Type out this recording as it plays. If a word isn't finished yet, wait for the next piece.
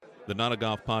The Not a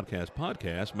Golf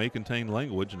podcast may contain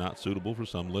language not suitable for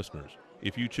some listeners.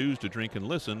 If you choose to drink and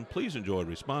listen, please enjoy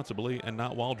responsibly and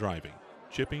not while driving,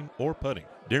 chipping, or putting.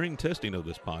 During testing of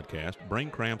this podcast, brain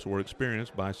cramps were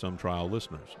experienced by some trial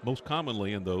listeners, most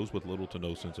commonly in those with little to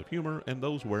no sense of humor and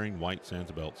those wearing white sans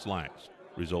belt slacks.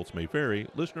 Results may vary.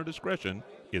 Listener discretion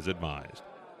is advised.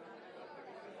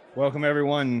 Welcome,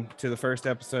 everyone, to the first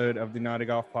episode of the Not a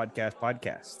Golf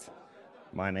podcast.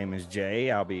 My name is Jay.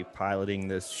 I'll be piloting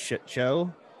this shit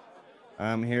show.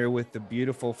 I'm here with the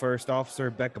beautiful first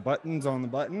officer, Becca Buttons, on the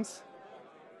buttons.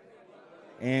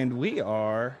 And we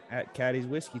are at Caddy's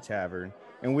Whiskey Tavern.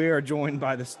 And we are joined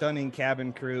by the stunning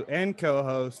cabin crew and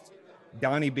co-host,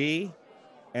 Donnie B,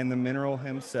 and the mineral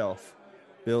himself,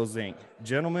 Bill Zink.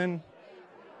 Gentlemen,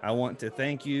 I want to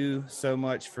thank you so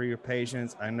much for your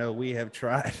patience. I know we have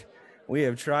tried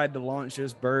to launch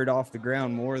this bird off the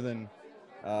ground more than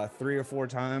 3 or 4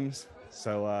 times.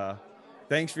 So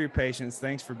thanks for your patience.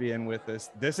 Thanks for being with us.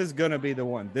 This is going to be the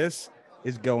one. This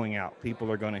is going out.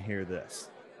 People are going to hear this.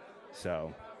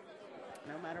 So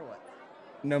no matter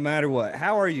what.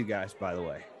 How are you guys, by the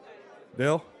way?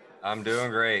 Bill? I'm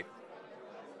doing great.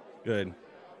 Good.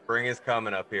 Spring is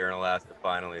coming up here in Alaska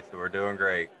finally, so we're doing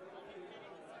great.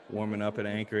 Warming up at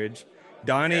Anchorage.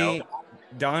 Donnie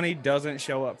doesn't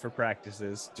show up for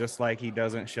practices, just like he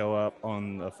doesn't show up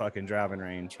on the fucking driving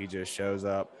range. He just shows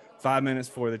up 5 minutes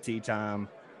before the tee time,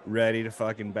 ready to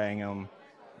fucking bang them.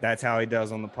 That's how he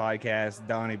does on the podcast.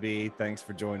 Donnie B, thanks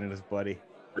for joining us, buddy.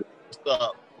 What's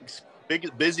up?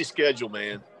 Busy schedule,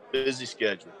 man. Busy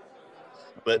schedule.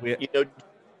 But,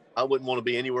 I wouldn't want to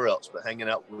be anywhere else but hanging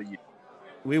out with you.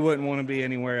 We wouldn't want to be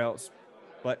anywhere else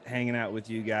but hanging out with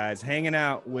you guys, hanging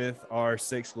out with our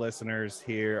 6 listeners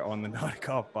here on the Not a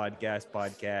Golf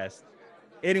podcast.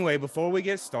 Anyway, before we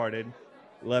get started,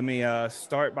 let me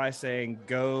start by saying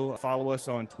go follow us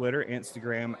on Twitter,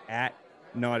 Instagram at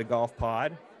Not a Golf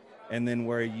Pod. And then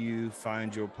where you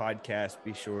find your podcast,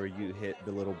 be sure you hit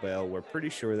the little bell. We're pretty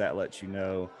sure that lets you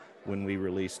know when we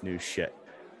release new shit.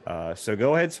 So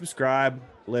go ahead, subscribe,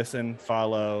 listen,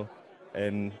 follow,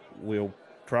 and we'll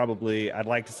probably, I'd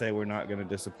like to say we're not going to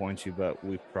disappoint you, but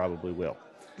we probably will.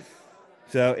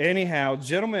 So anyhow,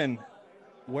 gentlemen,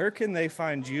 where can they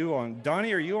find you on?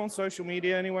 Donnie, are you on social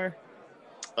media anywhere?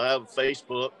 I have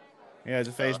Facebook. Yeah, it's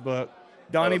a Facebook.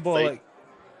 Donnie Bullock.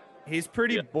 He's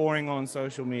pretty boring on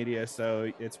social media, so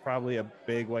it's probably a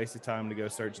big waste of time to go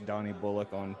search Donnie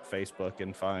Bullock on Facebook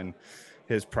and find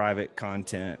his private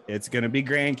content. It's going to be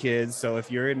grandkids. So if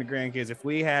you're into grandkids, if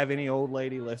we have any old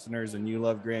lady listeners and you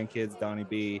love grandkids, Donnie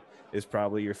B is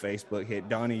probably your Facebook hit.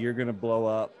 Donnie, you're going to blow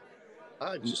up.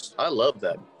 I love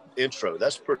that intro.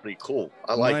 That's pretty cool.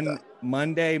 I like that.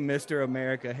 Monday, Mr.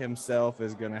 America himself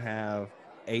is going to have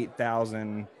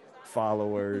 8,000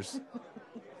 followers,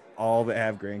 all that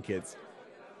have grandkids.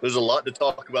 There's a lot to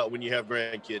talk about when you have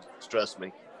grandkids. Trust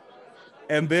me.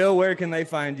 And Bill, where can they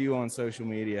find you on social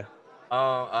media?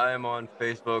 I am on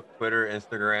Facebook, Twitter,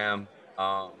 Instagram.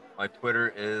 My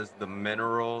Twitter is the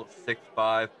mineral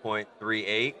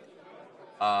 65.38.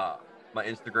 My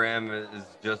Instagram is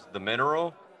just the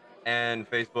mineral, and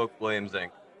Facebook, William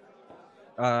Zink.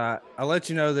 I'll let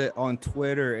you know that on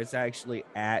Twitter it's actually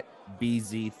at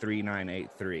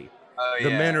BZ3983. The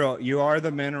mineral, you are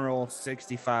the mineral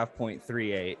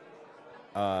 65.38.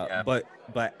 But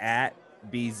at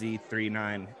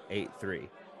BZ3983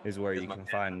 is where you can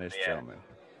find this gentleman.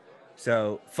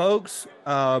 So folks,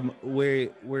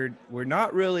 we're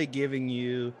not really giving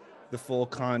you the full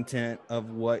content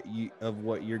of what to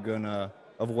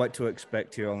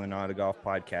expect here on the Not a Golf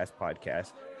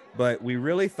podcast, but we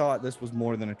really thought this was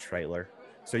more than a trailer.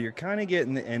 So you're kind of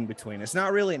getting the in between. It's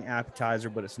not really an appetizer,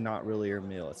 but it's not really your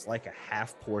meal. It's like a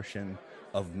half portion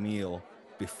of meal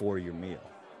before your meal.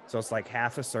 So it's like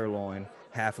half a sirloin,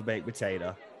 half a baked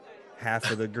potato,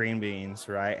 half of the green beans,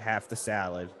 right? Half the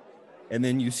salad. And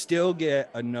then you still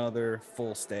get another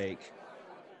full steak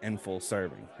and full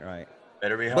serving, right?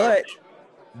 Better be hot.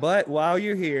 But while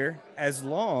you're here, as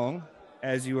long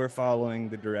as you are following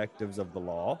the directives of the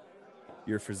law,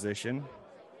 your physician,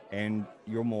 and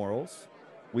your morals,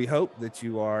 we hope that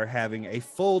you are having a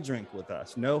full drink with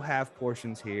us. No half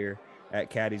portions here at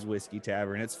Caddy's Whiskey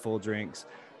Tavern. It's full drinks.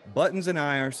 Buttons and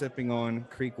I are sipping on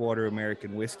Creekwater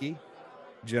American whiskey.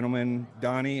 Gentlemen,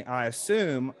 Donnie, I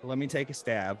assume, let me take a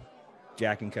stab,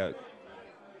 Jack and Coke.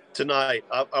 Tonight,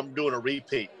 I'm doing a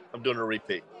repeat.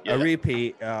 Yeah. A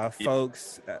repeat,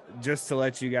 folks, just to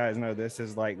let you guys know, this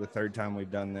is like the 3rd time we've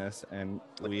done this, and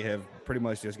we have pretty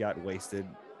much just got wasted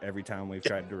every time we've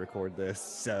tried to record this.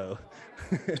 So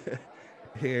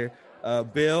here,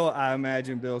 Bill, I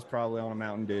imagine Bill's probably on a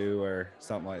Mountain Dew or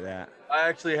something like that. I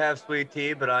actually have sweet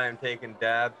tea, but I am taking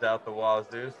dabs out the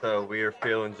wazoo, so we are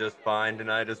feeling just fine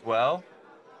tonight as well.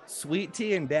 Sweet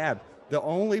tea and dab. The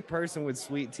only person with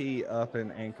sweet tea up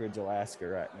in Anchorage, Alaska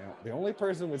right now. The only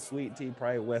person with sweet tea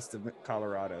probably west of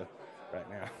Colorado right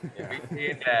now. Sweet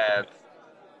tea and dabs.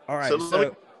 All right, So, so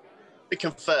let me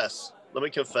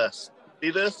confess.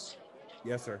 See this?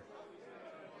 yes, sir.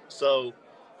 So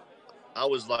I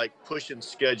was like pushing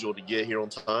schedule to get here on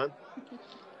time.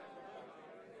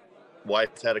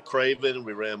 Wife had a craving.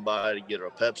 We ran by to get her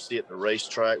a Pepsi at the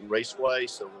raceway.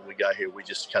 So when we got here, we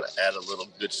just kind of add a little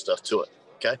good stuff to it.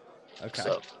 Okay.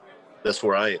 So that's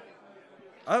where I am.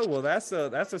 Oh, well, that's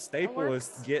a staple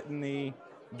is getting the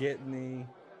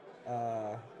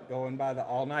going by the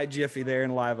All Night Jiffy there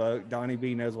in Live Oak. Donnie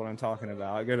B knows what I'm talking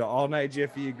about. I go to All Night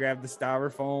Jiffy, you grab the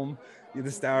styrofoam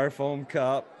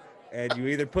cup, and you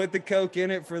either put the Coke in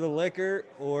it for the liquor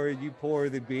or you pour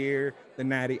the beer, the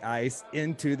Natty Ice,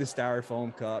 into the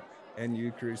styrofoam cup, and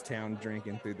you cruise town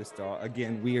drinking through the stall.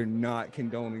 Again, we are not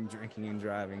condoning drinking and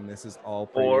driving. This is all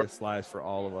previous lives for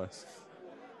all of us.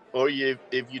 Or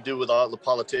if you do with all the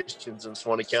politicians in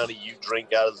Swanee County, you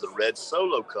drink out of the red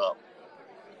Solo cup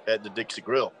at the Dixie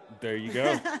Grill. There you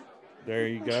go. There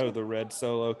you go. The red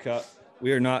Solo cup.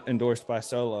 We are not endorsed by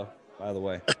Solo, by the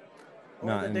way. Or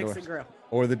not the endorsed. Dixie Grill.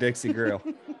 Or the Dixie Grill.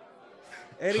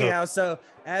 Anyhow, so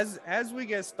as we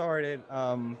get started,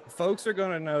 folks are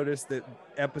going to notice that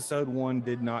episode 1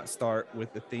 did not start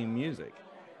with the theme music.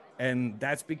 And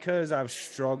that's because I've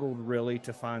struggled really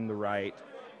to find the right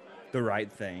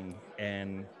thing.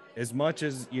 And as much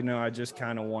as, I just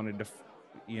kind of wanted to,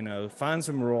 find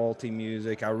some royalty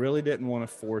music, I really didn't want to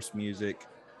force music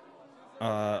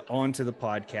onto the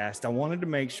podcast. I wanted to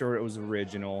make sure it was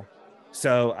original.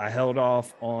 So I held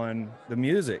off on the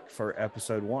music for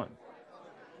episode 1.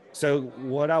 So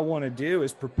what I want to do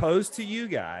is propose to you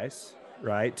guys,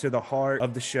 right, to the heart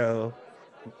of the show,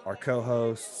 our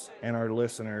co-hosts and our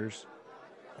listeners.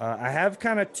 I have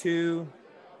kind of 2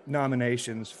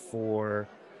 nominations for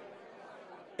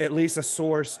at least a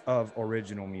source of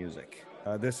original music.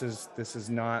 This is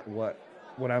not what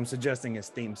I'm suggesting is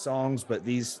theme songs, but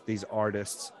these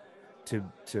artists to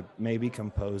maybe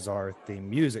compose our theme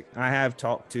music. I have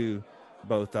talked to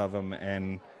both of them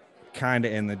and kind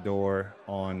of in the door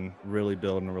on really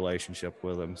building a relationship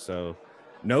with them. So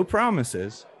no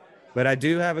promises, but I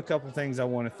do have a couple things I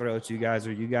want to throw at you guys.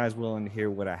 Are you guys willing to hear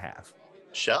what I have?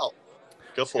 Shout.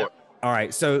 Go for it. All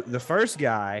right. So the first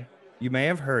guy, you may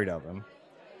have heard of him.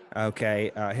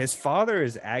 Okay. His father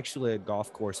is actually a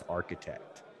golf course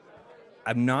architect.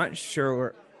 I'm not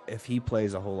sure if he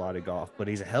plays a whole lot of golf, but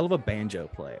he's a hell of a banjo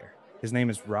player. His name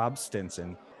is Rob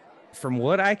Stinson. From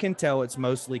what I can tell, it's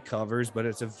mostly covers, but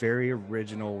it's a very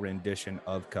original rendition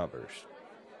of covers.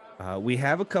 We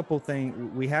have a couple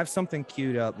things. We have something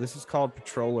queued up. This is called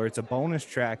Patroller. It's a bonus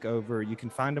track over. You can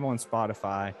find them on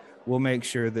Spotify. We'll make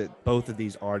sure that both of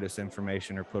these artists'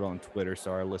 information are put on Twitter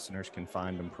so our listeners can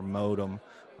find them, promote them.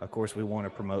 Of course, we want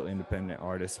to promote independent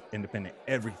artists, independent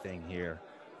everything here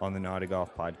on the Naughty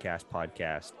Golf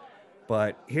podcast.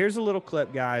 But here's a little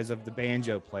clip, guys, of the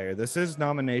banjo player. This is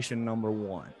nomination number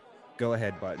 1. Go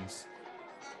ahead, Buttons.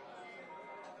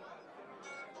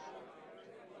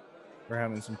 We're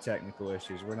having some technical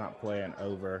issues. We're not playing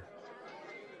over.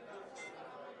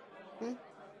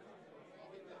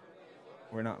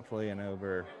 We're not playing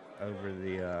over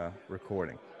the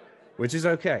recording, which is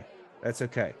okay. That's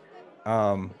okay.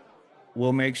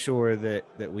 We'll make sure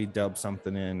that we dub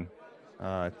something in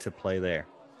to play there.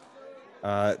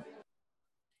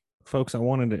 Folks, I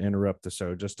wanted to interrupt the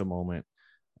show just a moment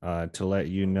to let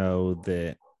you know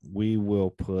that we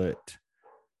will put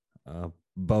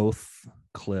both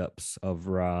clips of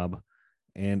Rob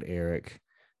and Eric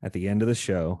at the end of the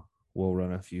show. We'll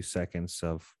run a few seconds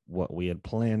of what we had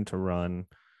planned to run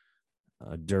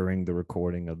during the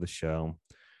recording of the show.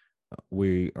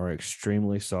 We are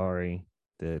extremely sorry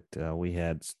that we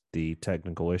had the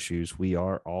technical issues. We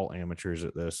are all amateurs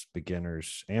at this,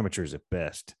 amateurs at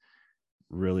best.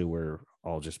 Really, we're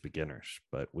all just beginners,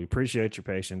 but we appreciate your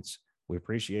patience. We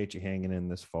appreciate you hanging in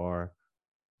this far.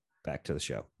 Back to the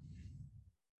show.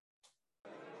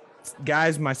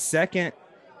 Guys, my second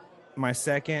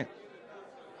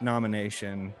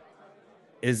nomination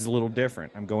is a little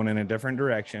different. I'm going in a different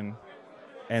direction,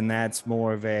 and that's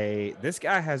more of this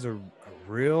guy has a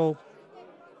real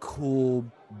cool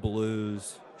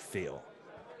blues feel.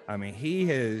 I mean, he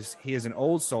is an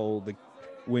old soul.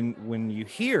 When you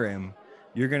hear him,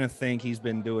 you're going to think he's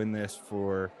been doing this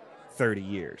for 30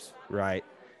 years, right?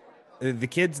 The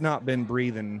kid's not been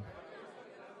breathing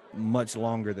much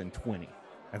longer than 20.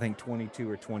 I think 22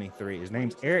 or 23. His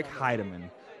name's Eric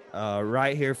Heidemann.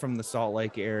 right here from the Salt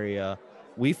Lake area.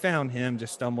 We found him,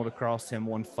 just stumbled across him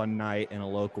one fun night in a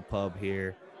local pub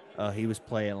here. He was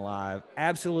playing live,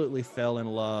 absolutely fell in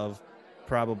love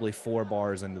probably 4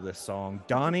 bars into this song.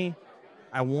 Donnie,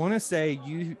 I want to say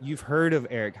you've heard of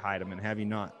Eric Heidemann, have you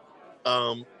not?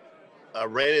 I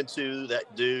ran into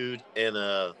that dude in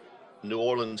a New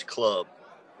Orleans club.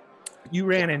 You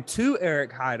ran into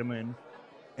Eric Heidemann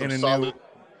in some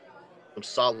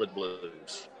solid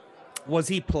blues. Was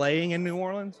he playing in New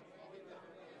Orleans?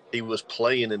 He was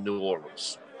playing in New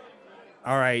Orleans.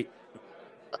 All right.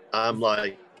 I'm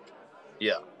like,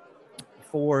 yeah.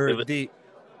 For the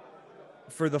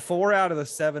 4 out of the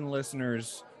 7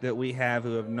 listeners that we have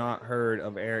who have not heard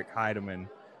of Eric Heidemann,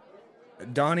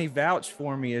 Donnie, vouch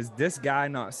for me. Is this guy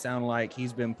not sound like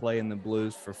he's been playing the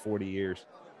blues for 40 years?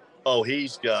 Oh,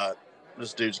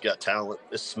 this dude's got talent.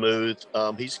 It's smooth.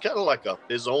 He's kind of like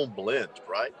his own blend,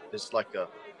 right? It's like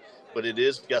but it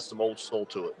is got some old soul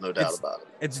to it, no doubt about it.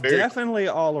 It's definitely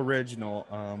all original.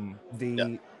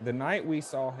 The night we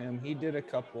saw him, he did a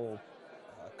couple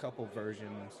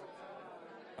versions,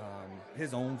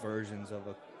 his own versions of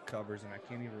covers, and I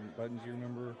can't even. Buttons, you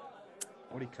remember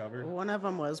what he covered? One of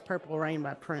them was "Purple Rain"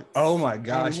 by Prince. Oh my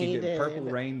gosh, he did "Purple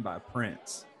Rain" by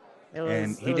Prince. He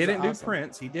didn't do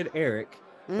Prince. He did Eric,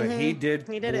 but he did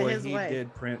it his way. He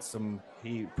did Prince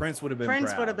Prince would have been proud.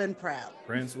 Prince would have been proud.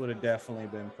 Prince would have definitely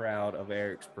been proud of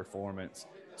Eric's performance.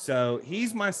 So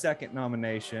he's my second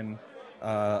nomination.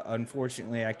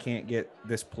 Unfortunately, I can't get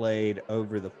this played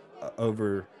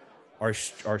over our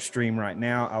stream right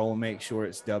now. I will make sure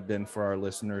it's dubbed in for our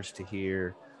listeners to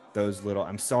hear those little.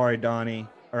 I'm sorry, Donnie,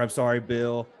 or I'm sorry,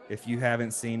 Bill, if you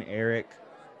haven't seen Eric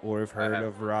or have heard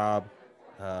of Rob.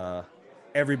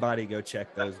 Everybody go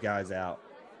check those guys out.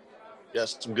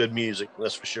 Yes, some good music,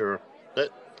 that's for sure.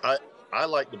 I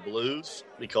like the blues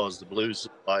because the blues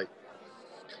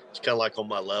it's kind of like on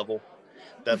my level.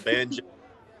 That banjo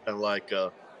kind of like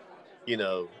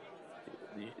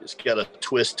it's got a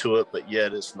twist to it, but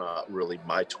yet it's not really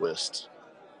my twist.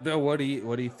 Bill, what do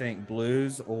you think,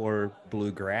 blues or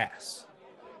bluegrass?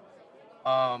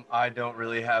 I don't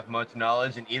really have much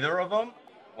knowledge in either of them.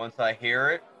 Once I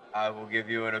hear it, I will give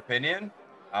you an opinion.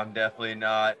 I'm definitely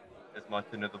not as much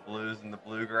into the blues and the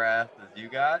bluegrass as you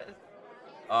guys.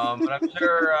 But I'm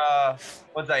sure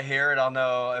once I hear it, I'll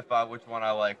know which one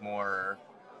I like more.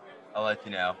 I'll let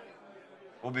you know.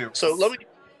 We'll be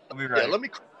right. Let me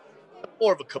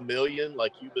more of a chameleon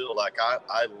like you, Bill. Like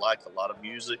I like a lot of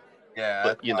music.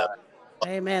 Yeah, but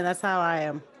hey man, that's how I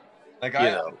am. Like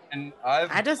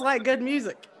I just like good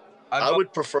music. I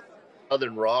would prefer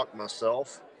Southern rock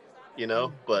myself,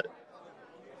 but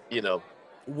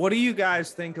What do you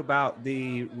guys think about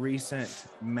the recent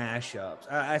mashups?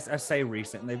 I say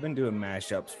recent. They've been doing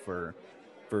mashups for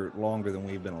longer than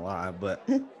we've been alive, but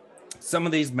some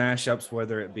of these mashups,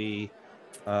 whether it be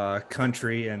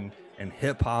country and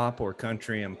hip hop or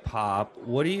country and pop,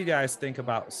 what do you guys think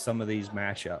about some of these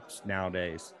mashups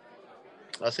nowadays?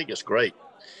 I think it's great.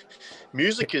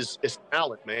 Music is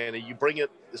talent, man, and you bring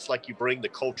it. It's like you bring the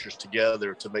cultures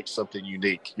together to make something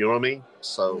unique. You know what I mean?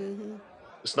 So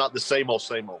it's not the same old,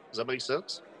 same old. Does that make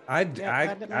sense? I'm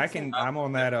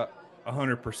on that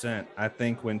 100%. I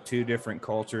think when two different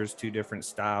cultures, two different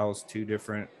styles, two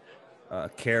different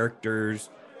characters,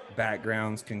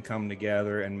 backgrounds can come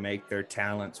together and make their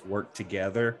talents work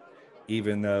together,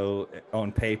 even though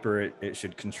on paper it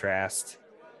should contrast.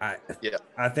 I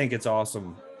think it's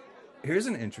awesome. Here's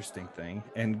an interesting thing,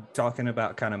 and talking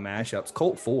about kind of mashups,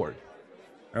 Colt Ford,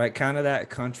 right? Kind of that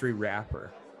country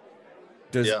rapper.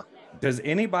 Does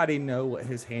anybody know what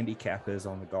his handicap is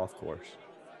on the golf course?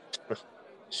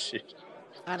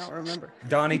 I don't remember.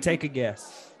 Donnie, take a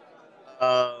guess.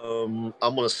 I'm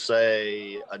gonna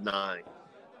say a 9.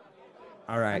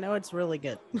 All right. I know it's really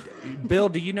good. Bill,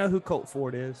 do you know who Colt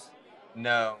Ford is?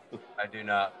 No, I do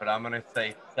not, but I'm gonna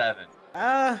say 7.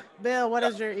 Bill, what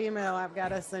is your email? I've got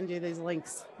to send you these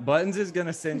links. Buttons is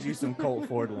gonna send you some Colt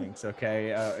Ford links.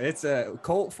 Okay, it's a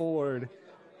Colt Ford.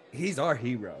 He's our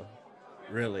hero,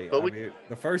 really.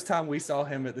 The first time we saw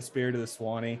him at the Spirit of the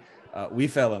Swanee, we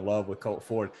fell in love with Colt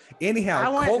Ford. Anyhow,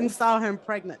 I went and saw him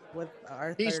pregnant with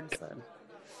our third son.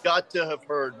 Got to have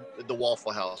heard the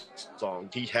Waffle House song.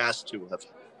 He has to have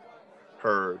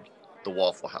heard the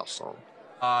Waffle House song.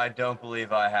 I don't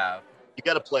believe I have. You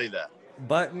got to play that.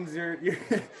 Buttons,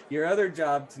 your other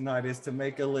job tonight is to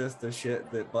make a list of shit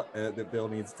that Bill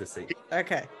needs to see.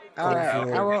 Okay. All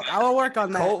right. I will work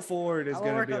on that. Colt Ford is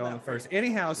going to be on the first.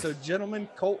 Anyhow, so gentlemen,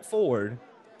 Colt Ford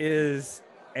is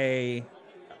a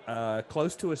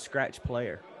close to a scratch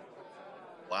player.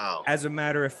 Wow. As a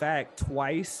matter of fact,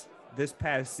 twice this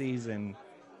past season,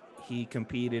 he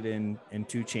competed in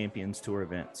 2 Champions Tour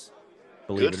events.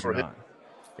 Good for him.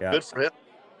 Yeah. Good for him.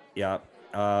 Yeah.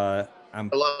 I'm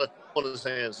A lot of on his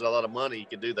hands and a lot of money. You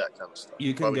can do that kind of stuff.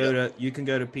 you can go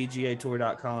to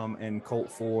PGAtour.com, and Colt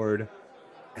Ford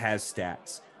has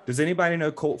stats. Does anybody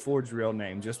know Colt Ford's real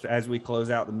name? Just as we close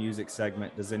out the music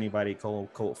segment, does anybody call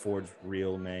Colt Ford's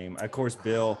real name? Of course,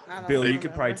 Bill. Bill, you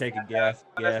could probably take a guess.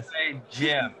 Say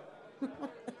Jim.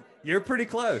 You're pretty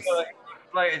close.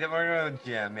 Like we're going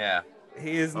Jim, yeah.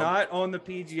 He is not on the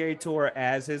PGA Tour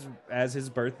as his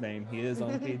birth name. He is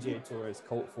on the PGA Tour as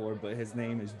Colt Ford, but his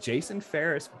name is Jason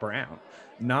Ferris Brown.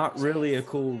 Not really a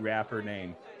cool rapper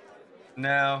name.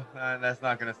 No, that's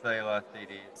not going to sell you a lot of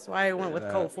CDs. That's why I went with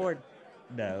Colt Ford.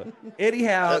 No.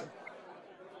 Anyhow,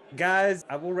 guys,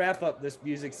 I will wrap up this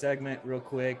music segment real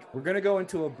quick. We're going to go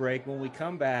into a break. When we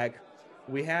come back,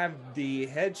 we have the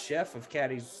head chef of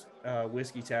Caddy's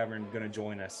Whiskey Tavern going to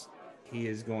join us. He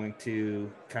is going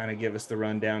to kind of give us the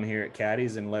rundown here at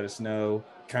Caddy's and let us know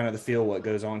kind of the feel what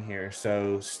goes on here.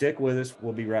 So stick with us.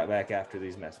 We'll be right back after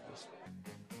these messages.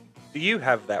 Do you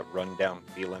have that rundown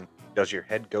feeling? Does your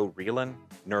head go reeling,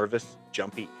 nervous,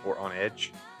 jumpy, or on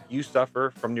edge? You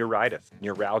suffer from neuritis,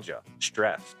 neuralgia,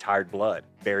 stress, tired blood,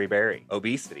 beriberi,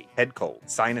 obesity, head cold,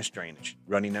 sinus drainage,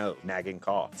 runny nose, nagging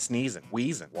cough, sneezing,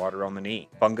 wheezing, water on the knee,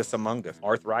 fungus among us,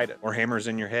 arthritis, or hammers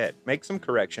in your head. Make some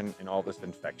correction in all this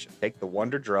infection. Take the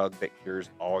wonder drug that cures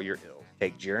all your ills.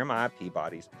 Take Jeremiah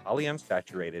Peabody's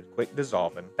polyunsaturated, quick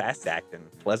dissolving, fast acting,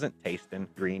 pleasant tasting,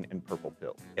 green and purple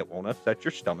pill. It won't upset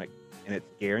your stomach, and it's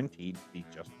guaranteed to be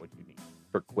just what you need.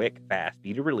 For quick, fast,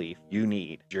 speedy relief, you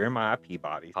need Jeremiah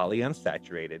Peabody's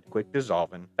polyunsaturated, quick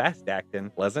dissolving, fast acting,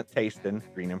 pleasant tasting,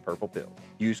 green and purple pills.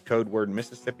 Use code word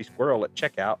Mississippi Squirrel at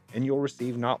checkout, and you'll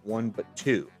receive not 1 but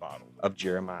 2 bottles of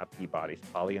Jeremiah Peabody's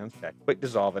polyunsaturated, quick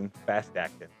dissolving, fast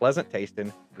acting, pleasant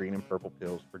tasting, green and purple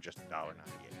pills for just $1.98.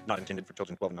 Not intended for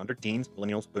children 12 and under, teens,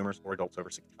 millennials, boomers, or adults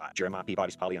over 65. Jeremiah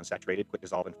Peabody's polyunsaturated, quick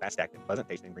dissolving, fast acting, pleasant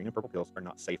tasting, green and purple pills are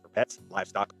not safe for pets,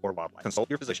 livestock, or wildlife. Consult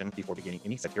your physician before beginning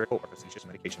any satirical or facetious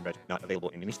medication regimen. Not available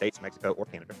in any states, Mexico, or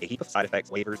Canada. A heap of side effects,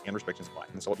 waivers, and restrictions apply.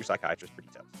 Consult your psychiatrist for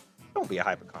details. Don't be a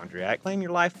hypochondriac. Claim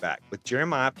your life back with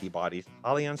Jeremiah Peabody's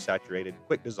polyunsaturated,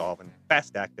 quick dissolving,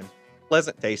 fast acting,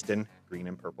 pleasant tasting, green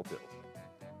and purple pills.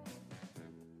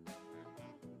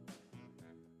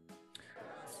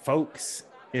 Folks,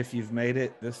 if you've made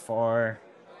it this far,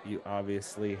 you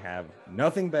obviously have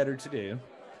nothing better to do.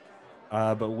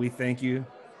 But we thank you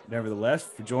nevertheless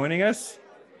for joining us.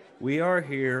 We are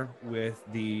here with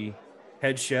the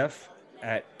head chef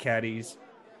at Caddy's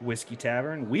Whiskey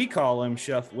Tavern. We call him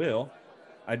Chef Will.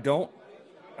 I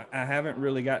haven't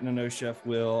really gotten to know Chef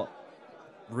Will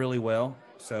really well,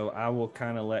 so I will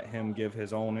kind of let him give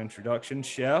his own introduction.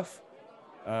 Chef,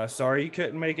 sorry you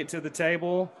couldn't make it to the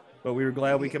table, but we were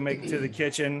glad we could make it to the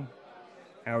kitchen.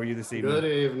 How are you this evening? Good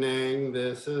evening.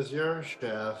 This is your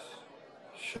chef,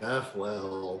 Chef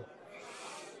Will.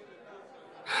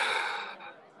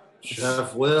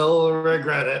 Chef will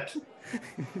regret it.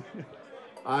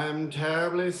 I'm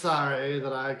terribly sorry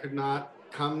that I could not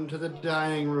come to the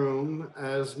dining room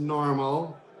as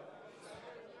normal.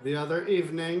 The other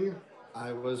evening,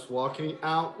 I was walking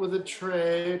out with a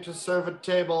tray to serve a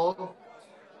table,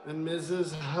 and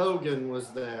Mrs. Hogan was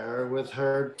there with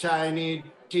her tiny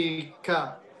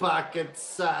teacup,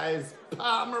 pocket-sized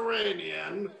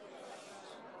Pomeranian,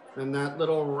 and that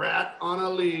little rat on a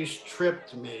leash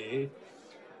tripped me.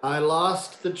 I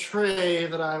lost the tray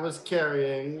that I was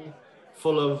carrying,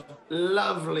 full of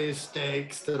lovely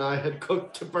steaks that I had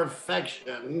cooked to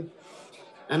perfection,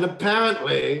 and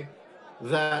apparently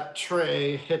that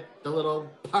tray hit the little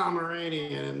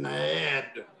Pomeranian in the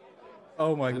head.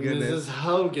 Oh my goodness. Mrs.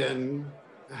 Hogan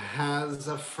has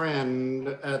a friend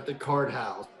at the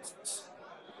courthouse.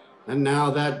 And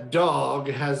now that dog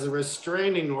has a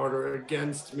restraining order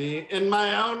against me in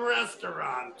my own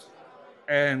restaurant.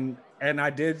 And I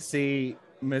did see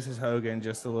Mrs. Hogan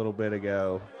just a little bit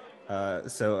ago.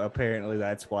 So apparently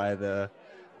that's why the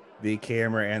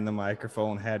camera and the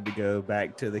microphone had to go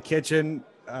back to the kitchen.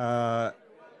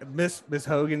 Miss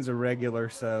Hogan's a regular,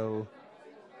 so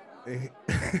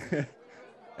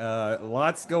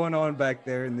lots going on back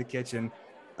there in the kitchen.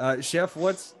 Chef,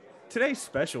 what's today's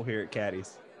special here at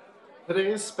Caddy's?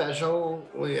 Today's special,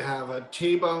 we have a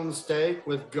T-bone steak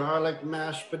with garlic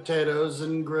mashed potatoes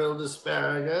and grilled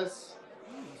asparagus.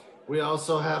 We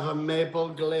also have a maple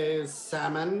glazed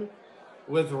salmon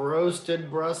with roasted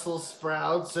Brussels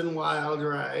sprouts and wild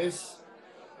rice.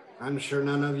 I'm sure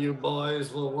none of you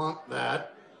boys will want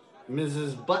that.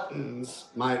 Mrs. Buttons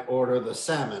might order the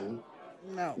salmon.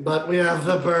 No. But we have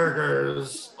the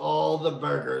burgers, all the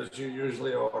burgers you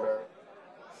usually order.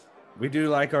 We do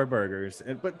like our burgers,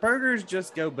 but burgers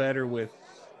just go better with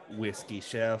whiskey,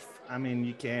 chef. I mean,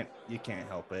 you can't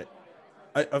help it.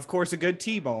 Of course, a good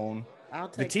T-bone. I'll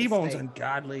The take T-bone's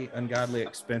steak. ungodly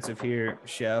expensive here,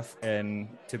 chef.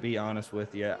 And to be honest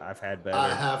with you, I've had better.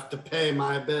 I have to pay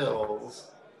my bills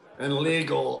and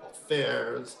legal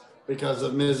fares because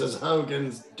of Mrs.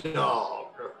 Hogan's dog.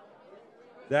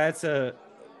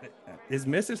 Is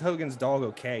Mrs. Hogan's dog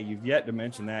okay? You've yet to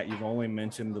mention that. You've only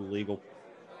mentioned the legal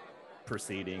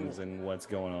proceedings and what's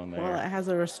going on there. Well, it has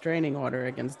a restraining order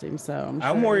against him, so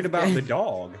I'm worried about the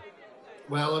dog.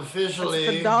 Well,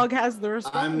 officially, the dog has the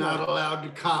restraining I'm not order. allowed to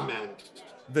comment.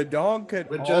 The dog could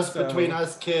But just also between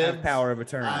us kids, have power of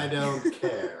attorney. I don't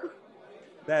care.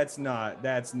 That's not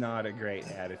a great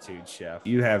attitude, chef.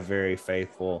 You have very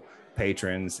faithful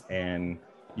patrons, and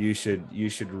you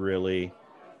should really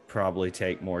probably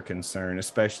take more concern,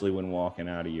 especially when walking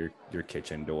out of your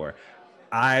kitchen door.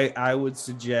 I would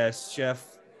suggest,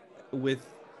 chef, with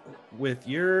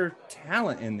your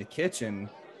talent in the kitchen,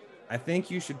 I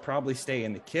think you should probably stay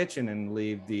in the kitchen and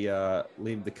leave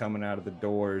the coming out of the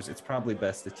doors. It's probably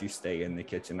best that you stay in the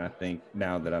kitchen, I think,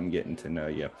 now that I'm getting to know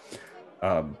you.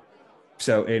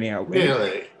 So anyhow,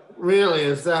 really,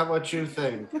 is that what you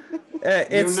think?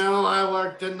 I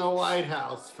worked in the White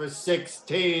House for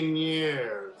 16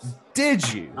 years.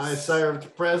 Did you? I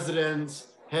served presidents,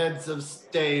 heads of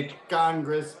state,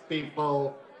 Congress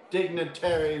people,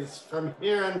 dignitaries from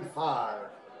here and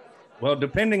far. Well,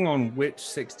 depending on which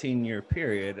 16-year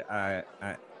period, I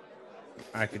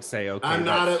could say, okay. I'm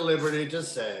not at liberty to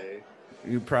say.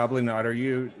 You probably not. Were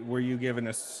you given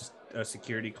a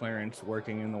security clearance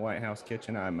working in the White House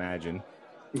kitchen? I imagine.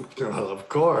 Well, of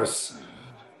course.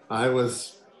 I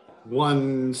was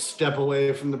one step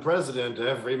away from the president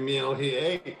every meal he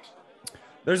ate.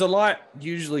 There's a lot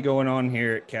usually going on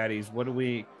here at Caddy's. What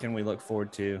can we look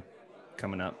forward to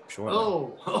coming up shortly?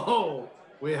 Oh,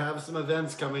 we have some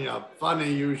events coming up.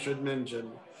 Funny you should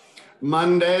mention.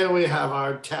 Monday, we have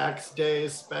our tax day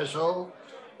special.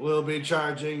 We'll be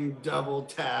charging double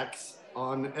tax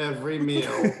on every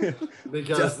meal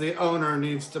because the owner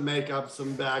needs to make up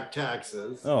some back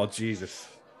taxes. Oh, Jesus.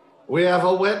 We have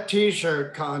a wet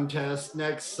t-shirt contest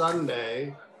next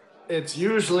Sunday. It's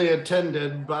usually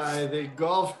attended by the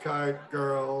golf cart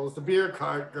girls, the beer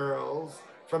cart girls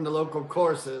from the local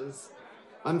courses.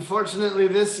 Unfortunately,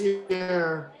 this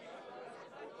year,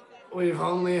 we've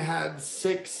only had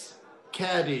 6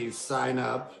 caddies sign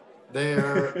up.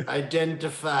 They're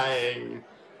identifying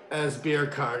as beer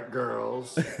cart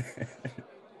girls.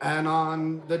 And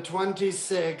on the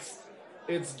 26th,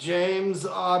 it's James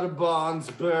Audubon's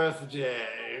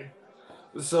birthday.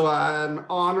 So in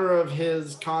honor of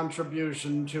his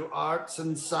contribution to arts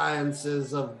and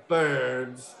sciences of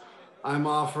birds, I'm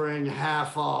offering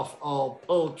half off all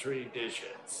poultry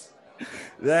dishes.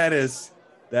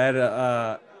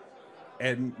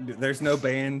 And there's no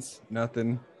bands,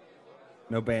 nothing.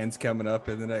 No bands coming up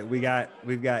in the night. We've got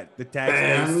the tax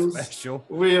day special.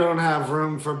 We don't have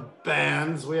room for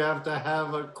bands. We have to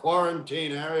have a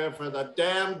quarantine area for the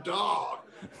damn dog.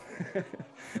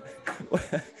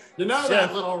 You know, Chef,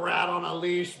 that little rat on a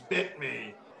leash bit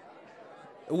me.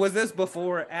 Was this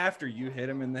before or after you hit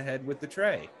him in the head with the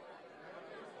tray?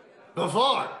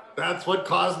 Before. That's what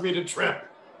caused me to trip.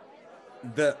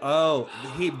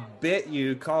 He bit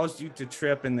you, caused you to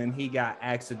trip, and then he got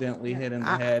accidentally hit in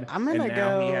the head.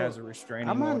 He has a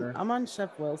restraining order. I'm on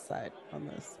Chef Will's side on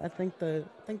this. I think the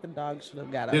dog should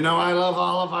have got up. You know, I love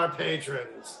all of our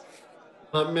patrons,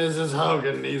 but Mrs.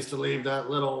 Hogan needs to leave that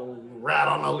little rat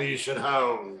on a leash at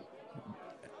home.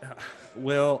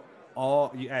 Well,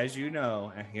 as you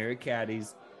know, here at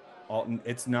Caddy's,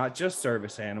 it's not just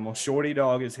service animals. Shorty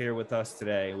Dog is here with us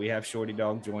today. We have Shorty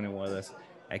Dog joining with us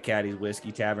at Caddy's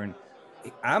Whiskey Tavern.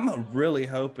 I'm really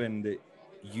hoping that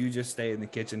you just stay in the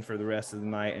kitchen for the rest of the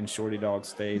night and Shorty Dog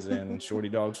stays in Shorty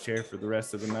Dog's chair for the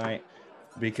rest of the night,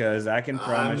 because I can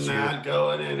promise I'm not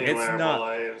going anywhere,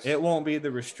 boys. It won't be the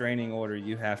restraining order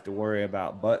you have to worry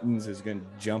about. Buttons is going to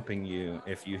jumping you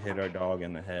if you hit our dog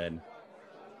in the head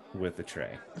with the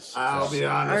tray. I'll be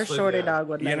honest with you. Our Shorty Dog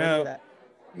would never do that.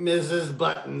 Mrs.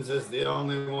 Buttons is the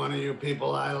only one of you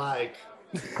people I like.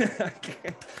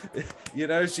 You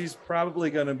know, she's probably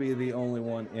going to be the only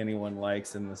one anyone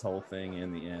likes in this whole thing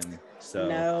in the end. So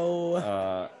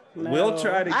no. We'll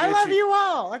try to get I love you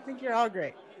all. I think you're all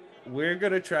great. We're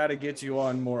going to try to get you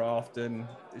on more often,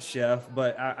 Chef,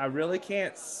 but I really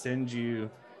can't send you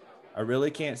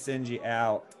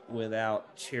out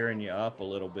without cheering you up a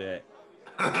little bit.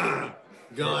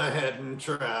 Go ahead and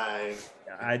try.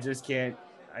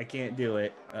 I can't do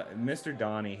it. Mr.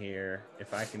 Donnie here,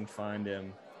 if I can find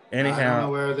him. Anyhow, I don't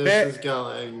know where this is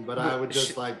going, but I would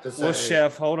just like to say, well,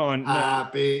 Chef, hold on. No.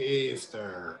 Happy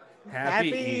Easter. Happy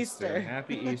Easter.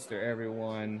 Happy Easter,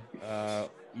 everyone.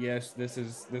 Yes, this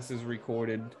is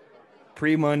recorded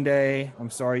pre-Monday. I'm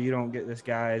sorry you don't get this,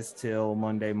 guys, till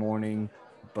Monday morning,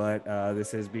 but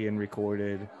this is being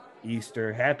recorded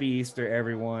Easter. Happy Easter,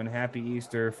 everyone. Happy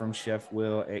Easter from Chef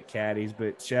Will at Caddy's.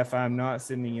 But Chef, I'm not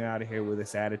sending you out of here with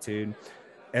this attitude.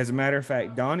 As a matter of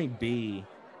fact, Donnie B,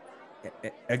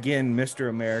 again, Mr.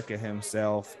 America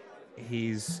himself,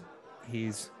 he's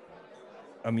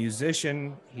a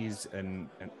musician, he's an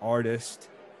artist,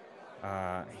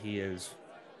 he is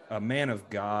a man of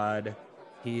God,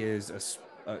 he is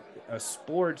a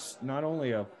sports, not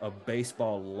only a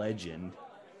baseball legend,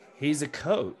 he's a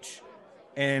coach.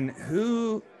 And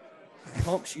who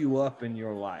pumps you up in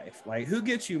your life? Like, who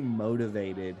gets you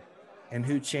motivated and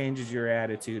who changes your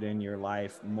attitude in your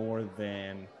life more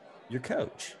than your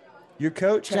coach? Your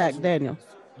coach, Jack Daniels.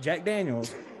 Jack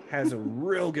Daniels has a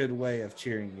real good way of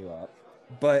cheering you up,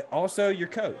 but also your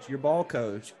coach, your ball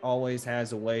coach, always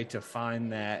has a way to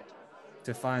find that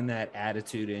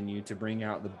attitude in you, to bring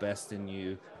out the best in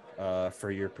you for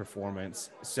your performance.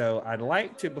 So I'd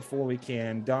like to, before we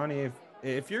can, Donnie,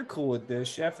 if you're cool with this,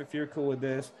 Chef, if you're cool with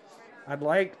this, I'd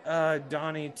like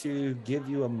Donnie to give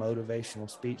you a motivational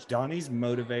speech.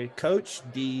 Coach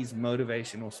D's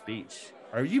motivational speech.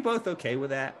 Are you both okay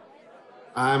with that?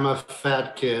 I'm a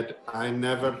fat kid. I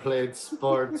never played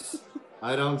sports.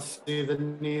 I don't see the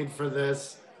need for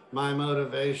this. My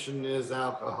motivation is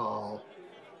alcohol.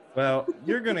 Well,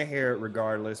 you're going to hear it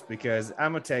regardless, because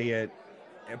I'm going to tell you,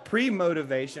 a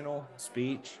pre-motivational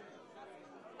speech,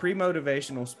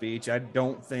 I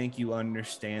don't think you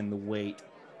understand the weight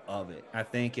of it. I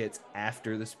think it's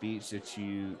after the speech that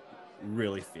you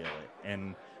really feel it.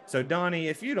 And so, Donnie,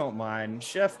 if you don't mind,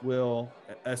 Chef Will,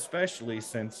 especially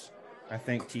since I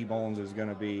think T-Bones is going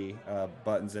to be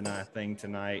Buttons and I thing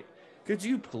tonight, could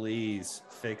you please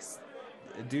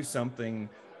do something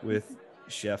with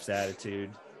Chef's attitude?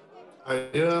 Are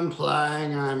you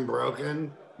implying I'm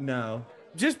broken? No.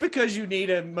 Just because you need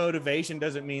a motivation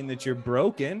doesn't mean that you're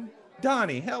broken.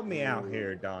 Donnie, help me out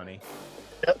here, Donnie.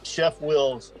 Chef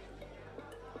Wills,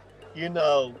 you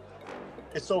know,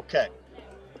 it's okay.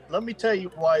 Let me tell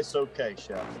you why it's okay,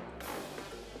 Chef.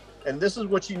 And this is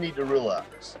what you need to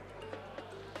realize.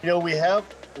 You know, we have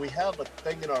a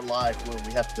thing in our life where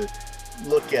we have to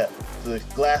look at the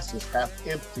glass is half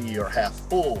empty or half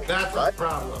full. That's right? a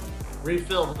problem.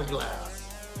 Refill the glass.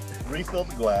 Refill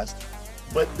the glass.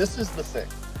 But this is the thing.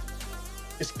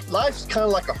 Life's kind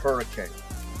of like a hurricane.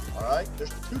 All right?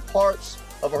 There's two parts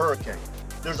of a hurricane.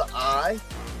 There's an eye,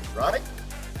 right?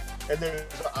 And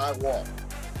there's an eye wall.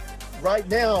 Right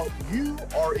now, you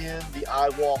are in the eye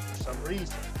wall for some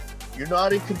reason. You're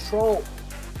not in control.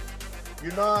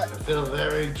 I feel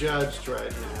very judged right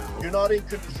now. You're not in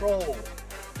control.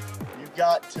 You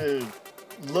got to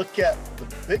look at the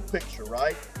big picture,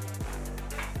 right?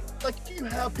 Like, you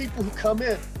have people who come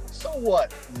in. So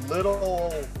what? Little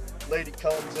old lady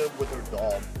comes in with her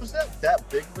dog. Was that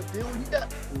big of a deal? You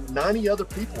got 90 other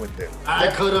people in there.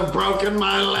 I could have broken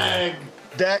my leg.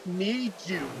 That need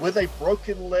you with a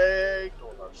broken leg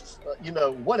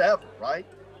or, whatever, right?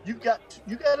 You got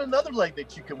another leg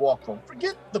that you can walk on.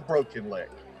 Forget the broken leg.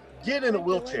 Get in a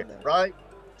wheelchair, right?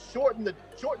 Shorten the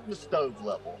stove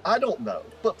level. I don't know,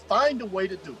 but find a way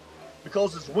to do it.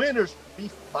 Because as winners, we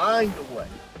find a way.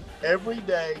 Every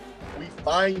day, we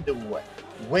find a way.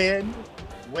 When.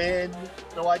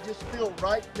 So I just feel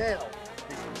right now,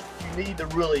 you need to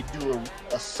really do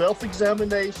a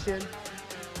self-examination,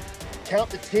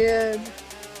 count to 10,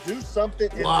 do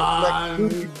something, and reflect who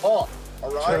you are.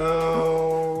 All right.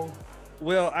 So,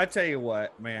 well, I tell you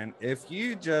what, man. If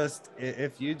you just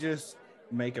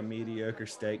make a mediocre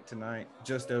steak tonight,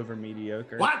 just over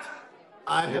mediocre. What?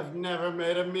 I have never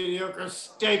made a mediocre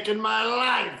steak in my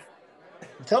life.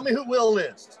 Tell me who Will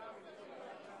is.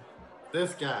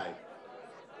 This guy.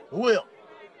 Will.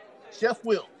 Chef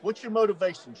Will. What's your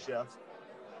motivation, Chef?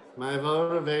 My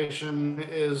motivation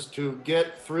is to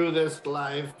get through this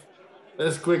life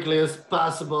as quickly as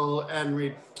possible and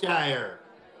retire.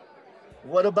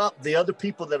 What about the other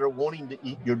people that are wanting to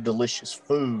eat your delicious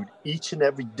food each and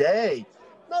every day?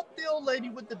 Not the old lady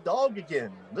with the dog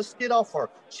again. Let's get off her.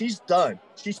 She's done.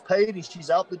 She's paid and she's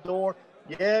out the door.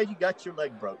 Yeah, you got your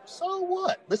leg broke. So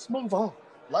what? Let's move on.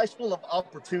 Life's full of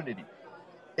opportunity.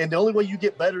 And the only way you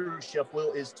get better, Chef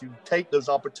Will, is to take those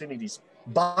opportunities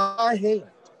by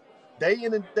hand, day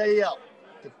in and day out,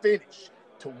 to finish,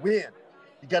 to win.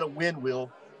 You got to win, Will.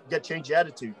 You got to change your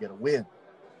attitude. You got to win.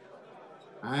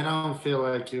 I don't feel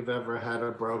like you've ever had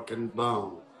a broken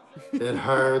bone. It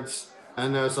hurts.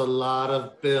 and there's a lot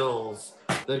of bills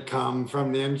that come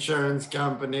from the insurance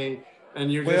company,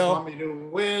 and you just want me to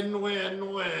win.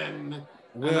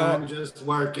 And I'm just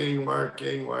working.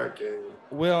 I tell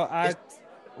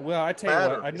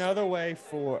you what, another way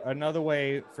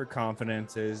for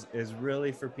confidence is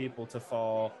really for people to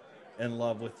fall in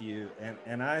love with you.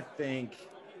 And I think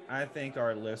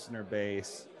our listener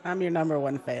base, I'm your number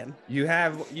one fan. You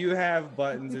have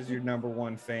Buttons as your number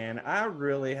one fan. I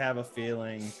really have a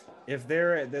feeling if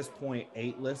there are at this point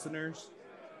 8 listeners,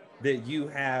 that you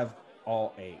have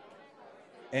all 8.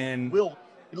 And Will,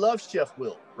 we love Chef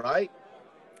Will, right?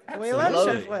 We love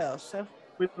Chef Will.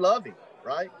 We love him,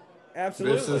 right?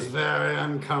 Absolutely. This is very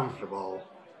uncomfortable.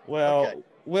 Well, Okay.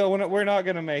 we're not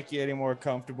going to make you any more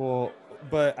comfortable,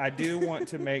 but I do want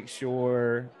to make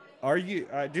sure.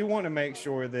 I do want to make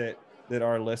sure that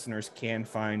our listeners can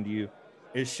find you.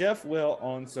 Is Chef Will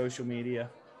on social media?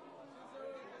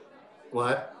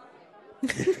 What?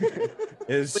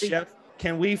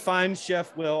 Can we find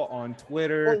Chef Will on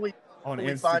Twitter, on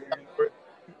Instagram?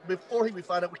 Before we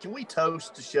find out, can we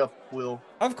toast to Chef Will?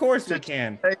 Of course we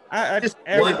can.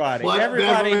 Everybody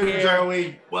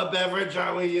here. What beverage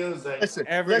are we using? Listen,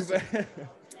 everybody.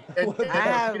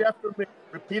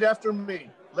 Repeat after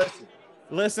me. Listen.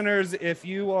 Listeners, if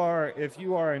you are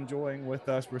enjoying with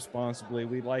us responsibly,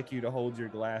 we'd like you to hold your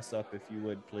glass up, if you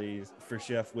would, please, for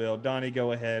Chef Will. Donnie,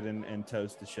 go ahead and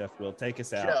toast to Chef Will. Take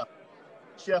us out.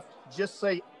 Chef, just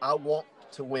say, I want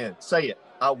to win. Say it.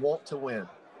 I want to win.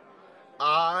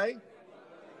 I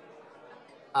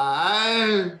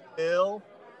will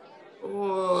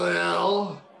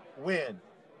win.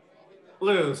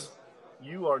 Lose.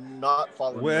 You are not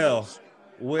following Will.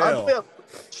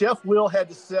 Chef Will had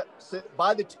to sit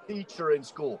by the teacher in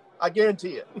school. I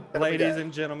guarantee it. Ladies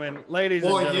and gentlemen.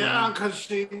 Yeah, because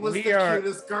she was the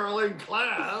cutest girl in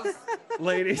class.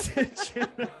 Ladies and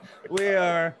gentlemen, we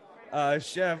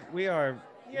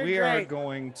are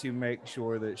going to make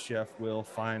sure that Chef Will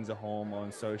finds a home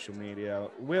on social media.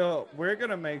 We're going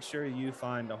to make sure you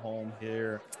find a home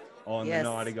here on the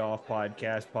Naughty Golf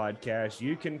podcast.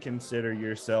 You can consider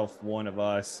yourself one of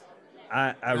us.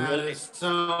 It's so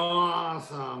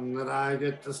awesome that I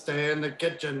get to stay in the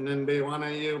kitchen and be one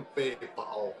of you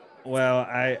people. Well,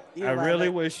 I really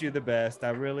wish you the best. I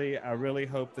really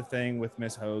hope the thing with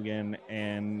Miss Hogan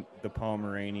and the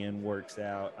Pomeranian works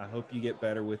out. I hope you get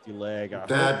better with your leg. I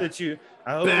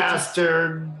hope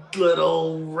bastard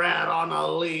little rat on a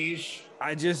leash.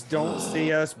 I just don't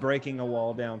see us breaking a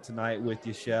wall down tonight with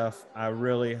you, Chef. I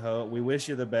really hope. We wish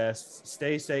you the best.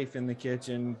 Stay safe in the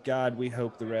kitchen. God, we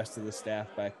hope the rest of the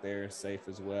staff back there is safe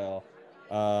as well.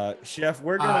 Chef,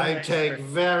 I take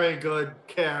very good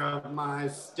care of my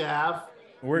staff.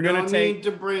 No need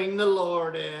to bring the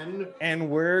Lord in. And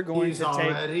we're going to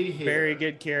take here. Very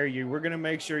good care of you. We're going to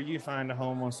make sure you find a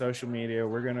home on social media.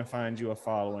 We're going to find you a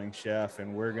following, Chef,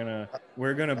 and we're going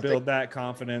to build that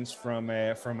confidence from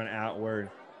an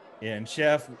outward. And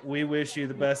Chef, we wish you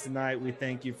the best tonight. We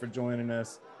thank you for joining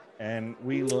us, and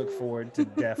we look forward to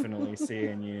definitely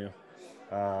seeing you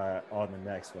on the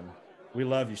next one. We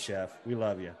love you, Chef. We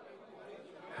love you.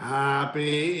 Happy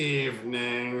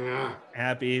evening.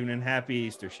 Happy evening. Happy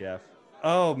Easter, Chef.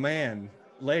 Oh, man.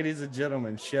 Ladies and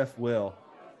gentlemen, Chef Will,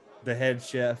 the head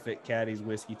chef at Caddy's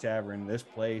Whiskey Tavern. This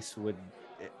place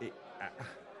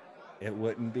it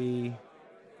wouldn't be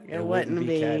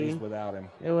Caddy's without him.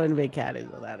 It wouldn't be Caddy's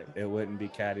without him. It wouldn't be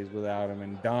Caddy's without him.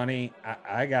 And Donnie,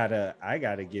 I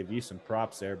gotta give you some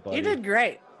props there, buddy. You did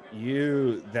great.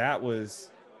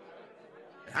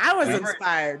 I was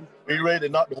inspired. Were you ready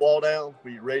to knock the wall down? Were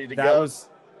you ready to go?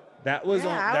 That was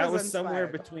somewhere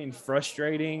between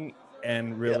frustrating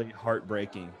and really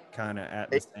heartbreaking, kind of at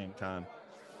the same time.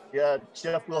 Yeah,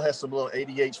 Chef Will has some little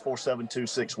ADH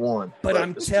 47261. But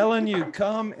I'm telling you,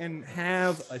 come and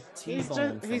have a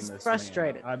T-bone. He's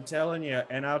frustrated. Man. I'm telling you,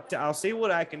 and I'll see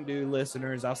what I can do,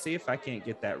 listeners. I'll see if I can't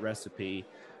get that recipe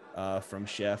from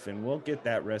Chef, and we'll get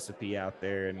that recipe out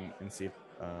there and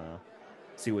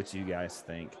see what you guys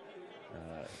think.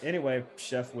 Anyway,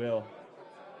 Chef Will,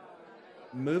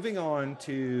 moving on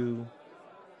to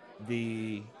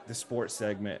the sports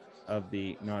segment of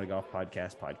the Naughty Golf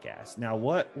podcast. Now,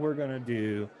 what we're going to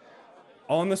do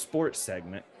on the sports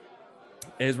segment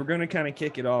is we're going to kind of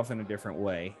kick it off in a different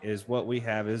way. Is what we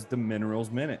have is the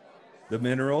Minerals Minute. The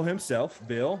Mineral himself,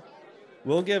 Bill,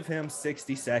 we'll give him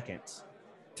 60 seconds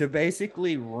to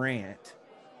basically rant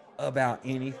about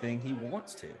anything he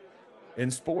wants to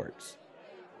in sports.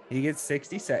 He gets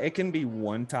 60 seconds. It can be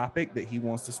one topic that he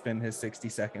wants to spend his 60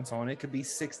 seconds on. It could be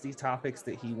 60 topics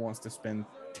that he wants to spend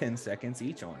 10 seconds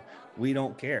each on. We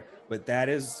don't care. But that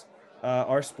is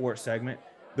our sports segment.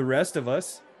 The rest of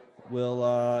us,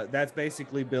 That's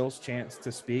basically Bill's chance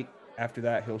to speak. After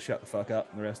that, he'll shut the fuck up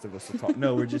and the rest of us will talk.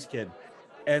 No, we're just kidding.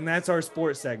 And that's our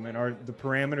sports segment. The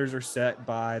parameters are set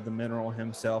by the Mineral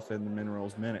himself in the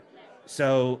Minerals Minute.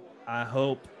 So I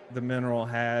hope the Mineral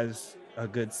has a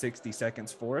good 60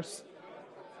 seconds for us.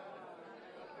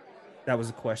 That was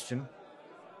a question.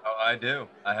 Oh, I do.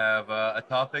 I have a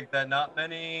topic that not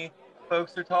many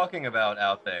folks are talking about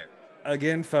out there.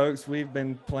 Again, folks, we've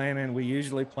been planning. We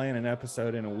usually plan an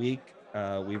episode in a week.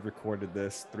 We've recorded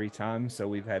this 3 times, so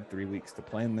we've had 3 weeks to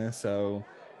plan this. So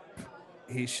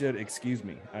he should, excuse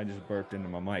me, I just burped into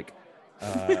my mic.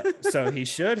 So he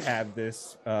should have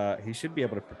this. He should be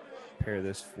able to prepare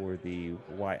this for the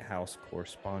White House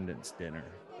Correspondents' Dinner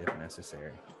if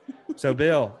necessary. So,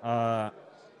 Bill,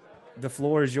 the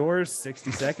floor is yours.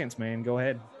 60 seconds, man. Go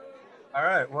ahead. All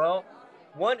right. Well,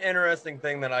 one interesting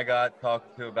thing that I got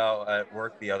talked to about at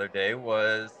work the other day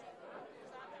was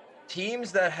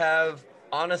teams that have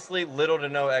honestly little to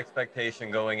no expectation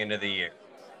going into the year.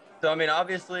 So, I mean,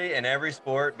 obviously, in every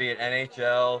sport, be it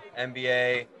NHL,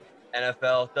 NBA,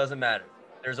 NFL, doesn't matter.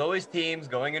 There's always teams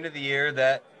going into the year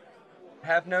that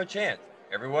have no chance.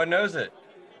 Everyone knows it.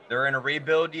 They're in a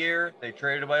rebuild year, they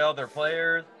traded away all their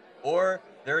players, or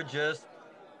they're just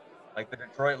like the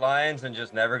Detroit Lions and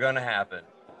just never going to happen.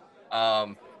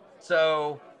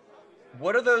 So,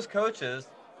 what do those coaches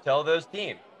tell those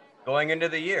teams going into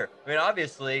the year? I mean,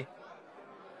 obviously,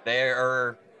 they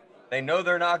know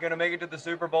they're not going to make it to the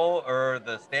Super Bowl or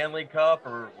the Stanley Cup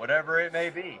or whatever it may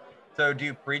be. So do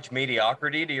you preach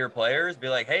mediocrity to your players? Be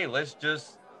like, hey, let's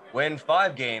just win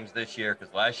 5 games this year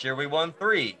because last year we won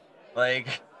 3.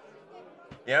 Like,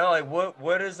 like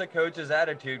what is the coach's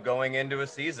attitude going into a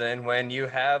season when you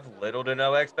have little to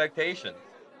no expectations?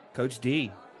 Coach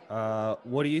D,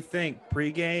 what do you think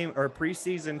pregame or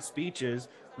preseason speeches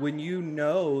when you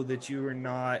know that you are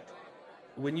not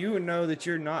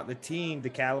the team, the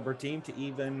caliber team to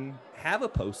even have a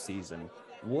postseason?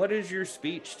 What is your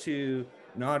speech to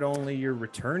not only your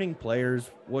returning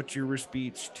players, what's your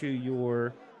speech to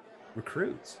your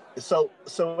recruits? So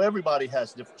everybody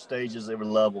has different stages,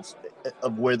 different levels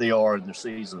of where they are in their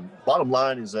season. Bottom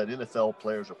line is that NFL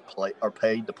players are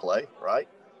paid to play, right?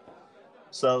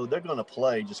 So they're going to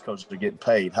play just because they're getting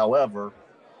paid. However,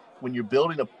 when you're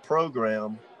building a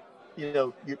program,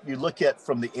 you look at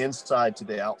from the inside to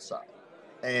the outside.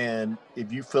 And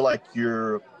if you feel like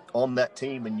you're on that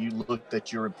team and you look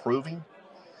that you're improving,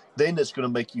 then it's going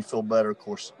to make you feel better. Of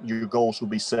course, your goals will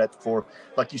be set for,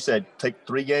 like you said, take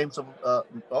 3 games of.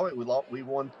 All right, we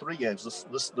won 3 games.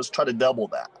 Let's try to double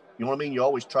that. You know what I mean? You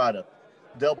always try to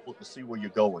double it to see where you're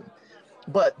going.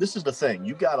 But this is the thing: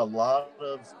 you got a lot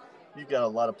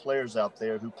of players out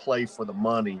there who play for the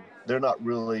money. They're not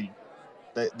really.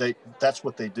 They that's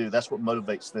what they do. That's what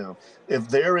motivates them. If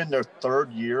they're in their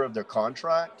 3rd year of their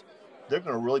contract, they're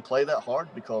going to really play that hard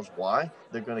because why?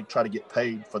 They're going to try to get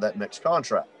paid for that next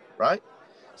contract, right?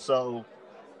 So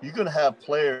you're going to have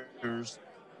players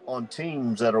on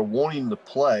teams that are wanting to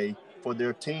play for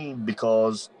their team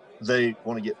because they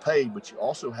want to get paid, but you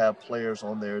also have players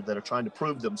on there that are trying to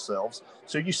prove themselves.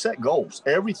 So you set goals.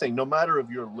 Everything, no matter if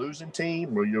you're a losing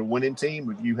team or you're a winning team,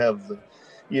 if you have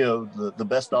the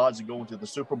best odds of going to the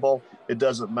Super Bowl, it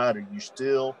doesn't matter. You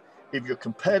still, if you're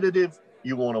competitive,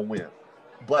 you want to win.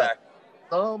 But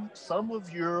some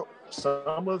of your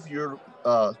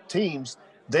teams,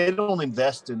 they don't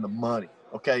invest in the money,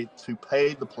 okay, to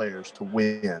pay the players to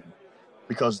win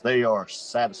because they are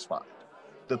satisfied.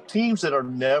 The teams that are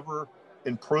never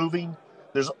improving,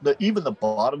 even the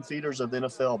bottom feeders of the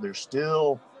NFL, they're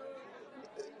still.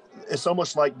 It's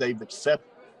almost like they've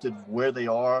accepted where they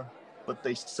are, but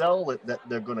they sell it that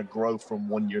they're going to grow from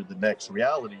one year to the next.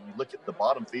 Reality, you look at the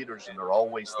bottom feeders and they're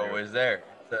always there. Always there.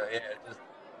 So yeah, just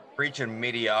preaching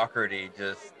mediocrity.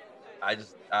 I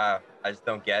just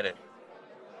don't get it.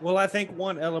 Well, I think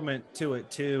one element to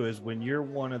it too is when you're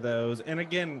one of those, and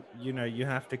again, you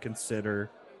have to consider,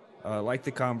 like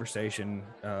the conversation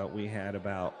we had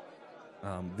about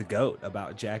the GOAT,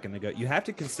 about Jack and the GOAT. You have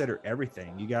to consider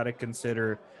everything. You got to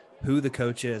consider who the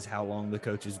coach is, how long the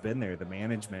coach has been there, the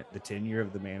management, the tenure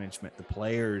of the management, the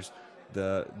players,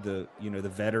 the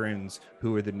veterans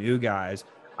who are the new guys.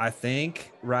 I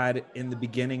think right in the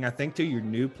beginning, I think to your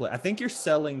new play, I think you're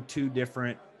selling 2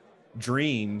 different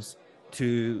dreams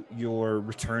to your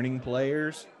returning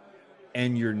players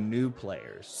and your new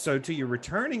players. So to your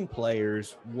returning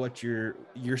players, what you're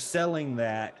selling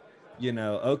that,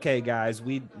 okay, guys,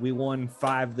 we won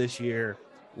 5 this year.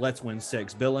 Let's win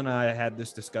 6. Bill and I had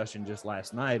this discussion just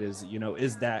last night is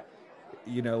that,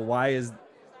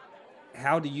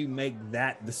 how do you make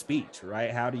that the speech,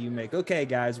 right? How do you make, okay,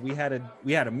 guys, we had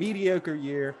a mediocre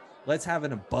year. let's have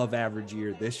an above average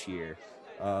year this year.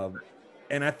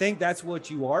 And I think that's what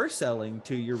you are selling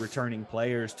to your returning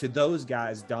players, to those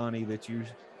guys, Donnie,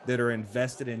 that are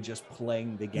invested in just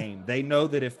playing the game. They know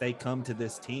that if they come to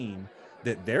this team,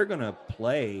 that they're going to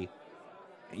play,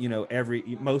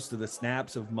 most of the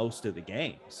snaps of most of the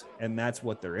games. And that's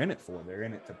what they're in it for. They're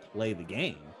in it to play the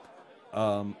game.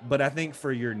 But I think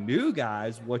for your new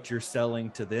guys, what you're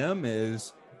selling to them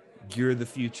is you're the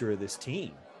future of this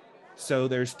team. So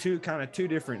there's two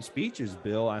different speeches,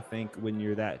 Bill. I think when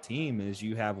you're that team is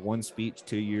you have one speech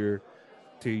to your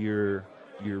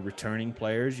returning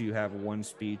players. You have one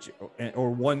speech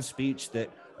that,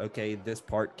 okay, this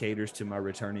part caters to my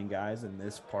returning guys and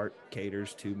this part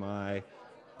caters to my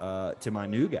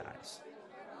new guys.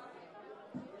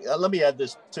 Let me add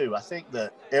this too. I think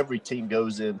that every team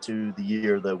goes into the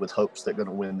year though with hopes they're going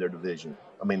to win their division.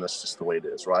 I mean, that's just the way it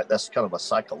is, right? That's kind of a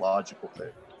psychological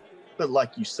thing. But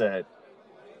like you said,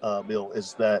 Bill,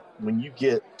 is that when you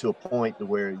get to a point to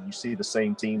where you see the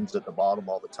same teams at the bottom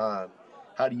all the time,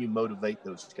 how do you motivate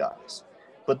those guys?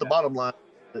 But the bottom line,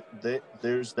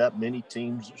 there's that many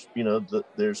teams,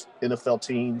 there's NFL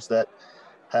teams that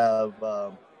have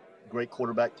great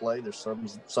quarterback play. There's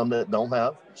some that don't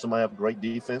have. Some have great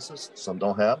defenses. Some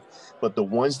don't have. But the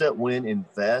ones that win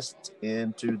invest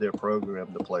into their program,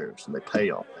 the players, and they pay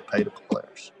them. They pay the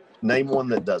players. Name one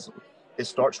that doesn't. It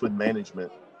starts with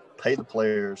management. Pay the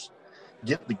players,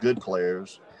 get the good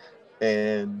players,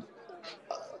 and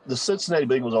the Cincinnati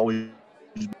Bengals always.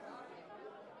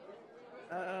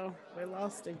 Uh-oh, we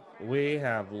lost him. We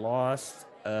have lost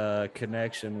a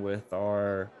connection with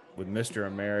Mr.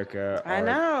 America,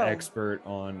 our expert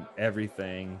on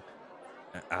everything.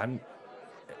 It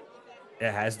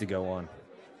has to go on.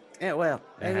 It will.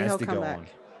 Maybe he'll come back.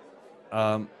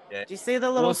 On. Did you see the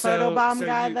little photobomb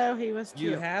guy though? He was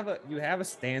cute. You have a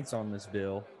stance on this,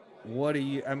 Bill. What do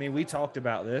you? I mean, we talked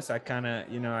about this. I kind of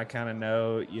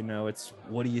know. It's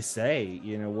what do you say?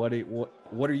 What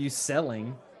are you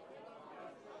selling?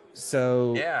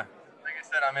 So yeah, like I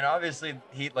said, I mean, obviously,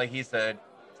 he said,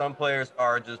 some players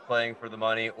are just playing for the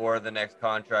money or the next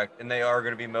contract, and they are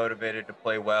going to be motivated to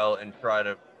play well and try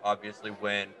to obviously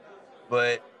win.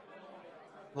 But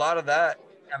a lot of that,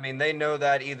 I mean, they know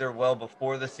that either well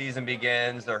before the season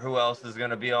begins or who else is going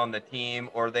to be on the team,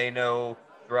 or they know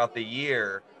throughout the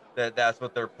year that that's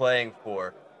what they're playing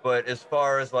for. But as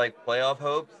far as like playoff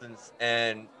hopes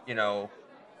and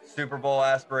Super Bowl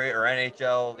aspirate or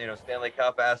NHL, Stanley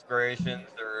Cup aspirations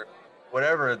or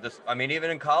whatever, I mean,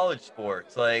 even in college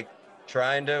sports, like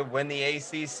trying to win the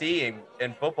ACC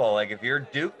in football, like if you're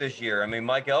Duke this year, I mean,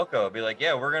 Mike Elko would be like,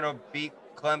 yeah, we're going to beat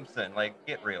Clemson. Like,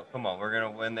 get real. Come on, we're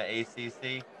going to win the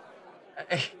ACC.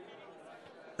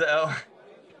 So,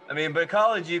 I mean, but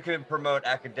college, you can promote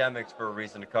academics for a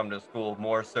reason to come to school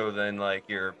more so than like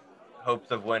your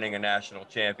hopes of winning a national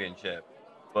championship.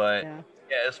 But yeah,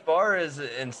 as far as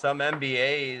in some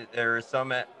NBA or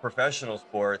some professional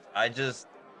sports,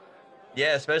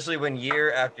 especially when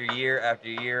year after year after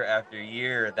year after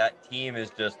year, that team is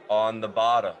just on the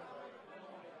bottom.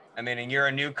 I mean, and you're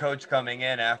a new coach coming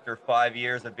in after 5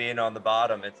 years of being on the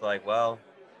bottom. It's like, well,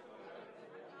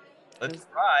 let's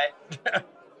try.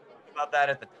 About that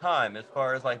at the time as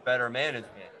far as like better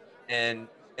management and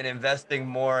investing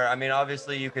more. I mean,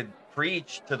 obviously you could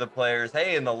preach to the players,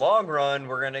 hey, in the long run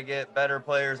we're going to get better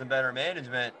players and better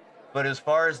management, but as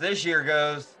far as this year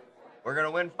goes, we're going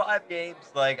to win 5 games.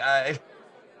 Like,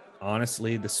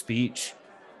 honestly, the speech,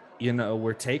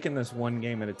 we're taking this one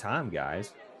game at a time,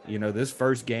 guys. This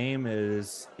first game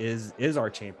is our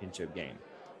championship game.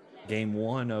 Game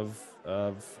 1 of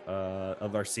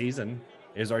our season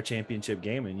is our championship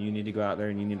game, and you need to go out there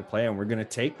and you need to play, and we're going to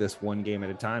take this one game at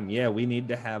a time. Yeah, we need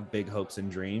to have big hopes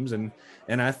and dreams, and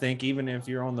I think even if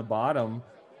you're on the bottom,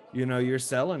 you're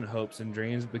selling hopes and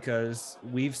dreams, because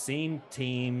we've seen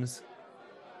teams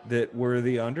that were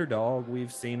the underdog.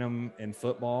 We've seen them in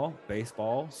football,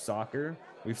 baseball, soccer.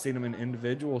 We've seen them in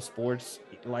individual sports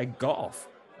like golf,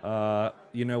 where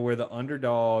the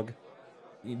underdog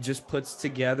just puts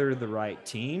together the right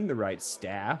team, the right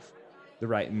staff, the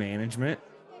right management,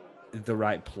 the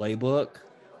right playbook,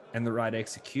 and the right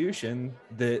execution,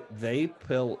 that they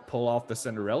pull off the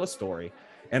Cinderella story.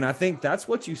 And I think that's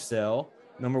what you sell.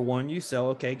 Number one, you sell,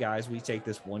 okay, guys, we take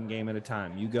this one game at a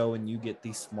time. You go and you get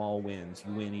these small wins.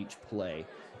 You win each play.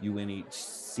 You win each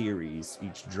series,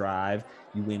 each drive.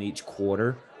 You win each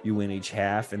quarter. You win each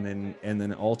half. And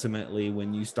then ultimately,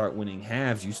 when you start winning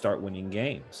halves, you start winning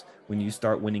games. When you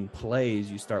start winning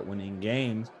plays, you start winning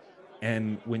games.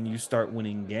 And when you start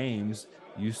winning games,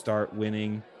 you start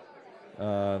winning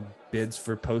bids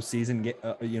for postseason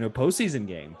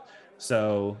game.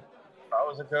 So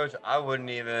was a coach, I wouldn't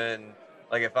even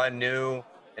like if I knew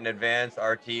in advance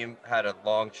our team had a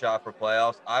long shot for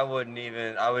playoffs. I wouldn't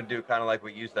even. I would do kind of like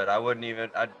what you said. I wouldn't even.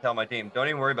 I'd tell my team, don't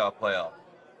even worry about playoffs.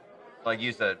 Like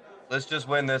you said, let's just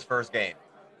win this first game.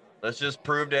 Let's just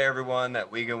prove to everyone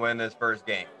that we can win this first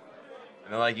game.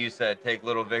 And then, like you said, take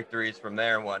little victories from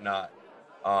there and whatnot.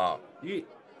 And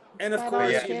of That's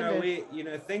course, yeah. all we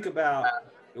think about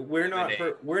we're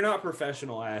not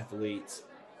professional athletes,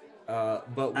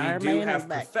 but we Our do man have is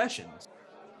back. professions.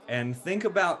 And think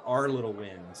about our little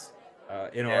wins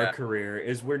in our career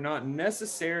is we're not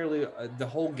necessarily the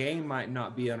whole game might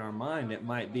not be on our mind. It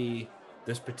might be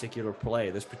this particular play,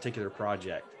 this particular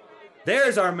project.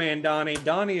 There's our man, Donnie.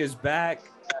 Donnie is back.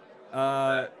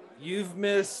 You've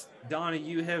missed, Donnie,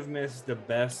 you have missed the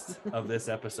best of this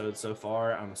episode so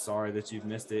far. I'm sorry that you've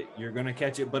missed it. You're going to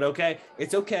catch it, but okay.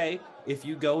 It's okay. If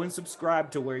you go and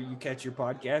subscribe to where you catch your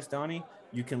podcast, Donnie,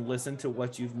 you can listen to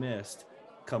what you've missed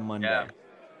come Monday. Yeah.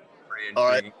 All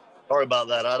right. Sorry about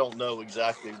that. I don't know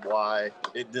exactly why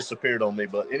it disappeared on me,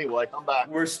 but anyway, I'm back.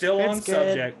 We're still It's on good.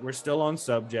 subject. We're still on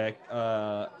subject.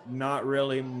 Not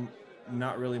really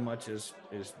much is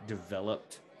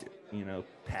developed,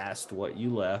 past what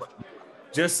you left.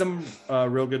 Just some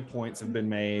real good points have been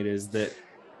made. Is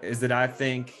that I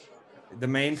think the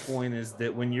main point is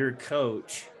that when you're a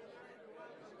coach,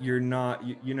 you're not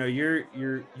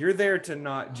you're there to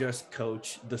not just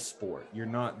coach the sport. You're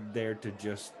not there to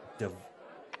just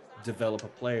develop a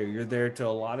player. You're there to a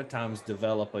lot of times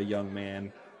develop a young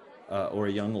man or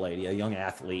a young lady, a young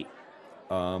athlete.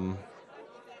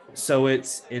 So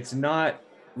it's not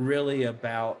really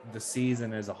about the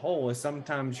season as a whole.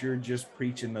 Sometimes you're just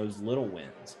preaching those little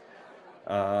wins.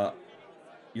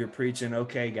 You're preaching,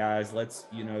 okay, guys, let's,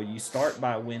 you start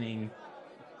by winning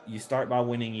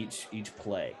each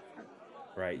play,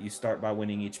 right? You start by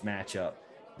winning each matchup.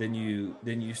 Then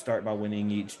you start by winning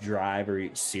each drive or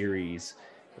each series.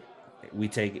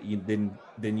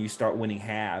 Then you start winning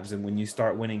halves, and when you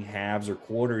start winning halves or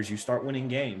quarters, you start winning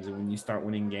games, and when you start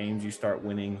winning games, you start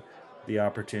winning the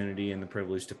opportunity and the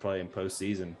privilege to play in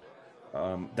postseason.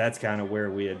 That's kind of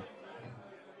where we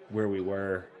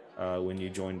were when you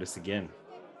joined us again.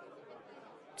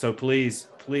 So please,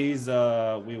 we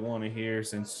want to hear,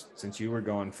 since you were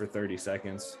gone for 30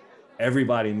 seconds,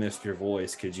 everybody missed your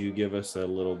voice. Could you give us a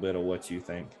little bit of what you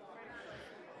think?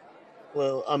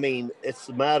 Well, I mean, it's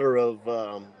a matter of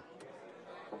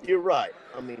you're right.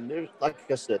 I mean,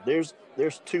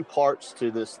 there's two parts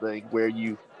to this thing where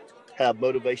you have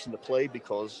motivation to play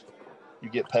because you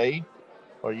get paid,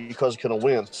 or because you're going to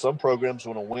win. Some programs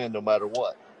want to win no matter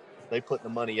what. They put the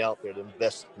money out there to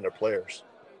invest in their players.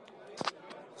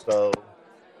 So,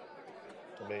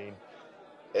 I mean,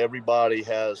 everybody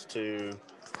has to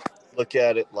look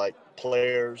at it like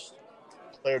player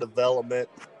development.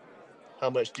 How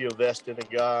much do you invest in a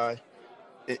guy?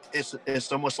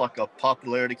 It's almost like a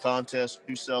popularity contest.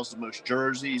 Who sells the most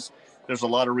jerseys? There's a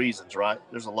lot of reasons, right?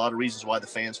 There's a lot of reasons why the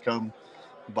fans come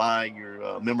buy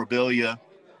your memorabilia.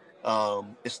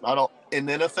 It's not all in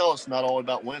the NFL. It's not all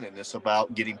about winning. It's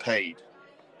about getting paid.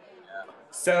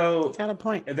 So Got a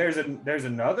point. There's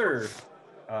another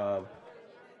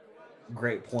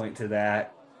great point to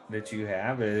that you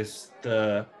have is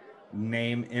the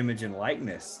name, image, and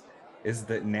likeness. Is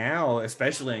that now,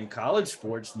 especially in college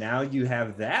sports, now you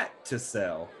have that to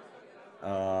sell.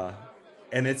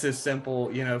 And it's as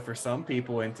simple, for some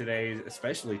people in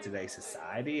especially today's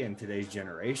society and today's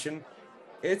generation,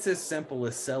 it's as simple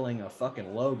as selling a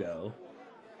fucking logo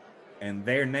and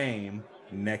their name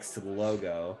next to the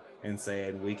logo and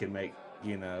saying we can make,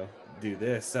 do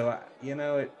this. So,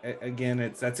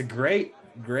 that's a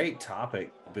great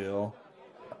topic, Bill.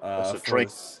 That's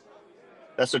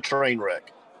a train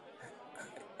wreck.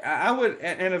 I would,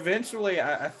 and eventually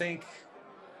I think,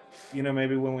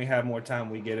 maybe when we have more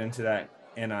time, we get into that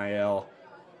NIL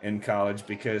in college,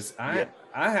 because I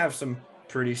have some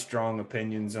pretty strong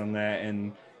opinions on that.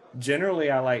 And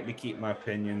generally I like to keep my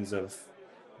opinions of,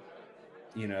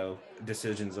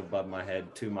 decisions above my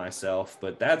head to myself,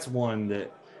 but that's one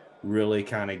that really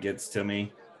kind of gets to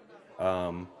me.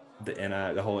 The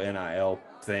whole NIL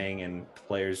thing and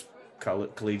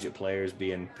collegiate players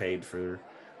being paid for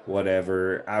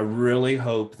whatever. I really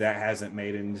hope that hasn't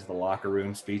made it into the locker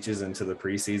room speeches, into the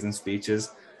preseason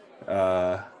speeches.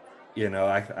 I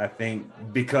think,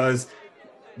 because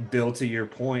Bill, to your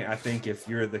point, I think if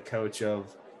you're the coach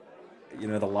of,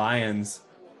 the Lions,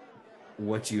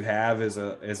 what you have is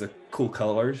a cool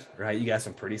colors, right? You got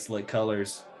some pretty slick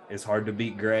colors. It's hard to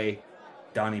beat gray.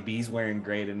 Donnie B's wearing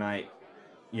gray tonight,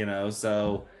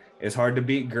 so It's hard to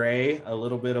beat gray, a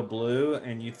little bit of blue,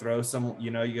 and you throw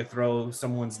you throw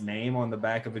someone's name on the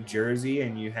back of a jersey,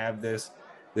 and you have this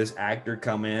actor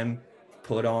come in,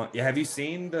 put on. Have you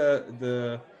seen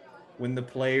the when the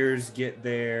players get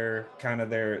their kind of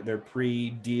their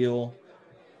pre-deal?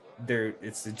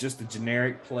 It's just a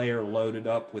generic player loaded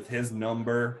up with his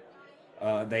number.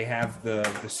 They have the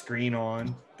screen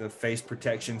on, the face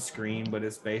protection screen, but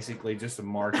it's basically just a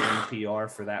marketing PR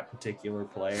for that particular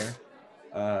player.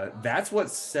 That's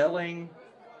what's selling,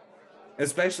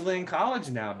 especially in college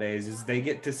nowadays, is they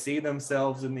get to see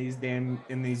themselves in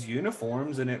these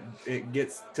uniforms, and it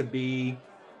gets to be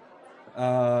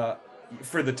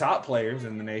for the top players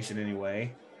in the nation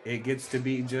anyway. It gets to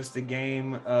be just a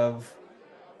game of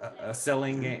a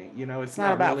selling game. It's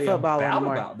not about really football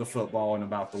anymore. about the football and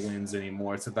about the wins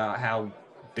anymore. It's about how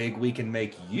big we can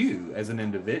make you as an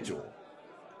individual.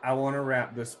 I want to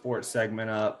wrap this sports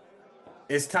segment up.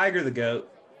 Is Tiger the GOAT?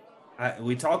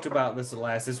 We talked about this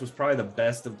this was probably the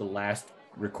best of the last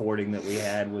recording that we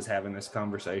had, was having this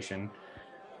conversation.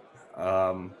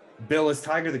 Bill, is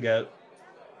Tiger the GOAT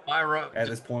at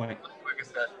this point? Quick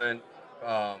assessment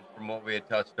from what we had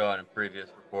touched on in previous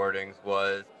recordings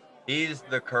was he's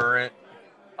the current,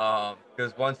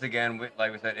 because once again,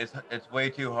 like we said, it's way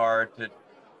too hard to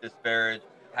disparage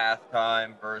past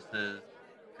time versus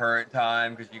current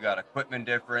time, because you got equipment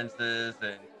differences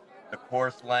and the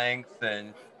course lengths,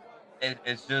 and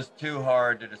it's just too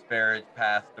hard to disparage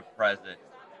past to present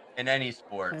in any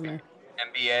sport.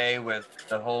 NBA with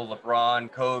the whole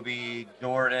LeBron, Kobe,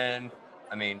 Jordan.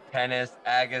 I mean, tennis,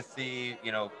 Agassi,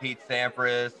 Pete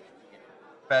Sampras,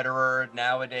 Federer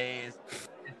nowadays.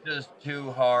 It's just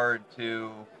too hard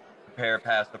to compare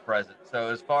past to present. So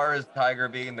as far as Tiger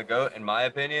being the GOAT, in my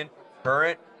opinion,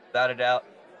 current, without a doubt,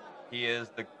 he is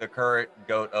the current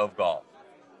GOAT of golf.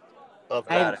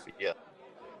 I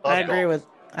agree with.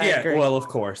 I agree. Well, of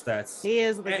course, he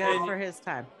is the GOAT for his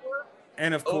time.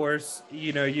 And of course,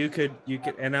 you could,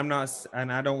 and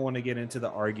I don't want to get into the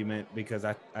argument, because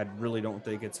I really don't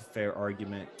think it's a fair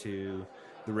argument to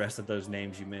the rest of those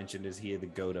names you mentioned. Is he the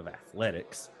GOAT of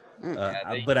athletics?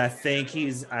 But I think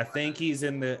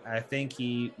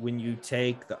when you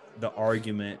take the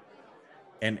argument,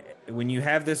 and when you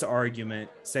have this argument,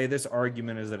 say this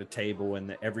argument is at a table and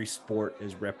that every sport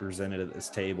is represented at this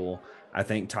table, I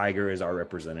think Tiger is our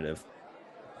representative.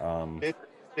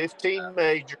 15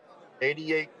 major,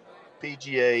 88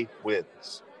 PGA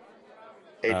wins.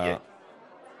 88.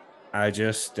 I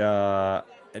just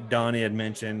Donnie had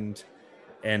mentioned,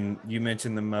 and you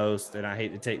mentioned the most, and I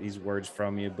hate to take these words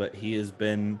from you, but he has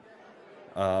been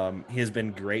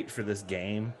great for this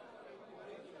game,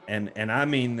 and I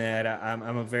mean that.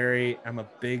 I'm a big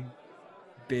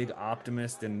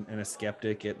optimist and a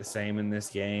skeptic at the same in this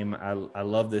game. I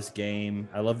love this game.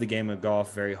 I love the game of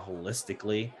golf very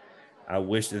holistically. I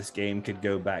wish this game could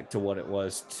go back to what it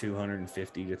was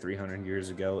 250 to 300 years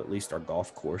ago, at least our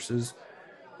golf courses,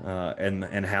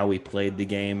 and how we played the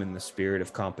game in the spirit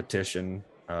of competition.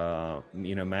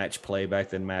 Match play back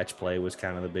then. Match play was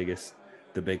kind of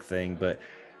the big thing. But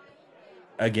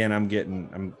again, I'm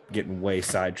getting way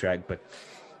sidetracked. But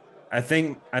I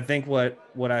think what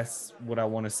I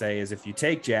want to say is, if you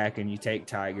take Jack and you take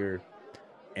Tiger,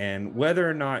 and whether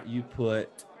or not you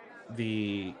put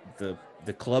the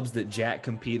clubs that Jack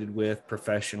competed with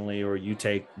professionally, or you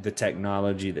take the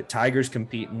technology that Tiger's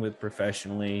competing with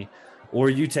professionally, or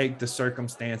you take the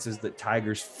circumstances that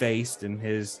Tiger's faced in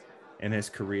his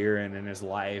career and in his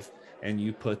life, and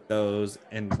you put those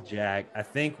in Jack, I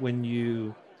think when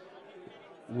you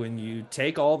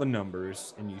take all the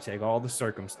numbers and you take all the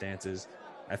circumstances,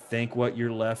 I think what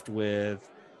you're left with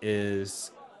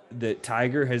is that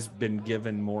Tiger has been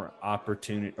given more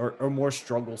opportunity or more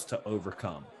struggles to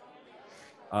overcome.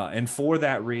 And for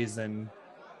that reason,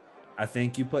 I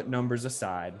think you put numbers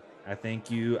aside. I think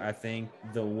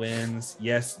the wins,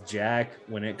 yes, Jack,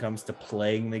 when it comes to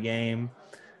playing the game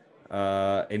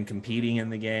and competing in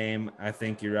the game, I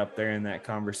think you're up there in that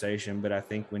conversation. But I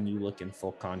think when you look in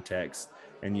full context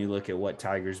and you look at what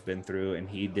Tiger's been through, and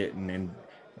he didn't,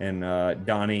 and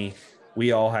Donnie,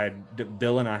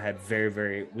 Bill and I had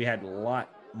we had a lot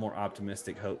more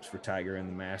optimistic hopes for Tiger in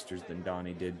the Masters than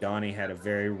Donnie did. Donnie had a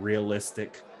very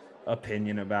realistic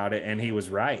opinion about it, and he was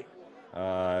right.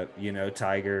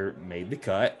 Tiger made the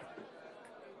cut.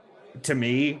 To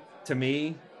me,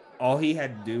 all he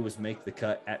had to do was make the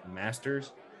cut at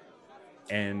Masters,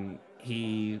 and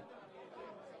he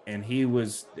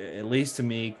was, at least to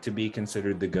me, to be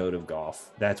considered the GOAT of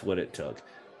golf. That's what it took.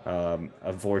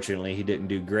 Unfortunately, he didn't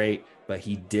do great, but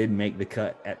he did make the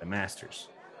cut at the Masters.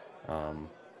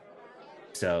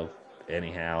 So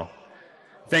anyhow,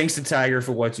 thanks to Tiger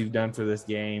for what you've done for this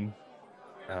game.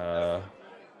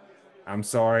 I'm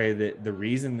sorry that the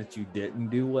reason that you didn't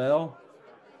do well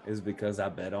is because I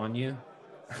bet on you.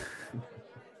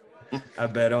 I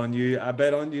bet on you. I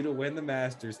bet on you to win the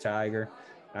Masters, Tiger.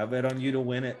 I bet on you to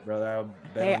win it, brother. I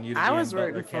bet on you to be in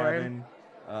Butler Cabin.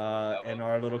 In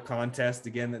our little contest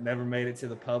again that never made it to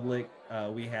the public,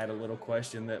 we had a little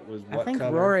question that was what I think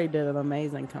color? Rory did an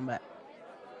amazing comeback.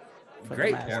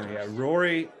 Great point. Yeah,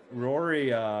 Rory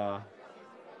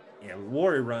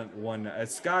won.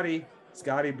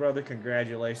 Scotty, brother,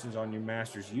 congratulations on your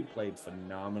Masters. You played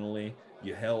phenomenally.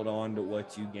 You held on to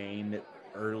what you gained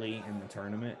early in the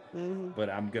tournament. But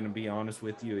I'm going to be honest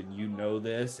with you, and you know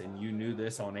this, and you knew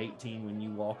this on 18 when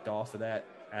you walked off of that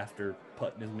after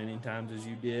putting as many times as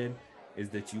you did, is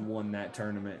that you won that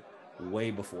tournament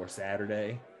way before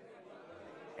Saturday.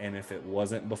 And if it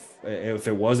wasn't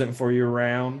for your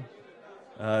round,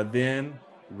 then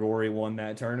Rory won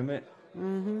that tournament.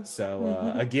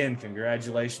 So again,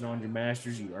 congratulations on your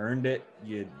Masters. You earned it.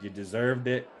 You deserved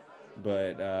it.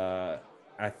 But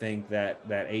I think that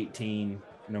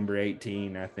number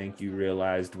 18, I think you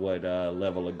realized what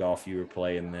level of golf you were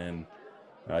playing then.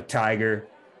 Tiger,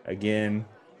 again,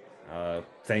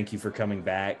 thank you for coming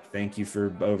back. Thank you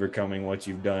for overcoming what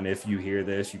you've done. If you hear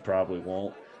this, you probably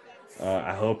won't.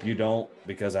 I hope you don't,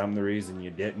 because I'm the reason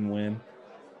you didn't win.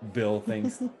 Bill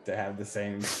thinks to have the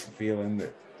same feeling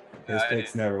that his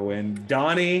picks never win.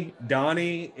 Donnie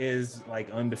is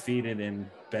like undefeated in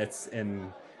bets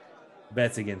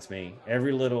against me.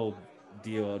 Every little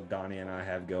deal Donnie and I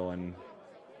have going.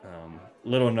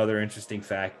 Another interesting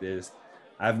fact is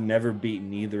I've never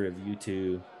beaten either of you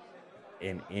two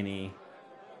in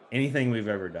anything we've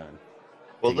ever done.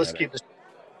 Well, together. let's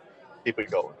keep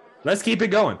it going. Let's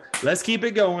keep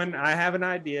it going. I have an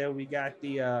idea. We got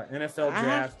the NFL draft. I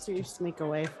have to sneak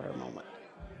away for a moment.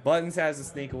 Buttons has to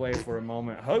sneak away for a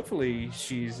moment. Hopefully,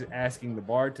 she's asking the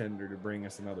bartender to bring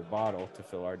us another bottle to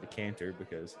fill our decanter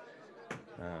because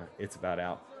it's about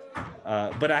out.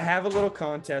 But I have a little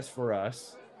contest for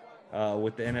us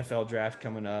with the NFL draft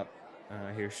coming up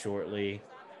here shortly.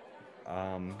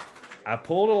 I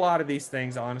pulled a lot of these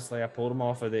things. Honestly, I pulled them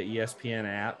off of the ESPN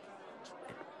app.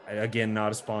 Again,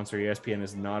 not a sponsor. ESPN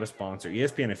is not a sponsor.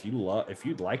 ESPN, if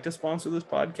you'd like to sponsor this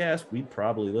podcast, we'd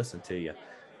probably listen to you.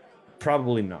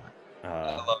 Probably not.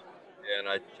 I love it, and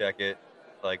I check it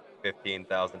like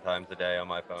 15,000 times a day on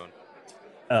my phone.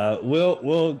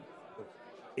 We'll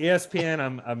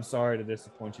ESPN. I'm sorry to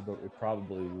disappoint you, but we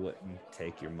probably wouldn't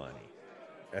take your money.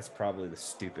 That's probably the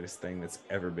stupidest thing that's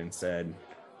ever been said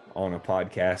on a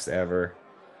podcast ever.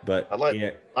 But I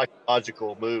like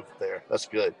psychological move there. That's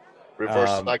good.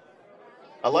 Reverse psych.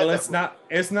 I like that.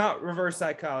 It's not reverse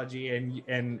psychology,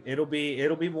 and it'll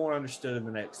be more understood in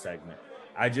the next segment.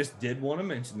 I just did want to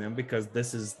mention them because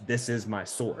this is my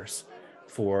source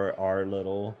for our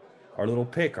little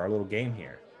game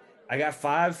here. I got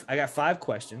five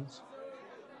questions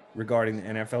regarding the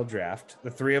NFL draft.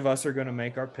 The three of us are going to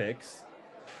make our picks,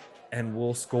 and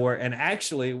we'll score. And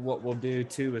actually, what we'll do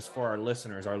too is for our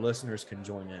listeners can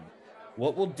join in.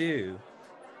 What we'll do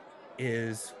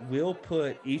is we'll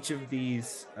put each of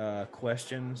these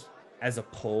questions as a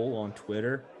poll on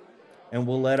Twitter, and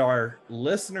we'll let our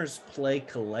listeners play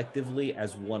collectively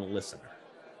as one listener.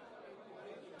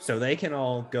 So they can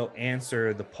all go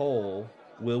answer the poll.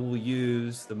 We'll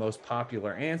use the most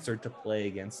popular answer to play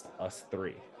against us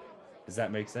three. Does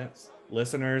that make sense?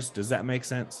 Listeners, does that make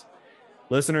sense?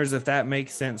 Listeners, if that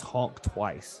makes sense, honk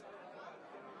twice.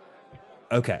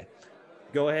 Okay.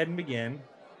 Go ahead and begin.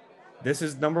 This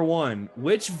is number one.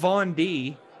 Which Von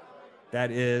D,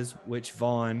 that is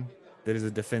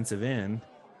a defensive end,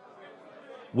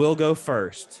 will go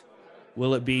first?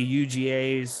 Will it be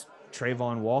UGA's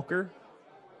Trayvon Walker,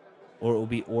 or it will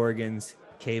be Oregon's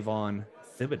Kayvon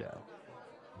Thibodeau?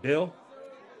 Bill?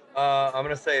 I'm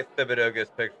going to say Thibodeau gets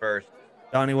picked first.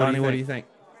 Donnie, what do you think?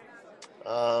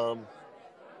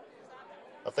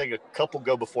 I think a couple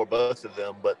go before both of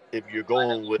them, but if you're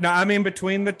going with... No, I mean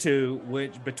between the two,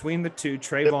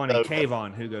 Trayvon and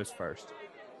Kayvon, who goes first?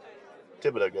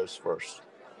 Thibodeau goes first.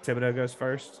 Thibodeau goes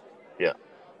first? Yeah.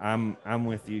 I'm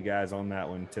with you guys on that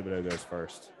one. Thibodeau goes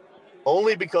first.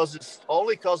 Only because his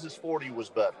 40 was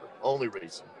better. Only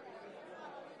reason.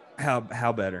 How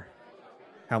better?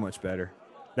 How much better?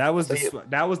 That was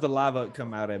the live oak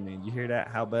come out at me. You hear that?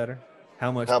 How better?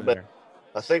 How much better?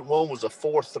 I think one was a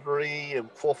 4.3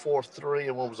 and 4.43,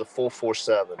 and one was a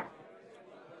 4.47.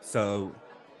 So,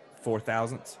 4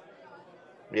 thousandths.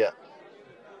 Yeah.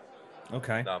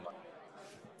 Okay. Not much.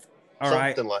 All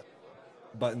right. Something like.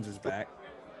 Buttons is back.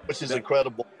 Which is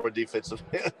incredible for a defensive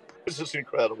end. Which is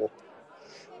incredible.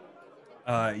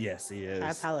 Yes, he is. I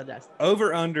apologize.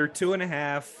 Over under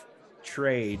 2.5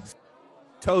 trades,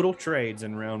 total trades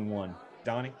in round one.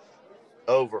 Donnie?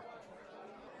 Over.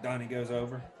 Donnie goes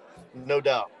over. No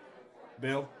doubt.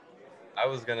 Bill? I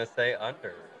was gonna say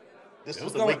under. This Bill's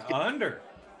is the going weakest. under.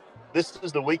 This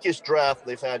is the weakest draft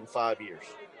they've had in 5 years.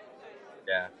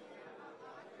 Yeah.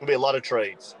 Gonna be a lot of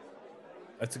trades.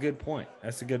 That's a good point.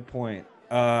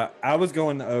 I was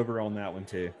going the over on that one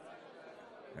too.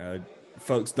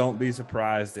 Folks, don't be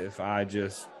surprised if I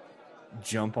just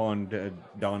jump on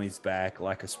Donnie's back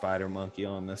like a spider monkey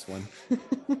on this one.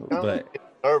 But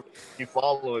You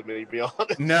following me? Be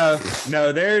honest. no.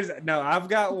 I've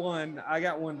got one. I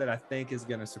got one that I think is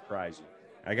going to surprise you.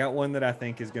 But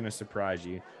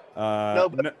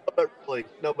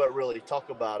really, talk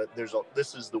about it.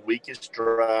 This is the weakest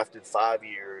draft in 5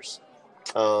 years.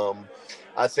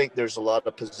 I think there's a lot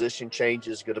of position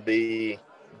changes going to be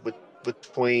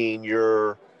between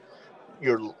your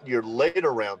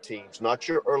later round teams, not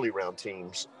your early round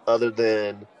teams, other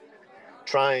than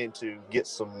trying to get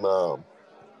some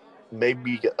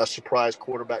maybe a surprise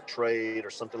quarterback trade or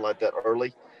something like that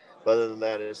early. But other than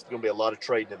that, it's going to be a lot of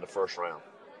trading in the first round.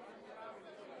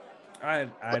 I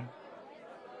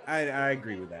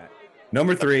agree with that.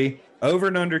 Number 3, over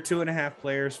and under 2.5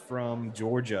 players from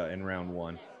Georgia in round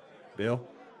one. Bill?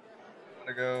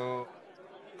 I'm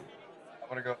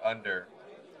gonna go under.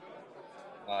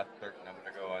 Not certain. I'm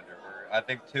gonna go under. I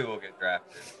think 2 will get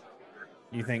drafted.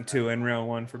 You think 2 in round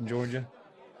one from Georgia?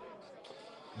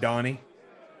 Donnie?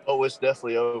 Oh, it's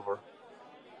definitely over.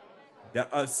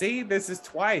 See, this is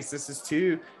twice. This is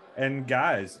 2. And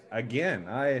guys,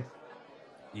 again,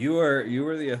 you are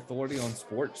the authority on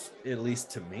sports, at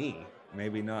least to me.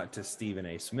 Maybe not to Stephen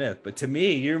A. Smith, but to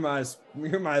me, you're my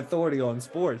authority on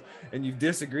sports. And you've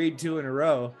disagreed 2 in a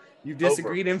row. You've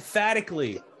disagreed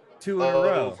emphatically 2 in a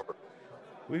row.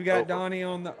 We've got Donnie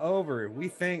on the over. We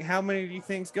think, how many do you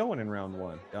think's going in round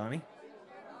one, Donnie?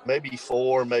 Maybe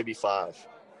 4, maybe 5.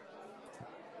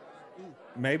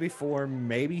 Maybe 4,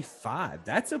 maybe 5.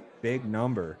 That's a big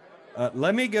number.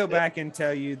 Let me go back and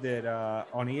tell you that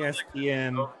on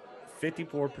ESPN,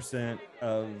 54%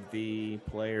 of the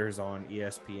players on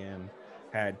ESPN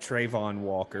had Trayvon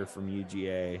Walker from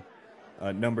UGA.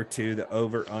 Number 2, the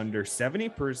over-under.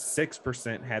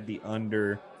 76% had the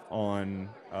under on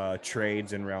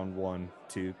trades in round 1,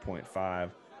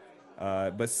 2.5.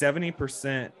 But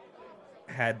 70%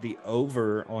 had the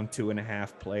over on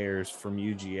 2.5 players from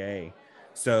UGA.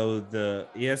 So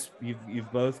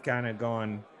you've both kind of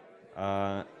gone,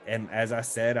 and as I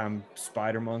said, I'm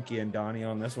Spider Monkey and Donnie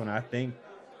on this one. I think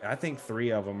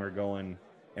 3 of them are going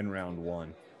in round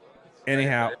 1.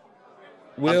 Anyhow,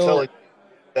 I'm telling you,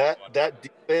 that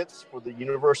defense for the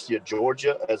University of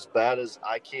Georgia, as bad as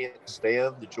I can't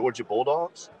stand the Georgia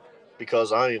Bulldogs,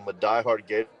 because I am a diehard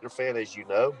Gator fan, as you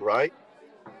know, right?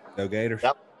 Go Gators.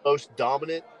 That most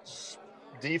dominant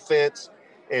defense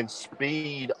and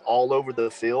speed all over the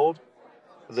field.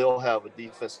 They'll have a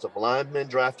defensive lineman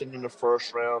drafted in the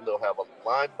first round. They'll have a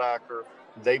linebacker.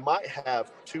 They might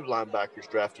have 2 linebackers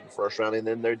drafted in the first round, and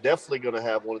then they're definitely going to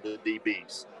have one of the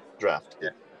DBs drafted.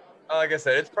 Yeah. Like I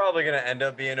said, it's probably going to end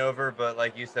up being over, but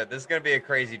like you said, this is going to be a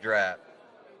crazy draft.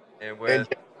 And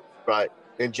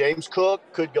James Cook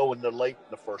could go in the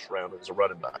first round as a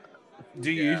running back.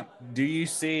 Do you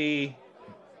see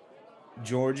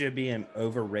Georgia being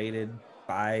overrated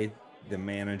by the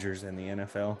managers in the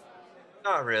NFL?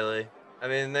 Not really. I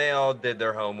mean, they all did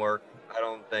their homework. I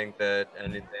don't think that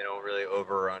they don't really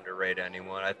over or underrate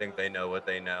anyone. I think they know what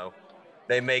they know.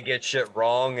 They may get shit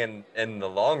wrong in the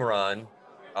long run.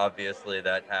 Obviously,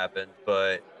 that happens,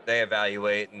 but they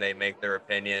evaluate and they make their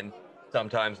opinion.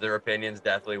 Sometimes their opinion's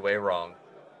definitely way wrong.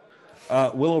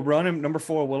 Number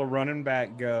 4, will a running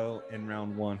back go in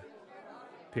round 1?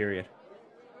 Period.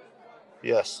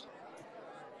 Yes.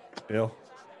 Bill?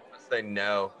 I say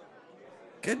no.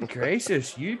 Good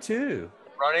gracious, you too.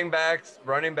 Running backs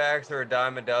are a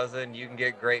dime a dozen. You can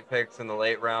get great picks in the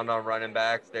late round on running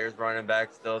backs. There's running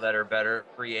backs still that are better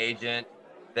free agent.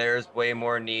 There's way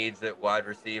more needs at wide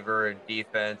receiver and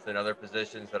defense and other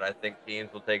positions that I think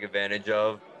teams will take advantage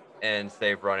of and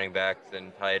save running backs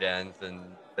and tight ends and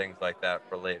things like that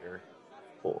for later.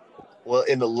 Well,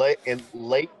 in the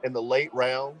late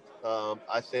round,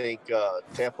 I think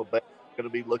Tampa Bay is going to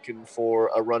be looking for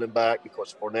a running back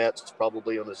because Fournette's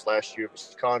probably on his last year of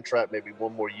his contract, maybe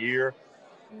one more year.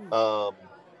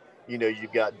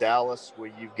 You've got Dallas where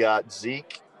you've got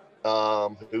Zeke,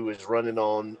 who is running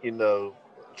on,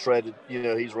 treaded.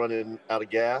 He's running out of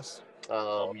gas.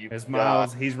 His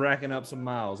miles, he's racking up some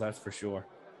miles, that's for sure.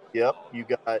 Yep, you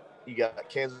got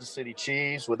Kansas City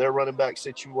Chiefs with their running back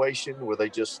situation where they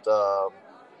just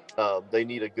They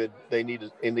need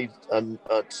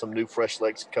some new fresh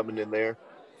legs coming in there.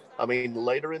 I mean,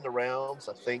 later in the rounds,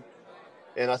 I think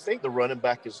the running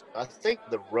back is. I think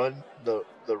the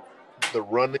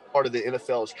running part of the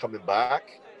NFL is coming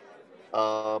back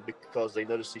because they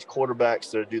notice these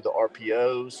quarterbacks that do the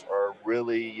RPOs are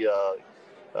really,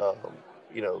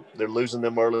 they're losing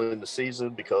them early in the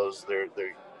season because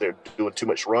they're doing too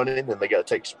much running and they got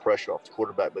to take some pressure off the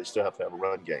quarterback, but they still have to have a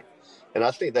run game. And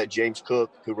I think that James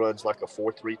Cook, who runs like a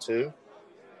 4.32, I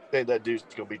think that dude's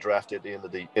going to be drafted at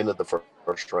the end of the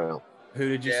first round. Who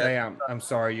did you say? I'm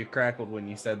sorry, you crackled when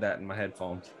you said that in my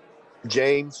headphones.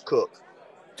 James Cook.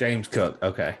 James Cook.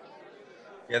 Okay.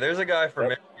 Yeah, there's a guy from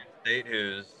Michigan State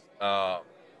who's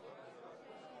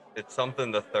it's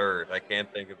something the third. I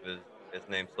can't think of his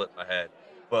name, slipped my head.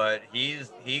 But he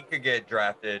could get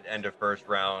drafted end of first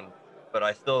round, but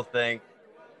I still think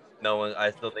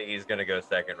he's gonna go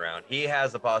second round. He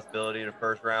has a possibility to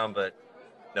first round, but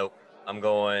nope. I'm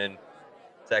going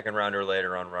second round or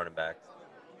later on running backs.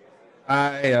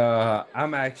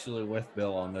 I'm actually with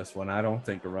Bill on this one. I don't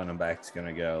think a running back's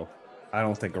gonna go. I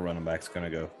don't think a running back's gonna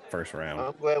go first round.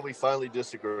 I'm glad we finally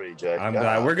disagree, Jay. I'm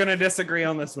glad we're gonna disagree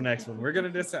on this next one. We're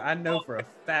gonna I know for a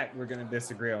fact we're gonna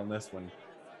disagree on this one.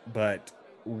 But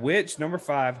number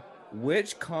 5,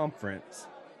 which conference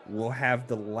will have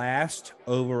the last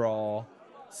overall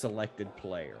selected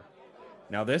player?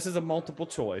 Now, this is a multiple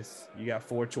choice. You got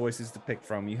 4 choices to pick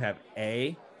from. You have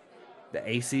A, the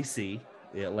ACC,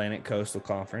 the Atlantic Coastal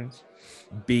Conference,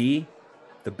 B,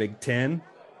 the Big Ten,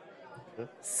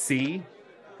 C,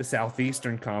 the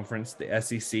Southeastern Conference, the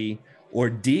SEC, or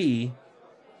D,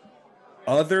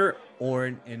 other or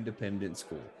an independent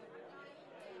school.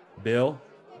 Bill,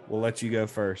 we'll let you go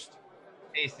first.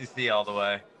 ACC all the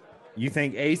way. You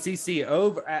think ACC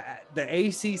over? The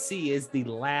ACC is the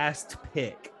last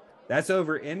pick. That's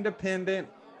over independent,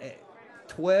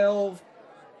 12,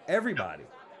 everybody.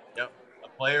 Yep. A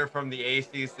player from the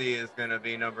ACC is going to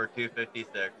be number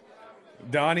 256.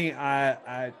 Donnie,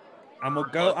 I'm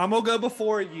gonna go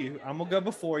before you. I'm gonna go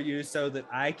before you so that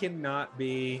I cannot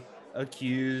be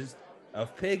accused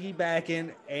of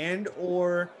piggybacking and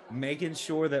or making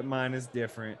sure that mine is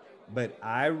different. But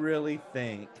I really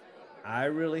think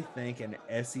an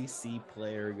SEC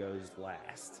player goes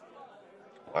last.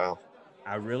 Wow.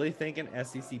 I really think an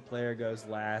SEC player goes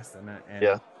last,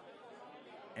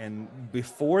 and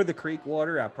before the creek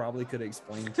water, I probably could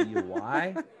explain to you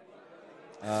why.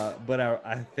 But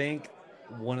I think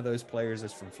one of those players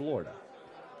is from Florida.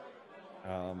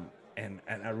 And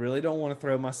I really don't want to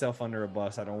throw myself under a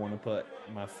bus. I don't want to put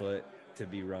my foot to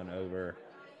be run over.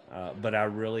 But I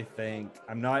really think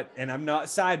I'm not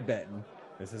side betting.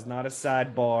 This is not a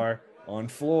sidebar on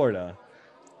Florida.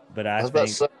 But I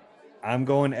think I'm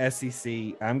going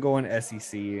SEC. I'm going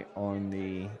SEC on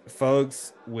the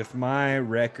folks. With my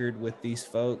record with these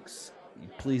folks,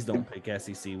 please don't pick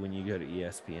SEC when you go to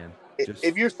ESPN.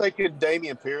 If you're thinking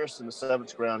Damian Pierce in the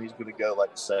 7th round, he's going to go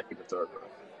like the 2nd or 3rd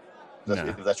round.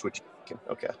 If that's what you're thinking.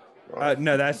 Okay. Right.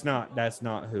 No, that's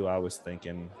not who I was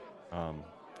thinking.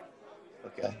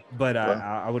 Okay. But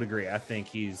I would agree. I think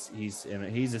he's a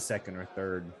 2nd or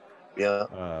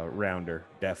 3rd rounder,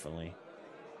 definitely.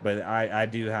 But I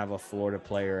do have a Florida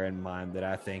player in mind that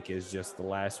I think is just the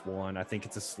last one. I think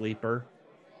it's a sleeper,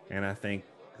 and I think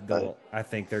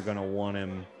they're going to want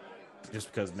him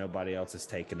just because nobody else is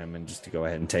taking him, and just to go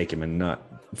ahead and take him and not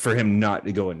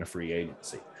to go into free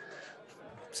agency.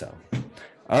 So,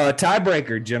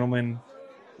 tiebreaker, gentlemen.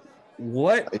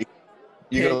 What?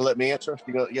 You gonna let me answer?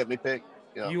 You gonna get me pick?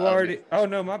 You already. Oh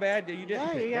no, my bad. You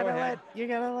didn't. Yeah, you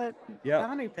gotta let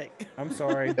Donnie pick. I'm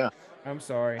sorry. Yeah. I'm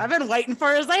sorry. I've been waiting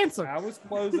for his answer. I was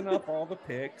closing up all the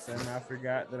picks, and I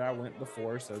forgot that I went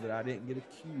before, so that I didn't get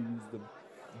accused of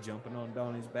jumping on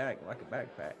Donnie's back like a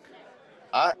backpack.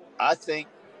 I think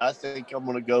I'm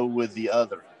gonna go with the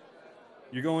other.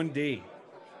 You're going D.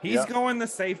 He's going the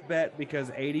safe bet because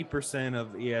 80% of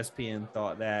ESPN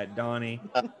thought that. Donnie.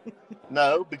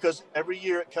 No, because every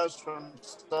year it comes from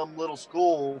some little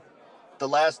school. The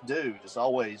last dude is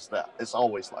always that. It's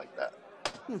always like that.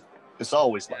 It's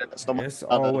always like that. It's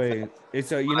always.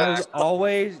 It's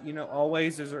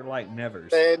always is like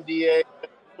nevers. San Diego,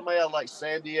 somebody out of like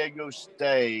San Diego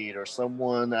State or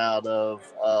someone out of.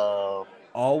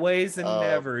 Always and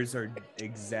nevers are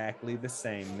exactly the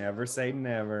same. Never say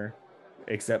never,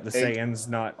 except the saying's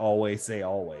not always say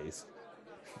always.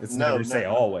 It's never say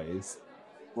always.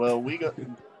 Well, we go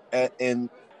in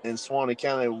Swanee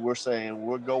County. We're saying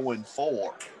we're going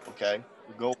 4. Okay,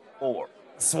 we're going 4.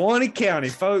 Swanee County,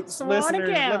 folks,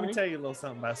 listeners. County. Let me tell you a little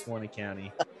something about Swanee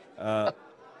County.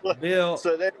 Bill.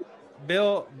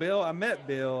 I met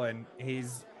Bill, and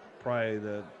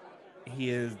probably he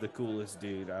is the coolest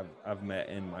dude I've met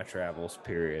in my travels.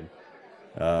 Period.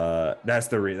 That's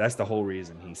the whole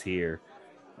reason he's here.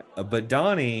 But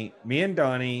me and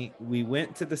Donnie, we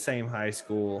went to the same high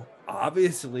school,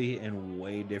 obviously in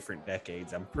way different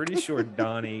decades. I'm pretty sure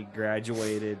Donnie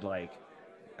graduated like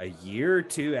a year or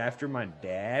two after my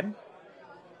dad.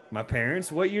 My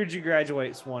parents. What year did you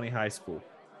graduate Swanee High School?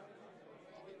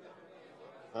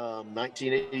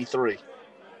 1983.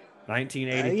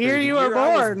 1983. The year you were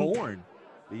I was born. born.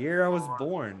 The year I was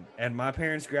born, and my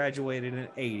parents graduated in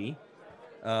 80.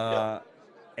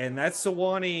 And that's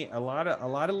Sewanee. A lot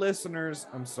of listeners,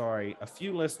 I'm sorry, a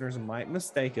few listeners might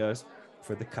mistake us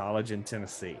for the college in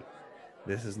Tennessee.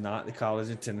 This is not the college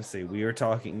in Tennessee. We are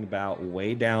talking about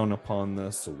way down upon the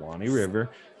Sewanee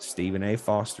River. Stephen A.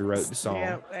 Foster wrote the song.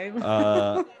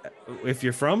 Yeah. If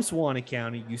you're from Suwannee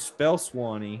County, you spell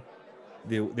Swanee.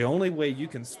 The only way you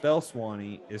can spell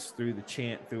Swanee is through the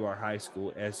chant through our high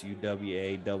school,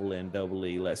 SUWANNEE,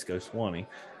 let's go Swanee.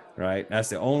 Right? That's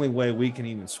the only way we can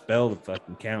even spell the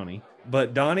fucking county.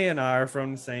 But Donnie and I are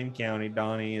from the same county.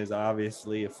 Donnie is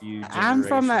obviously a few generations. I'm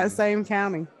from that same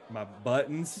county. My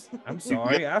Buttons. I'm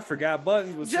sorry. I forgot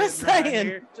Buttons was Just sitting saying. right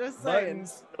here. Just saying.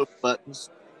 Buttons.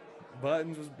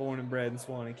 Buttons was born and bred in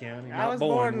Swanee County. I was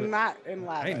born not in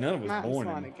Lathrop. Ain't none of us not born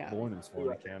in Swanee in County.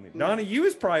 Swanee County. Donnie, you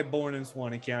was probably born in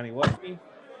Swanee County, wasn't you?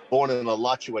 Born in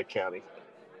Alachua County.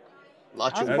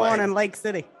 I was born in Lake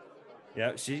City.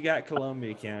 Yeah, she got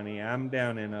Columbia County. I'm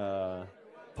down in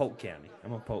Polk County.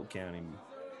 I'm a Polk County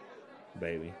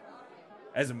baby.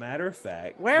 As a matter of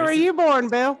fact, where were you born,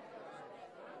 Bill?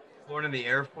 Born in the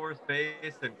Air Force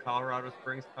Base in Colorado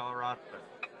Springs, Colorado.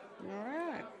 All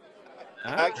right.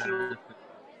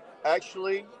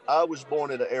 Actually, I was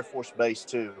born at an Air Force base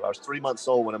too. I was 3 months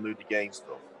old when I moved to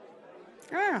Gainesville.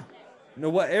 Yeah. No,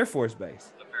 what Air Force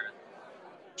base?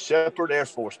 Shepherd Air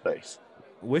Force Base.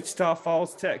 Wichita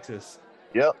Falls, Texas.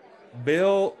 Yep.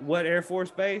 Bill, what Air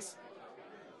Force base?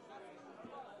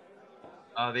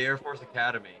 The Air Force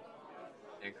Academy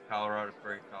in Colorado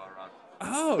Springs, Colorado.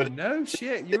 Oh, no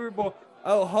shit. You were born.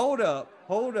 Oh, hold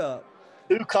up.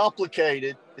 Too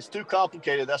complicated. It's too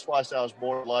complicated. That's why I said I was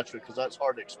born in Alachua, because that's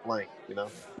hard to explain, you know?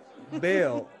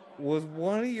 Bill, was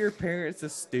one of your parents a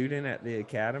student at the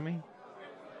academy?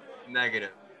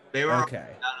 Negative. They were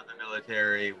okay. Out of the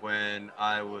military when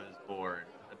I was born.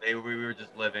 We were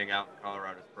just living out in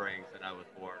Colorado Springs, and I was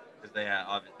born because they had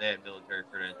military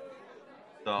credentials.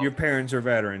 So your parents are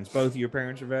veterans. Both of your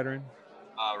parents are veterans?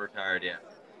 Retired,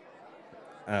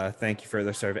 yeah. Thank you for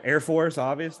the service. Air Force,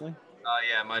 obviously.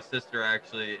 Yeah, my sister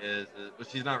actually is. Well,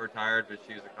 she's not retired, but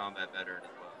she was a combat veteran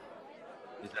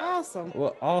as well. Awesome.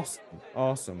 Well,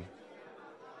 awesome.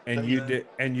 And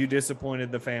you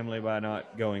disappointed the family by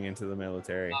not going into the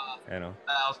military.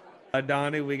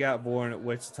 Donnie, we got born at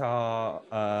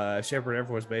Wichita, Shepherd Air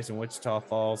Force Base in Wichita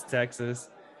Falls, Texas.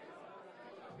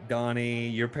 Donnie,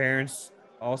 your parents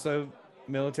also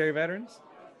military veterans?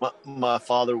 My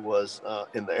father was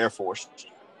in the Air Force.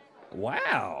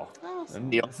 Wow. Awesome.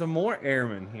 Some more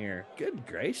airmen here. Good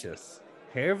gracious.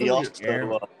 He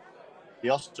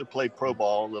also played pro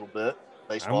ball a little bit,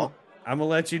 baseball. I'm going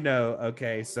to let you know.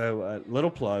 Okay, so little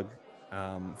plug.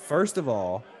 First of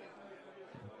all,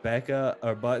 Becca,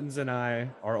 or Buttons and I,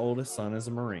 our oldest son is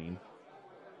a Marine.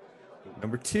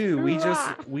 Number two,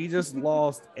 we just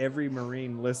lost every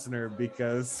Marine listener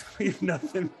because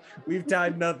we've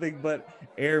tied nothing but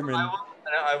airmen.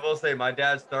 I will say my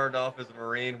dad started off as a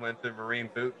Marine, went through Marine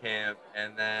boot camp,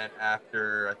 and then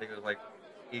after, I think it was like,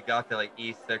 he got to like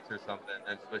E6 or something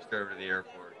and switched over to the Air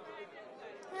Force.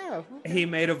 Oh, okay. He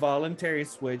made a voluntary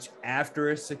switch after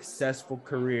a successful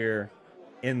career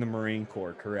in the Marine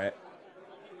Corps, correct?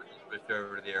 Switched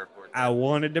over to the Air Force. I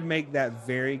wanted to make that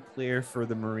very clear for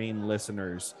the Marine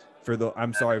listeners, for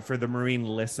the Marine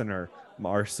listener,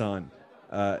 our son,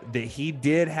 that he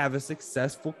did have a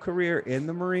successful career in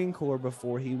the Marine Corps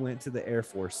before he went to the Air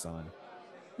Force, son.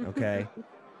 Okay.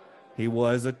 He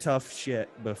was a tough shit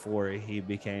before he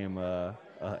became a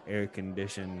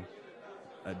air-conditioned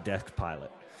desk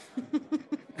pilot.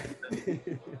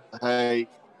 Hey,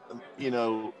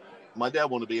 my dad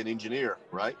wanted to be an engineer,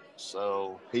 right?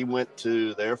 So he went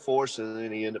to the Air Force, and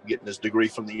then he ended up getting his degree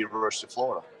from the University of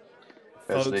Florida.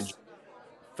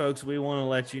 Folks, we want to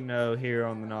let you know here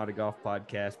on the Naughty Golf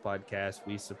podcast,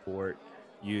 we support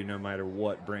you no matter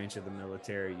what branch of the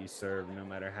military you serve, no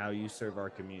matter how you serve our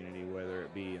community, whether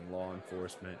it be in law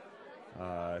enforcement,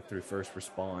 through first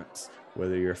response,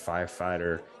 whether you're a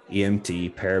firefighter,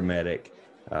 EMT, paramedic,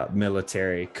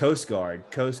 military, Coast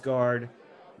Guard.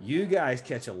 You guys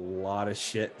catch a lot of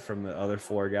shit from the other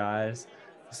four guys.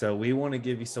 So we want to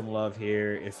give you some love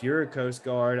here. If you're a Coast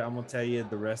Guard, I'm going to tell you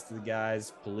the rest of the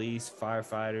guys, police,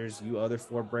 firefighters, you other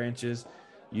 4 branches,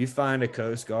 you find a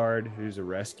Coast Guard who's a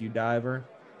rescue diver,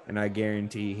 and I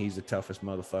guarantee he's the toughest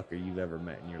motherfucker you've ever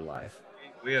met in your life.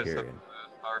 We have some Period.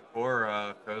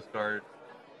 hardcore Coast Guard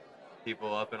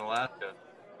people up in Alaska.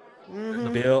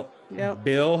 Mhm.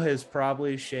 Bill has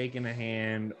probably shaken a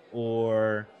hand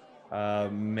or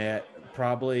met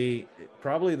probably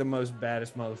the most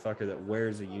baddest motherfucker that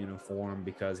wears a uniform,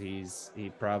 because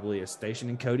he probably is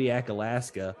stationed in Kodiak,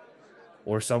 Alaska,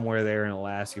 or somewhere there in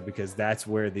Alaska, because that's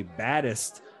where the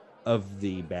baddest of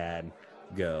the bad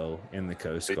go in the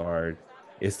Coast Guard.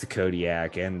 Is the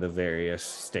Kodiak and the various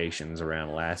stations around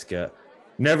Alaska.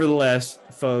 Nevertheless,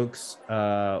 folks,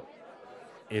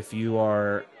 if you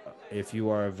are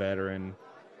a veteran,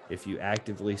 if you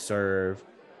actively serve,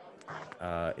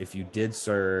 if you did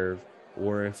serve,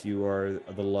 or if you are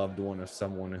the loved one of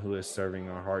someone who is serving,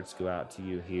 our hearts go out to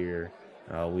you here.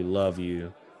 We love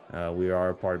you. We are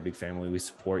a part of Big Family. We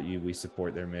support you. We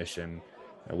support their mission.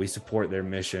 We support their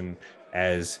mission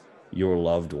as your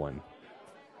loved one.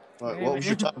 All right, what was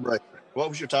your tiebreaker? What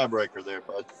was your tiebreaker there,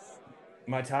 bud?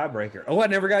 My tiebreaker. Oh, I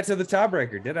never got to the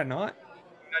tiebreaker. Did I not?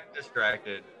 Got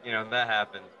distracted. You know, that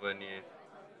happens when you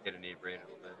get inebriated a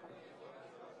little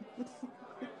bit.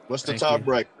 What's the Thank you.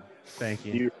 tiebreaker? Thank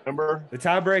you. Do you remember? The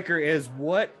tiebreaker is,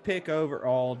 what pick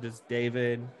overall does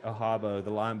David Ohabo,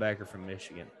 the linebacker from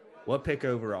Michigan, what pick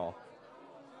overall?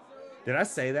 Did I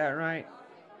say that right?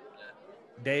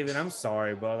 David, I'm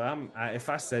sorry, brother. If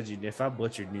I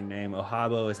butchered your name,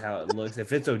 Ohabo is how it looks.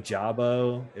 If it's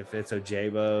Ojabo, if it's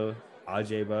Ojabo,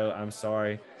 I'm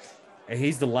sorry. And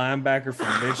he's the linebacker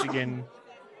from Michigan.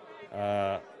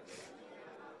 Why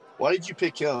did you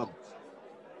pick him?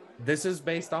 This is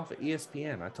based off of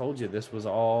ESPN. I told you this was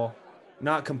all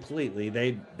not completely.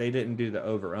 They didn't do the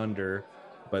over under,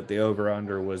 but the over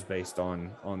under was based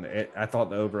on the. I thought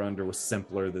the over under was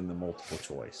simpler than the multiple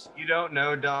choice. You don't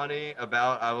know, Donnie,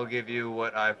 about. I will give you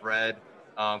what I've read,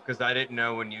 because I didn't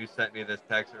know when you sent me this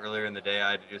text earlier in the day.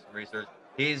 I had to do some research.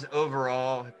 He's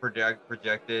overall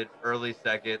projected early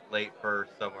second, late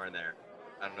first, somewhere in there.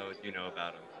 I don't know what you know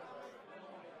about him.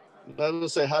 I was gonna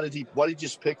say, why did you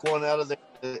just pick one out of there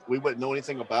that we wouldn't know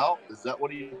anything about? Is that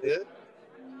what he did?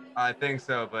 I think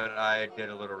so, but I did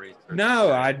a little research.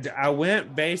 No, I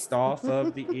went based off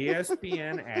of the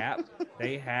ESPN app.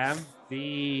 They have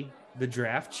the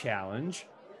draft challenge.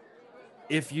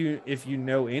 If you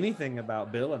know anything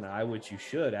about Bill and I, which you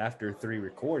should after 3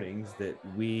 recordings, that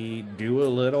we do a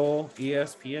little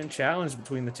ESPN challenge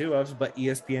between the two of us, but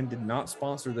ESPN did not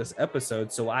sponsor this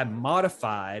episode, so I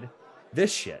modified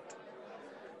this shit.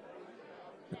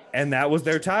 And that was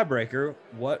their tiebreaker.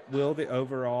 What will the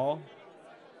overall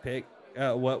pick?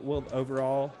 What will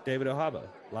overall David Ohabo,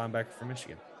 linebacker from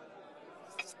Michigan?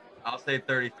 I'll say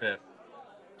 35th.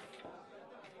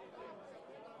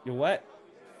 You what?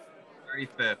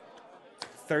 35th.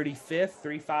 35th,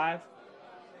 35.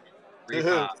 To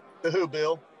who? To who,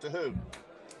 Bill? To who?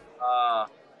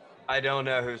 I don't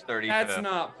know who's 35th. That's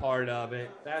not part of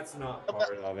it. That's not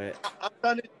part of it. I'm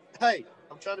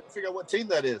trying to figure out what team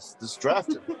that is that's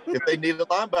drafted. If they need a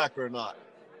linebacker or not.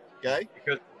 Okay.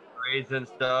 Because grades and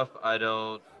stuff, I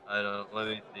don't. Let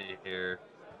me see here.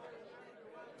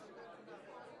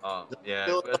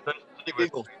 Yeah.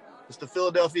 Eagles. It's the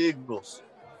Philadelphia Eagles.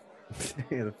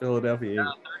 Yeah, the Philadelphia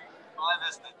Eagles. 35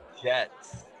 is the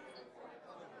Jets.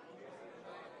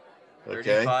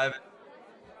 Okay. 35.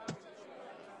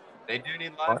 They do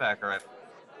need linebacker, right?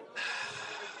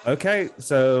 Okay,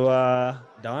 so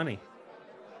Donnie.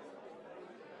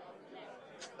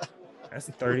 That's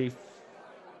 30.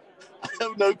 I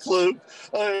have no clue.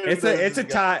 It's a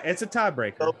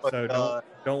tiebreaker. Oh so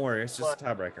don't worry. It's just a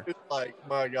tiebreaker. It's like,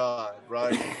 my God,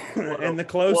 right? And the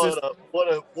closest. What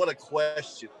a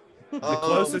question.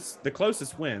 The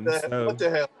closest wins. What the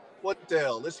hell? What the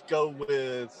hell? Let's go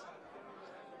with.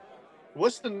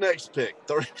 What's the next pick?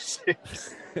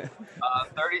 36.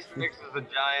 36 is the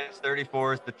Giants.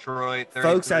 34 is Detroit. 33.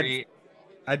 Folks,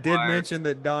 I did mention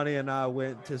that Donnie and I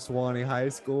went to Sewanee High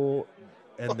School,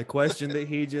 and the question that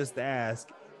he just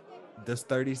asked, does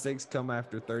 36 come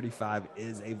after 35,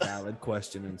 is a valid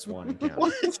question in Sewanee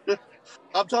County.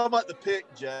 I'm talking about the pick,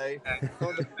 Jay.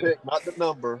 The pick, not the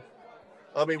number.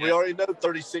 I mean, we already know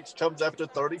 36 comes after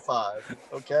 35.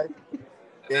 Okay.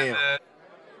 Damn.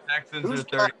 Texans are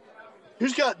 30.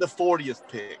 Who's got the 40th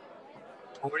pick?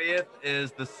 40th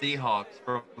is the Seahawks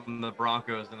from the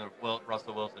Broncos in the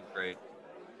Russell Wilson trade.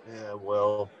 Yeah,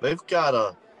 well, they've got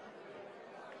to.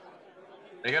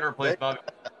 They got to replace Bobby.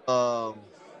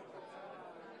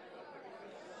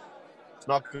 It's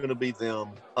not going to be them.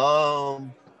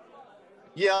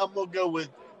 Yeah, I'm gonna go with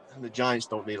the Giants.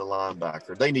 Don't need a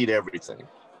linebacker. They need everything.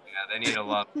 Yeah, they need a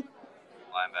lot of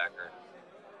linebacker.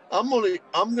 I'm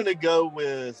gonna go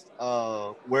with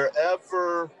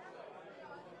wherever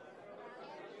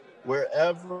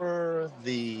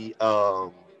the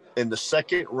in the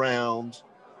second round,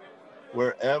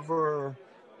 wherever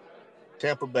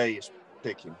Tampa Bay is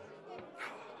picking.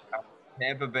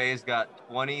 Tampa Bay's got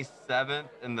 27th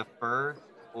in the first,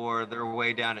 or they're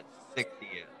way down at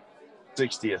 60th.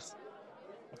 60th.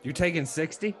 You're taking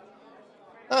 60?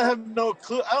 I have no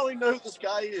clue. I don't even know who this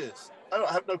guy is. I don't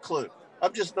have no clue.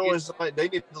 I'm just knowing they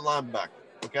need the linebacker.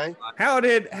 Okay. How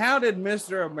did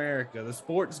Mr. America, the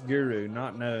sports guru,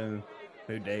 not know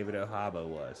who David Ohabo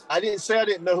was? I didn't say I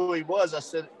didn't know who he was. I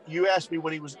said you asked me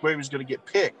where he was going to get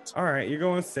picked. All right, you're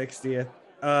going 60th.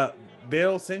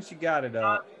 Bill, since you got it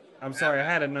up, I'm sorry I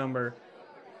had a number,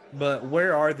 but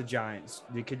where are the Giants?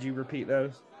 Could you repeat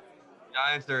those?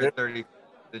 Giants are at 30.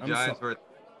 The Giants were at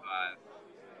 35.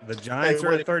 The Giants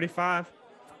are at 35?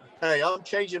 Hey, I'm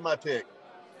changing my pick.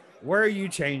 Where are you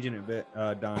changing it,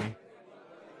 Donnie?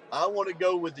 I want to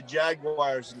go with the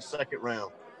Jaguars in the second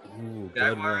round. Ooh, Jaguars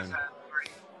good one. have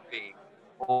 33.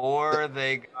 Or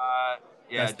they got,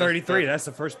 That's 33. That's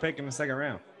the first pick in the second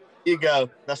round. Here you go.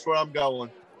 That's where I'm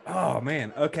going. Oh,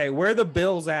 man. Okay, where are the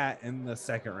Bills at in the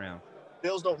second round?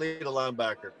 Bills don't need a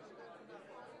linebacker.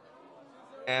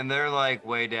 And they're like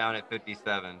way down at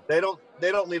 57. They don't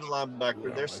need a linebacker.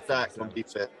 Ooh, They're stacked on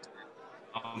defense.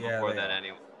 Before that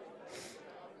anyway.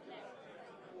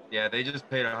 Yeah, they just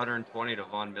paid 120 to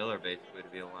Von Miller basically to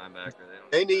be a linebacker.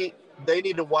 They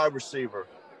need a wide receiver.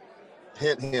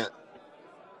 Hint, hint.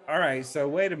 All right, so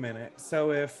wait a minute.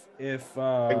 So if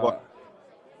I'm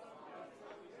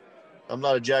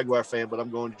not a Jaguar fan, but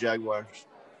I'm going to Jaguars.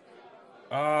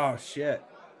 Oh shit.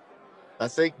 I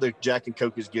think the Jack and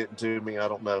Coke is getting to me. I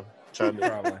don't know. Trying to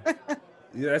Probably.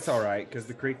 Yeah, that's all right because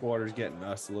the creek water's getting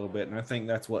us a little bit, and I think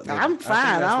that's what I'm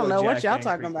fine. I don't know what y'all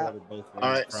talking about. All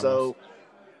right, so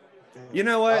you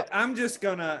know what? I'm just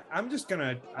gonna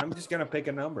pick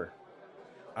a number.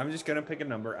 I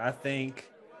think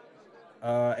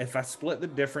if I split the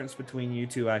difference between you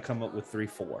two, I come up with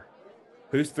 3-4.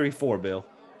 Who's 3-4, Bill?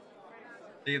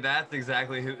 See, that's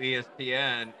exactly who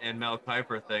ESPN and Mel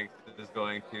Kiper thinks is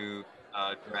going to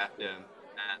draft him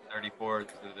at 34 to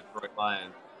the Detroit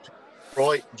Lions.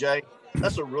 Detroit, Jay,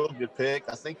 that's a real good pick.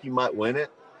 I think you might win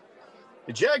it.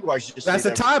 The Jaguars just that's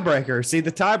a tiebreaker. See,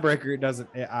 the tiebreaker doesn't.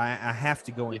 I have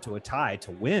to go into a tie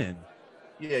to win.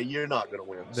 Yeah, you're not going to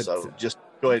win. So just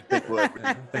go ahead and pick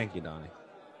whoever. Thank you, Donnie.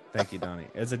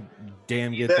 It's a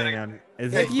damn good thing.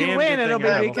 If you win, it'll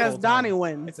be because Donnie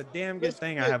wins. It's a damn good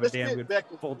thing I have a damn good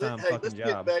full-time fucking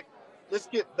job. Let's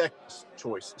get Becky's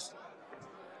choices.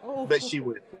 Oh.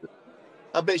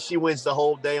 I bet she wins the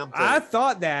whole damn thing. I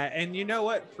thought that, and you know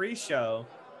what? Pre-show,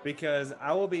 because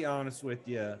I will be honest with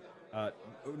you.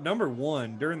 Number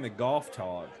one, during the golf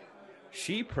talk,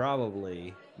 she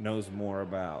probably knows more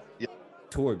about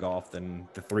tour golf than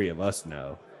the three of us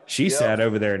know. She sat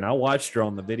over there, and I watched her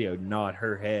on the video nod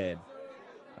her head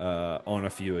on a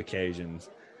few occasions.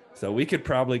 So we could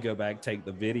probably go back, take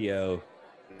the video,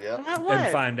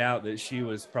 and find out that she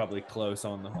was probably close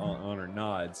on her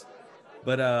nods.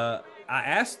 But I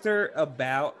asked her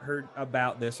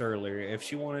about this earlier, if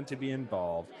she wanted to be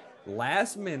involved.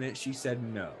 Last minute, she said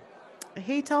no.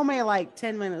 He told me like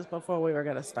 10 minutes before we were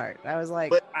going to start. I was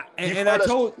like,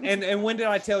 and when did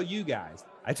I tell you guys?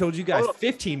 I told you guys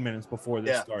 15 minutes before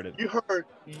this started.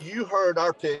 You heard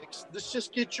our picks. Let's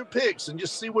just get your picks and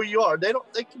just see where you are. They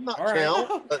cannot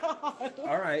count.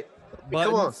 All right.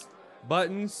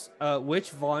 Buttons,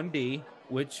 which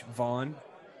Vaughn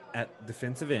at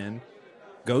defensive end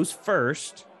goes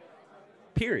first,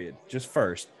 period. Just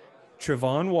first.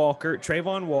 Trayvon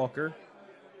Walker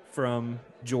from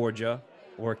Georgia,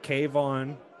 or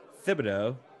Kayvon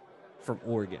Thibodeau from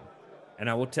Oregon. And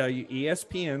I will tell you,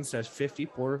 ESPN says 50.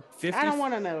 I don't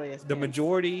want to know ESPN. The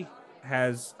majority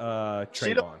has Trayvon.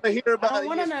 She don't hear about I don't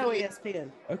want to know ESPN.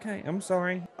 Okay, I'm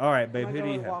sorry. All right, babe, who do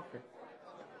you have? Walker.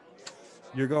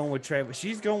 You're going with Trayvon.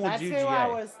 She's going with That's UGA. who I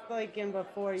was thinking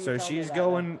before you. So she's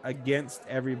going against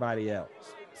everybody else.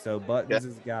 So Buttons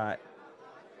has got.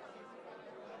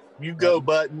 You go,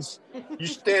 Buttons. You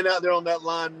stand out there on that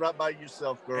line right by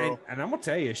yourself, girl. And I'm gonna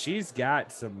tell you, she's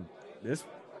got some.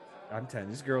 I'm telling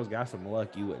you, this girl's got some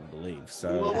luck you wouldn't believe.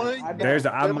 So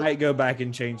I might go back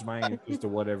and change my answers to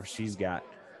whatever she's got.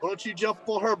 Why don't you jump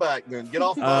on her back then? Get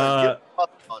off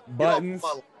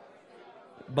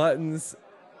Buttons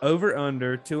over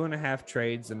under 2.5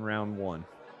 trades in round one.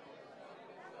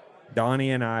 Donnie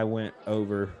and I went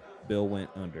over. Bill went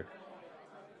under.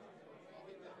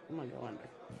 I'm gonna go under.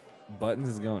 Buttons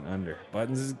is going under.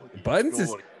 Buttons is.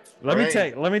 Going. Let me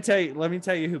Right.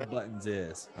 tell you who Buttons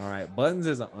is. All right, Buttons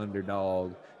is an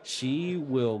underdog. She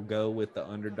will go with the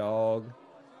underdog.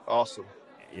 Awesome.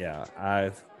 Yeah,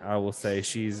 I will say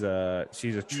she's a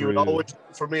You would true. always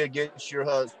root for me against your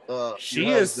husband.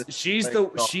 She's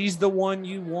the one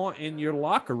you want in your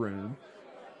locker room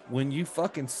when you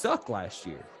fucking suck last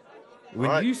year. When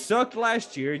Right. you sucked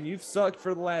last year and you've sucked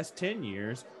for the last 10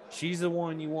 years, she's the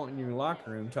one you want in your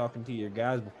locker room talking to your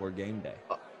guys before game day.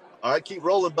 All right, keep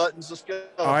rolling, Buttons. Let's go.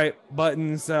 All right,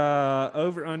 Buttons,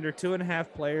 over under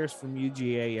 2.5 players from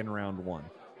UGA in round 1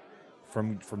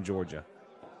 from Georgia.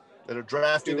 That are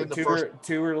drafted in the first.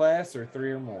 Two or less, or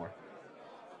 3 or more.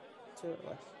 2 or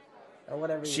less, or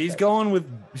whatever. She's going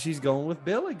with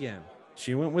Bill again.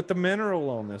 She went with the mineral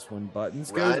on this one.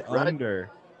 Buttons goes under.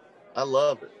 I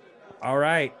love it. All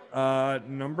right.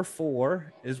 Number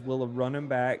 4 is, will a running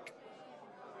back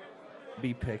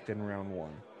be picked in round 1?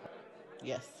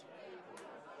 Yes.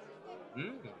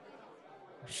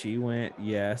 She went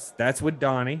yes. That's with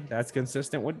Donnie. That's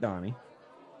consistent with Donnie.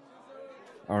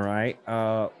 All right.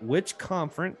 Which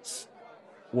conference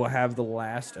will have the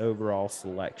last overall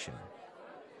selection?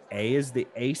 A is the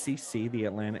ACC, the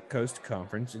Atlantic Coast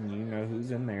Conference, and you know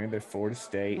who's in there. There's Florida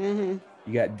State. Mm-hmm.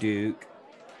 You got Duke.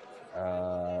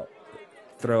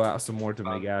 Throw out some more to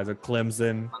me, guys.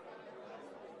 Clemson.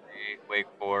 Wake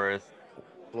Forest.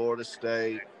 Florida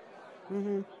State.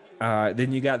 Mm-hmm.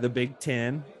 Then you got the Big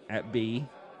Ten at B.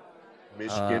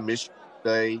 Michigan, Michigan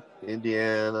State,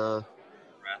 Indiana.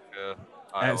 Nebraska.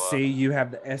 At Iowa. C, you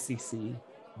have the SEC.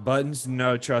 Buttons,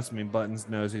 no, trust me, Buttons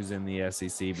knows who's in the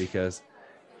SEC because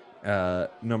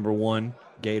number 1,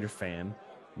 Gator fan.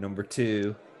 Number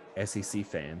 2, SEC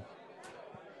fan.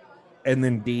 And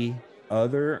then D,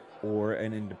 other or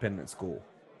an independent school.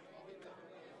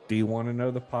 Do you want to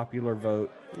know the popular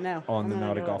vote No. on the I'm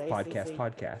Not a gonna Golf go with ACC.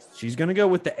 podcast? She's going to go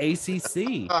with the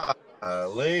ACC.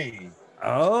 Lee.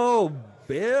 Oh,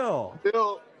 Bill.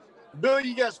 Bill,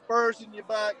 you got Spurs in your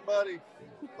back, buddy.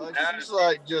 Like, she's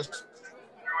like just.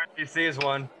 She sees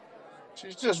one.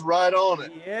 She's just right on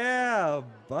it. Yeah,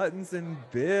 Buttons and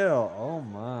Bill. Oh,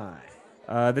 my.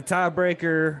 The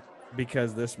tiebreaker,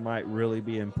 because this might really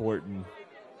be important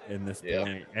in this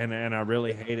point. And I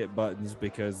really hate it, Buttons,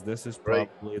 because this is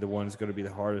probably the one that's going to be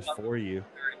the hardest for you,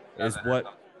 is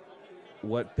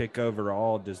what pick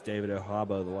overall does David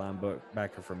Ohabo, the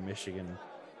linebacker from Michigan,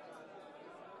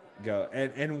 go?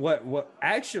 And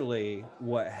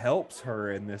what helps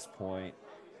her in this point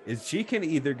is she can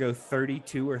either go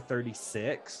 32 or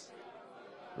 36,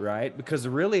 right? Because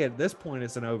really at this point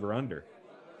it's an over-under.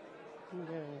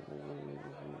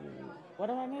 What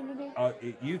do I need to do?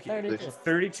 You can 32.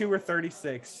 32 or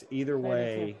 36, either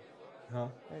way. 32. Huh?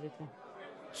 32.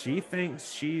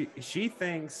 She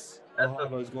thinks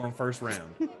Ohabo's going first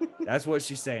round. That's what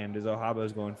she's saying. Is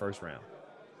Ohabo's going first round?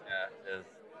 Yeah, it is.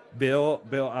 Bill,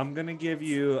 I'm gonna give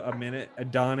you a minute.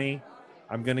 Donnie,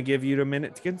 I'm gonna give you a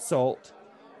minute to consult.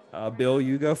 Bill,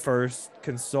 you go first.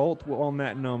 Consult on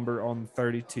that number on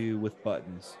 32 with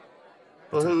Buttons.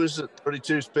 Well, who is it?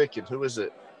 32's picking. Who is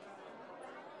it?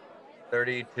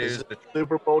 32 Is is it the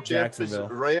Super Bowl champ? Jacksonville.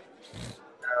 Is it Rams?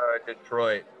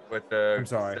 Detroit with the I'm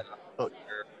sorry.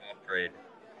 trade.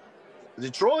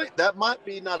 Detroit? That might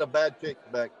be not a bad pick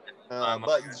back. I'm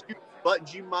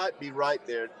Buttons, you might be right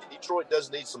there. Detroit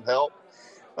does need some help,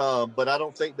 but I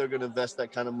don't think they're going to invest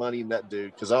that kind of money in that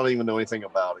dude because I don't even know anything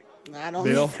about him. I don't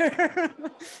Bill? either.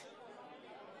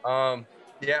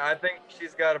 Yeah, I think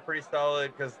she's got a pretty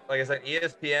solid because, like I said,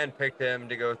 ESPN picked him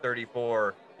to go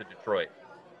 34 to Detroit.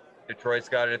 Detroit's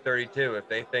got it at 32. If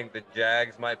they think the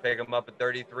Jags might pick him up at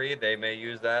 33, they may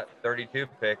use that 32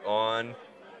 pick on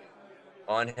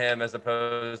him as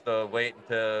opposed to wait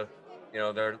until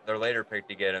their later pick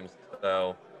to get him.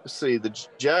 So Let's see. The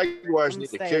Jaguars need a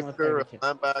staying with kicker, a 32.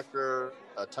 linebacker,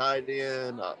 a tight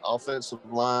end, an offensive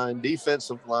line,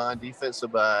 defensive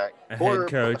back, A head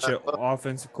coach, an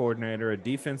offensive coordinator, a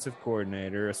defensive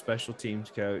coordinator, a special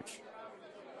teams coach.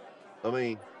 I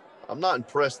mean, I'm not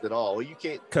impressed at all. You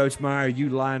can't. Coach Meyer, you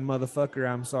lying motherfucker.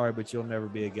 I'm sorry, but you'll never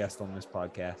be a guest on this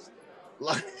podcast.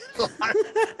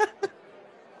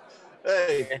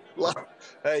 Hey,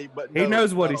 but He no,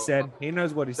 knows what he no. said. He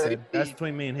knows what he said. That's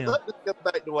between me and him. Let's get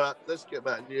back to let's get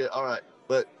back. Yeah, all right.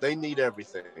 But they need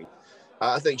everything.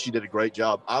 I think she did a great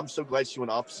job. I'm so glad she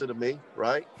went opposite of me,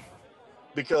 right?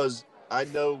 Because I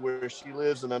know where she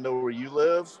lives and I know where you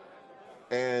live.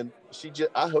 And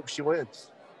I hope she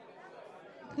wins.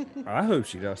 I hope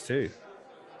she does too.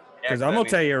 Because I'm going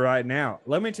to tell you right now.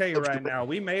 Let me tell you right now.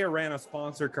 We may have ran a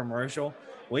sponsor commercial.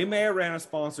 We may have ran a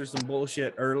sponsor some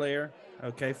bullshit earlier.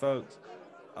 Okay, folks.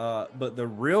 But the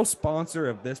real sponsor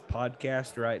of this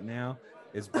podcast right now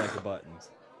is Becca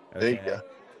Buttons. There you Okay. go.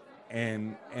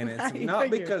 And it's How you not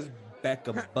figure? because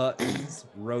Becca Buttons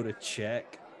wrote a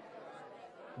check,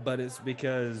 but it's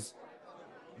because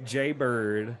Jay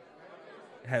Bird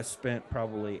has spent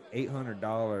probably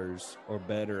 $800 or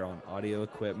better on audio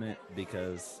equipment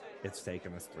because it's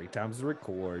taken us 3 times to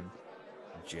record.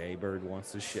 Jay Bird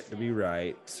wants this shit to be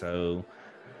right, so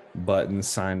Buttons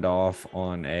signed off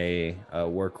on a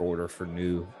work order for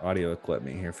new audio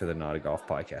equipment here for the Not a Golf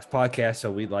podcast.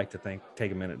 So we'd like to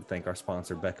take a minute to thank our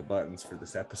sponsor Becca Buttons for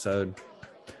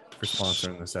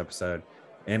sponsoring this episode.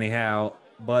 Anyhow,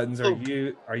 Buttons, are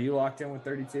you locked in with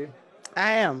 32?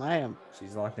 I am.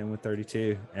 She's locked in with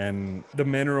 32. And the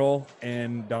Mineral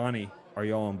and Donnie, are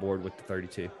y'all on board with the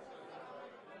 32?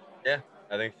 Yeah,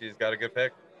 I think she's got a good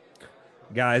pick.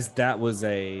 Guys, that was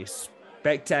a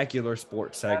spectacular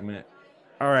sports segment.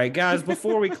 All right, guys,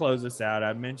 before we close this out,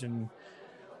 I mentioned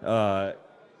a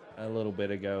little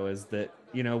bit ago is that,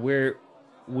 you know,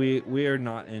 we are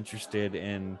not interested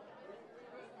in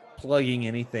plugging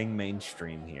anything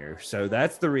mainstream here. So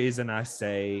that's the reason I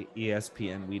say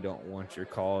ESPN, we don't want your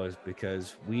call, is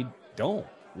because we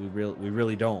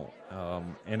really don't.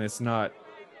 And it's not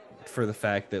for the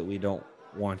fact that we don't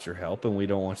want your help and we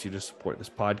don't want you to support this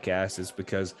podcast. Is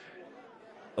because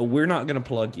we're not going to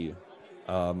plug you.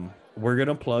 We're going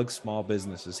to plug small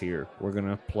businesses here. We're going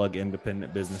to plug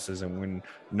independent businesses, and we're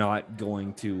not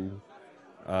going to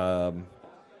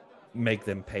make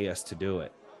them pay us to do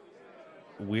it.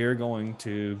 We're going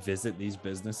to visit these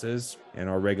businesses in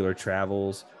our regular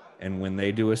travels, and when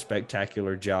they do a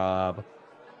spectacular job,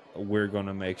 we're going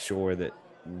to make sure that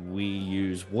we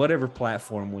use whatever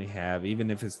platform we have,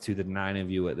 even if it's to the 9 of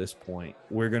you at this point.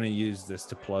 We're going to use this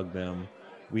to plug them.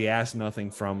 We ask nothing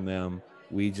from them.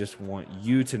 We just want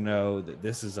you to know that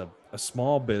this is a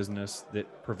small business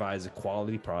that provides a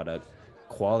quality product,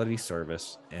 quality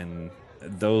service, and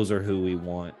those are who we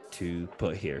want to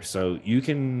put here. So you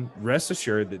can rest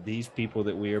assured that these people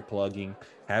that we are plugging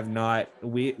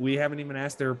we haven't even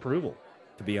asked their approval,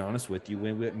 to be honest with you.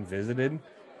 We went and visited.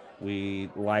 We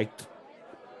liked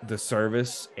the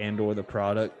service and or the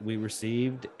product we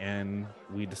received, and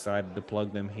we decided to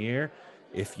plug them here.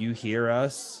 If you hear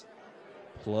us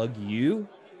plug you,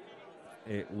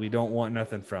 we don't want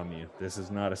nothing from you. This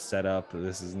is not a setup.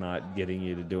 This is not getting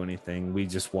you to do anything. We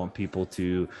just want people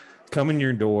to come in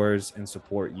your doors and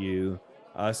support you.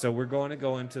 So we're going to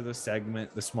go into the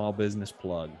segment, the small business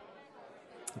plug.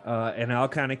 And I'll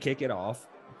kind of kick it off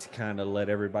to kind of let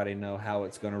everybody know how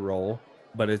it's going to roll.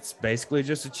 But it's basically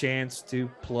just a chance to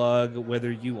plug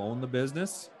whether you own the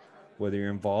business, whether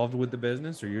you're involved with the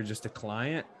business, or you're just a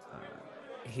client.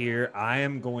 Here,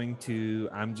 I'm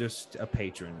just a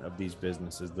patron of these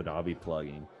businesses that I'll be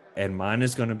plugging. And mine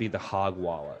is going to be the Hog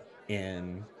Wallow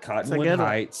in Cottonwood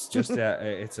Heights. Just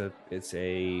it's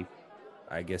a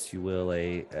I guess you will,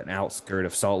 an outskirt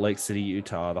of Salt Lake City,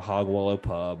 Utah, the Hog Wallow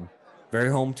Pub. Very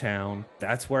hometown.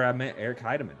 That's where I met Eric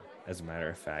Heidemann, as a matter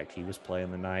of fact. He was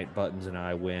playing the night. Buttons and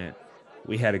I went.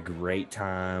 We had a great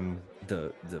time.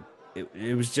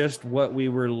 It was just what we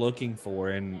were looking for.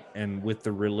 And with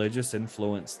the religious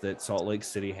influence that Salt Lake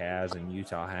City has and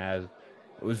Utah has,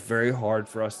 it was very hard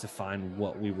for us to find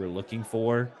what we were looking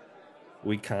for.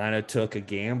 We kind of took a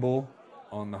gamble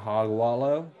on the Hog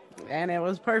Wallow. And it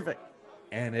was perfect.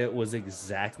 And it was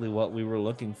exactly what we were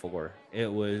looking for. It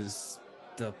was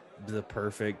the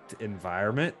perfect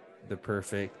environment, the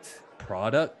perfect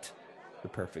product, the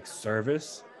perfect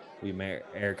service. We met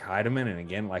Eric Heidemann, and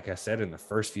again, like I said, in the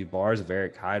first few bars of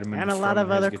Eric Heidemann and a lot of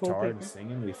other cool people and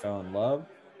singing, we fell in love.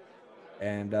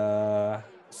 And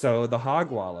so the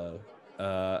Hog Wallow,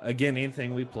 again,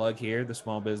 anything we plug here, the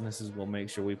small businesses, we'll make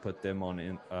sure we put them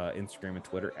on Instagram and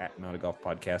Twitter at Not a Golf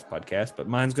Podcast. But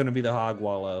mine's going to be the Hog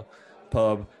Wallow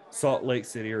Pub, Salt Lake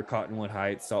City, or Cottonwood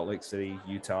Heights, Salt Lake City,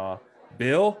 Utah.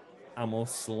 Bill, I'm going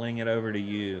to sling it over to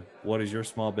you. What is your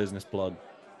small business plug?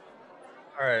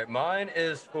 All right, mine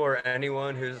is for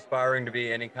anyone who's aspiring to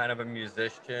be any kind of a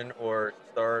musician or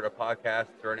start a podcast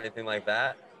or anything like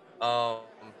that. I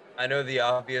know the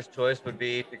obvious choice would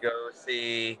be to go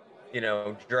see,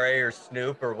 Dre or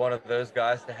Snoop or one of those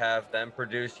guys to have them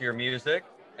produce your music,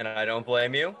 and I don't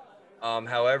blame you.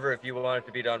 However, if you want it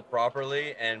to be done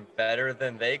properly and better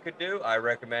than they could do, I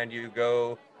recommend you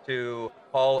go to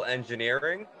Hall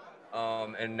Engineering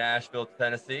in Nashville,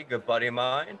 Tennessee. Good buddy of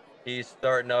mine. He's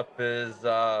starting up his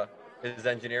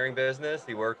engineering business.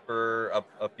 He works for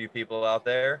a few people out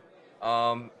there.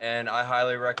 And I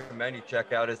highly recommend you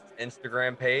check out his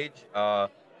Instagram page.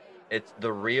 It's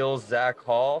The Real Zach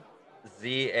Hall,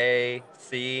 ZACHALL.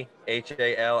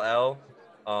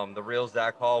 The real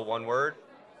Zach Hall, one word.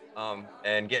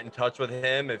 And get in touch with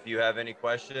him if you have any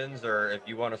questions or if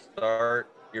you want to start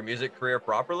your music career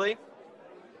properly.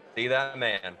 See that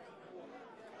man.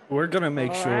 We're gonna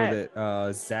make All sure right.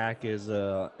 that Zach is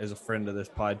a friend of this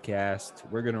podcast.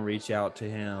 We're gonna reach out to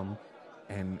him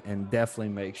and definitely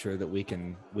make sure that we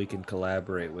can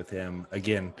collaborate with him.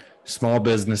 Again, small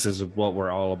businesses is what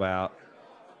we're all about.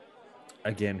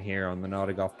 Again, here on the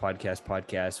Naughty Golf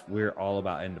podcast, we're all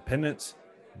about independence.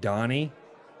 Donnie,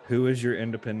 who is your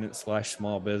independent /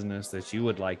 small business that you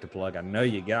would like to plug? I know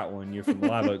you got one. You're from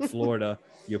Live Oak, Florida.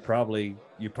 You probably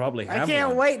have I can't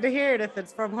one. wait to hear it if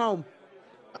it's from home.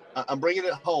 I'm bringing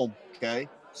it home. Okay.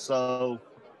 So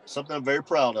something I'm very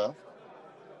proud of.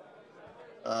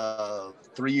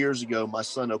 3 years ago, my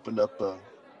son opened up a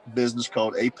business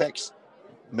called Apex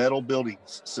Metal Building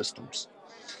Systems.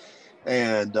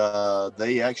 And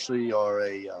they actually are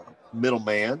a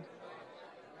middleman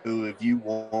who, if you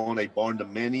want a barn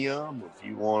dominium, if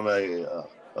you want a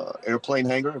airplane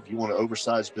hangar, if you want an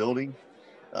oversized building,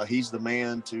 he's the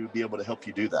man to be able to help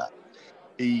you do that.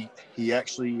 He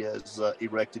actually has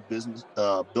erected business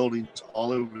buildings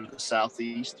all over the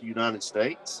Southeast United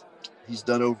States. He's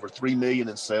done over $3 million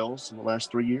in sales in the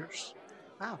last 3 years.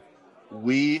 Wow.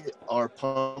 We are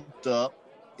pumped up.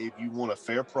 If you want a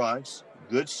fair price,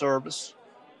 good service,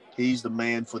 he's the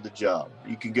man for the job.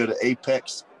 You can go to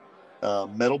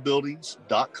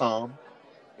apexmetalbuildings.com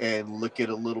and look at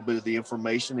a little bit of the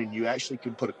information, and you actually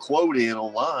can put a quote in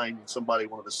online, and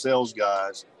one of the sales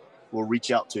guys will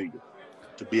reach out to you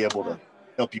to be able to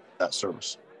help you with that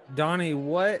service. Donnie,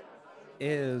 what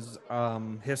is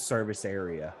his service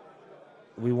area?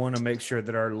 We want to make sure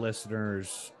that our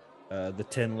listeners, the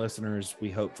 10 listeners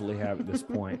we hopefully have at this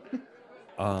point,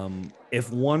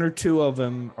 if one or two of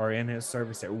them are in his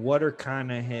service area, what are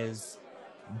kind of his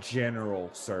general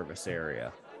service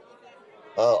area?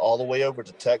 All the way over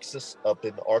to Texas, up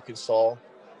in Arkansas,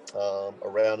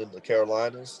 around in the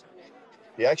Carolinas.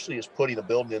 He actually is putting a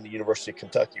building in the University of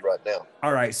Kentucky right now.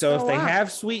 All right. So if they wow.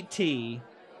 have sweet tea,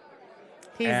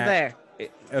 He's there.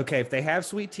 Okay. If they have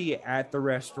sweet tea at the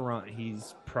restaurant,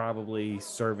 he's probably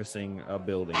servicing a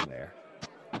building there.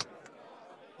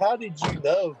 How did you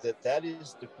know that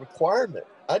is the requirement?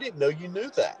 I didn't know you knew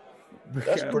that.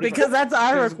 That's pretty Because cool. that's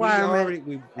our Because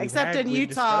requirement. Except in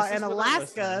Utah and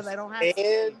Alaska, they don't have.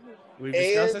 And we've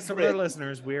discussed this with our grits.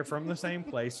 listeners. We are from the same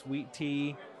place. Sweet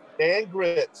tea and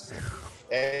grits.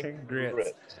 and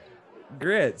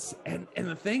grits. And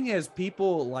the thing is,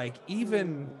 people like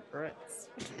even grits.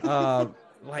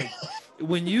 like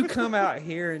when you come out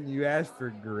here and you ask for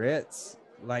grits,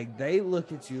 like they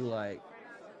look at you like,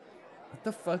 what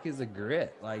the fuck is a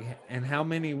grit? Like, and how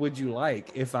many would you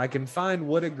like? If I can find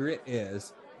what a grit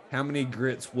is, how many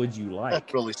grits would you like?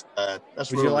 That's really sad.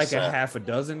 Would you like a half a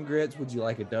dozen grits? Would you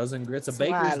like a dozen grits? A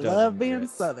baker's dozen. I love being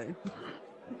grits. Southern.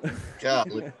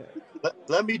 Golly.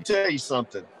 Let me tell you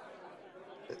something.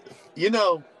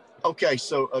 Okay,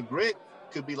 so a grit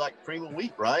could be like cream of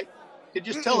wheat, right? You could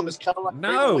just tell them it's kind of like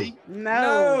cream of wheat.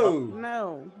 No.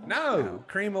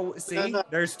 Cream of see. No.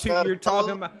 There's two. You're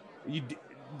talking about you,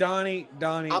 Donnie.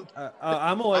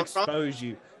 I'm gonna expose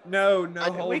you. No,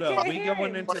 hold up. We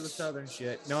going into the Southern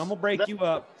shit. No, I'm gonna break you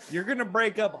up. You're gonna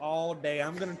break up all day.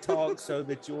 I'm gonna talk so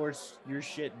that your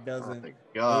shit doesn't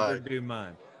overdo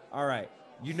mine. All right.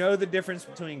 You know the difference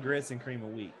between grits and cream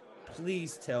of wheat.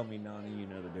 Please tell me, Nani, you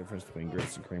know the difference between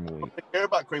grits and cream of wheat. I don't care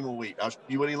about cream of wheat.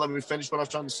 You wouldn't let me finish what I was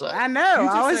trying to say. I know.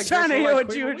 I was trying to hear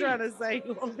what you were trying to say.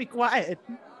 You won't be quiet.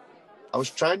 I was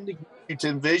trying to get you to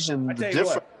envision the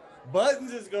difference.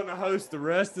 Buttons is going to host the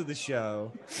rest of the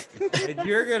show, and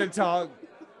you're going to talk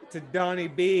to Donnie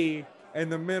B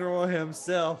and the mineral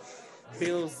himself,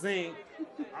 Bill Zink.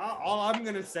 All I'm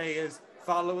going to say is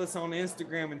follow us on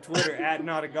Instagram and Twitter at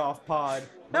Not a Golf Pod.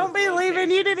 Don't be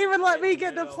leaving. You didn't even let me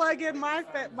get to plug in my.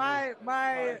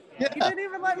 You didn't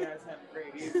even let me.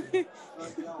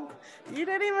 You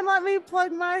didn't even let me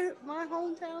plug my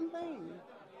hometown thing.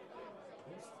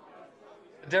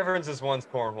 The difference is one's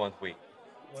corn, one's wheat.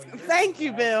 Thank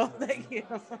you, Bill. Thank you.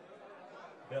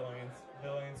 Bill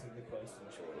answer the question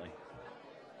shortly.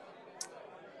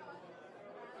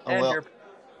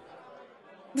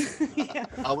 Yeah.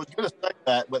 I was going to say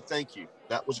that, but thank you.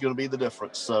 That was going to be the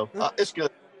difference. So it's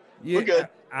good. Yeah, we're good.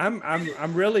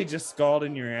 I'm really just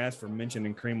scalding your ass for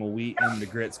mentioning cream of wheat in the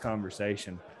grits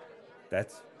conversation.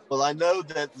 Well, I know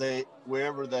that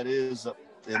wherever that is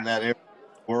in that area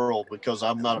world, because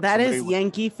I'm not. That is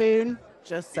Yankee food.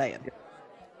 Just saying.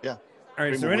 Yeah. All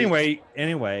right. So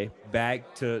anyway,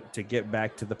 back to get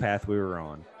back to the path we were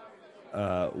on.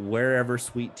 Wherever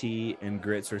sweet tea and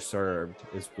grits are served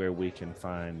is where we can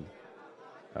find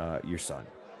your son.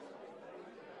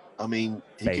 I mean,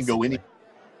 he can go Basically.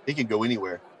 he can go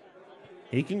anywhere.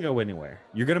 He can go anywhere.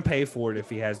 You're going to pay for it if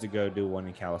he has to go do one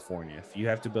in California. If you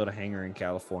have to build a hangar in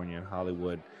California and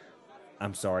Hollywood,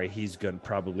 I'm sorry, he's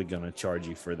probably going to charge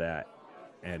you for that.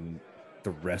 And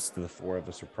the rest of the four of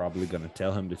us are probably going to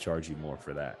tell him to charge you more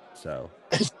for that. So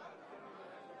He's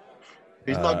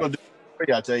not going to do it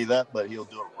free, I tell you that, but he'll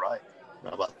do it right.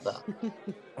 How about that?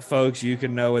 Folks, you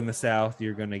can know in the South,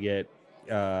 you're going to get,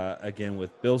 again,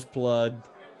 with Bill's Plug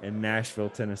in Nashville,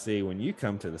 Tennessee, when you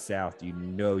come to the South, you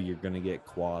know you're going to get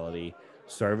quality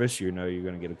service. You know you're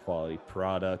going to get a quality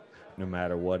product no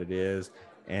matter what it is.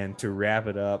 And to wrap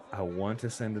it up, I want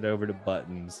to send it over to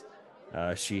Buttons.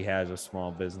 She has a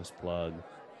small business plug.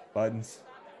 Buttons.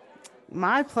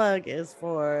 My plug is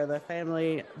for the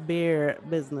family beer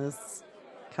business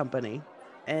company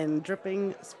in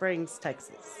Dripping Springs,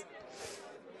 Texas.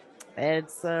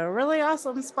 It's a really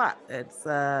awesome spot. It's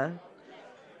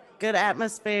good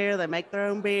atmosphere. They make their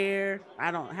own beer.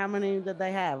 How many did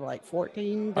they have? Like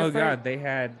 14 different? Oh God,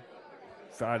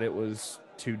 thought it was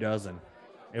 24.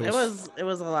 It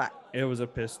was a lot. It was a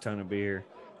piss ton of beer.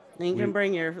 You can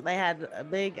bring they had a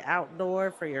big outdoor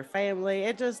for your family.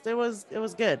 It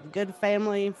was good. Good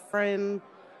family, friend,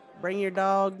 bring your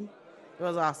dog. It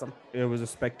was awesome. It was a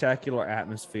spectacular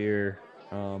atmosphere.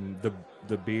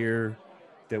 The beer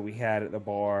that we had at the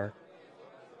bar,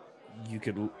 you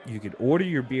could order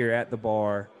your beer at the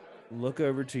bar, look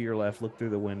over to your left, look through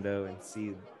the window, and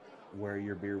see where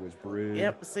your beer was brewed.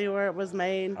 Yep, see where it was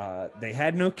made. They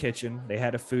had no kitchen. They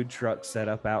had a food truck set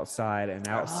up outside, and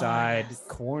outside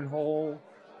cornhole,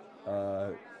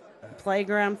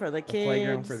 playground for the kids.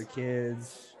 Playground for the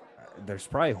kids. There's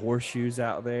probably horseshoes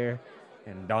out there.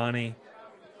 And Donnie,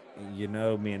 you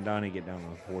know, me and Donnie get down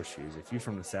on horseshoes. If you're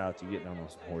from the South, you get down on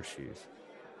some horseshoes.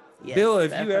 Yes, Bill,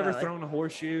 have you ever thrown a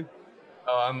horseshoe?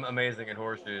 Oh, I'm amazing at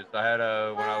horseshoes. I had when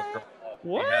I was growing up.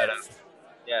 What?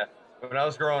 Yeah. When I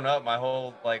was growing up, my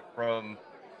whole, from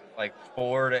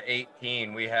 4 to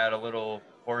 18, we had a little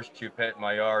horseshoe pit in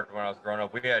my yard when I was growing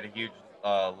up. We had a huge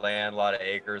land, a lot of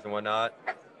acres and whatnot.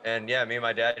 And yeah, me and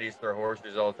my dad used to throw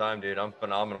horseshoes all the time, dude. I'm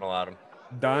phenomenal at them.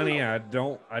 Donnie, I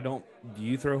don't, do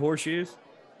you throw horseshoes?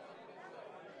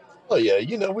 Oh yeah.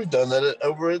 We've done that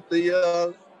over at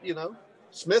the,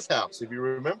 Smith house, if you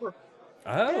remember.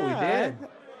 Oh, yeah.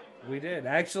 We did.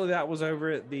 Actually, that was over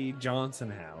at the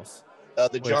Johnson house.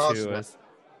 The Johnson. Was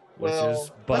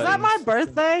Buttons. Was that my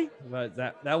birthday? But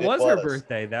that was her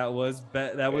birthday. That was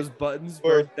Buttons'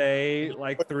 birthday,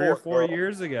 like 3 or 4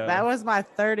 years ago. That was my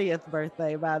 30th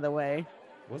birthday, by the way.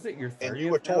 Was it your 30th? And you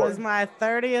were That was my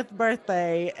 30th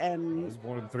birthday, and it was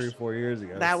more than 3 or 4 years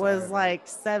ago. That was like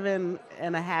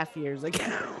 7.5 years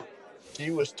ago.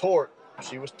 She was tort.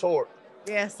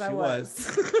 Yes, I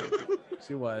was.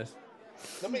 She was.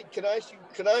 Can I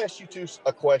ask you two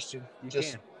a question? You can.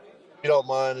 If you don't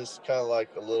mind, it's kind of like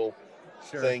a little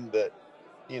thing that,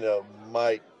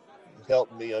 might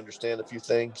help me understand a few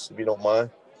things, if you don't mind.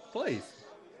 Please.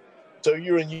 So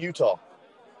you're in Utah.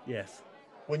 Yes.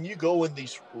 When you go in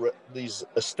these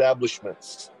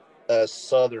establishments as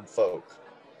Southern folk,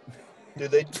 do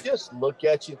they just look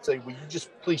at you and say, "Will you just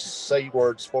please say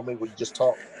words for me? Will you just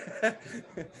talk?"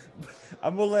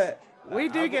 I'm gonna let. We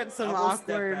do get some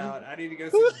awkward. I need to go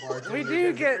see the bartender. We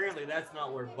do get. Apparently, that's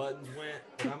not where Buttons went.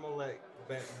 And I'm gonna let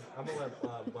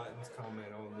Buttons comment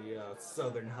on the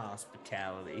Southern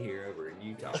hospitality here over in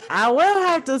Utah. I will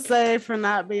have to say, for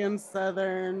not being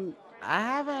Southern, I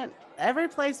haven't. Every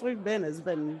place we've been has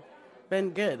been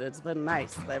good. It's been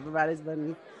nice. Everybody's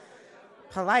been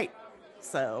polite.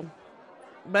 So,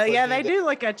 but yeah, they do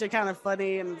look at you kind of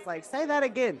funny, and it's like, say that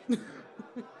again.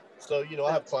 So,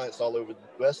 I have clients all over the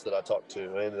U.S. that I talk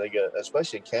to, and they go,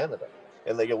 especially in Canada,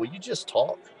 and they go, "Will you just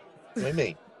talk?" What do you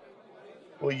mean?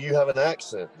 Well, you have an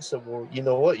accent. I said, well, you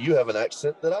know what? You have an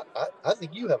accent that I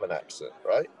think you have an accent,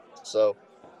 right? So,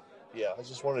 yeah, I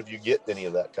just wonder if you get any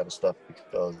of that kind of stuff,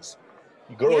 because,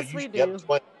 girl, yes, you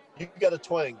got a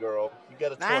twang, girl. You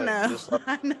got a twang. I know.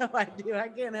 I know I do. I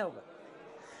can't help it.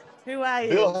 Who I am.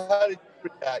 Bill, how did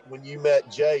you react when you met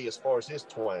Jay as far as his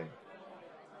twang?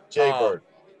 Jay Bird.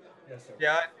 Yes, sir.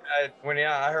 Yeah,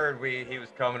 I heard he was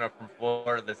coming up from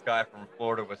Florida. This guy from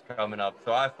Florida was coming up,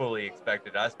 so I fully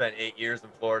expected it. I spent 8 years in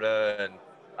Florida, and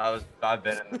I've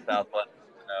been in the Southwest,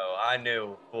 so I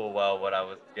knew full well what I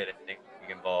was getting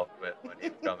involved with when he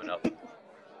was coming up.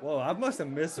 Whoa, I must have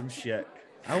missed some shit.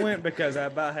 I went because I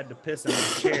about had to piss in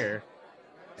my chair,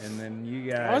 and then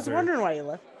you guys. I was wondering why you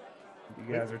left.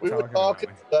 You guys are we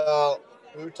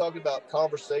were talking about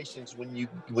conversations when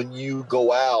you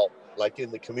go out, like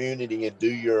in the community, and do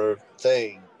your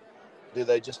thing. Do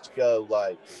they just go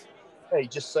like, "Hey,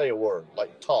 just say a word,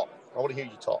 like talk"? I want to hear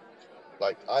you talk.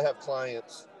 Like I have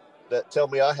clients that tell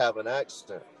me I have an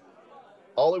accent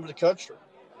all over the country.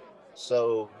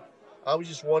 So I was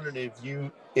just wondering if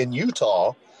you in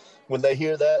Utah, when they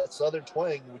hear that Southern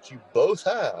twang, which you both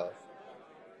have,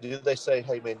 do they say,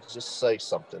 "Hey man, just say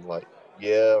something like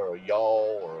yeah or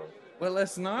y'all or"? Well,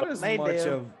 it's not as They much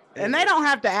do. of, And they don't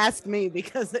have to ask me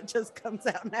because it just comes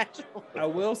out natural. I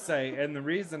will say, and the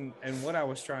reason and what I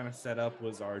was trying to set up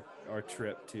was our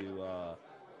trip to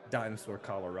Dinosaur,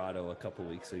 Colorado a couple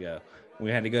weeks ago.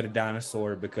 We had to go to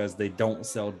Dinosaur because they don't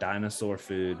sell dinosaur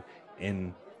food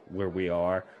in where we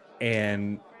are.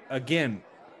 And again,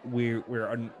 we're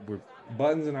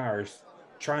Buttons and I are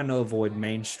trying to avoid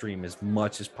mainstream as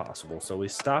much as possible. So we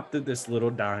stopped at this little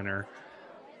diner.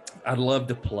 I'd love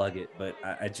to plug it, but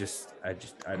I What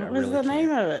was really the name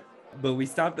can't. of it? But we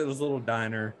stopped at this little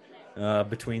diner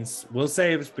between, we'll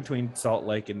say it was between Salt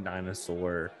Lake and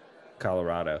Dinosaur,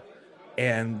 Colorado.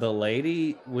 And the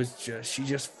lady was she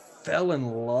just fell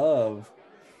in love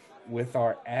with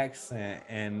our accent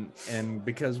and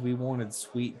because we wanted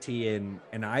sweet tea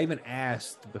and I even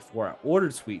asked before I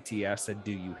ordered sweet tea, I said,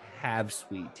 do you have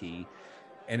sweet tea?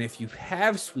 And if you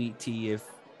have sweet tea,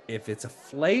 if it's a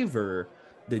flavor,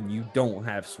 then you don't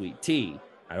have sweet tea.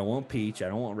 I don't want peach. I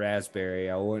don't want raspberry.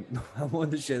 I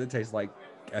want the shit that tastes like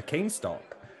a cane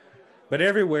stalk. But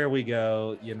everywhere we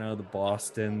go, you know, the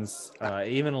Bostons,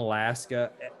 even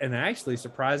Alaska, and actually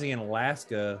surprising in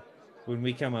Alaska, when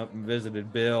we come up and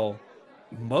visited Bill,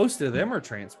 most of them are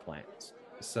transplants.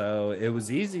 So it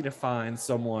was easy to find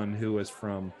someone who was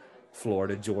from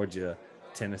Florida, Georgia,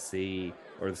 Tennessee,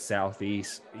 or the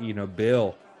Southeast. You know,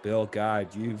 Bill,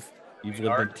 God, you've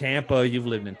lived in Tampa, you've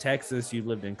lived in Texas, you've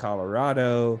lived in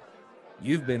Colorado,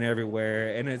 you've been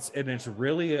everywhere, and it's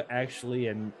really actually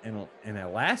in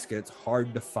Alaska, it's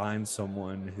hard to find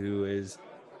someone who is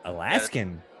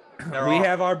Alaskan. We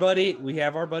have our buddy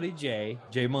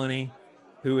Jay Money,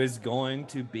 who is going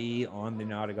to be on the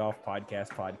Not a Golf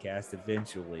podcast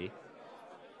eventually.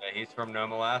 Yeah, he's from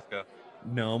Nome, Alaska.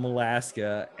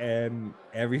 And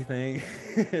everything.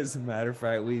 As a matter of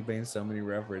fact, we've made so many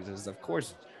references. Of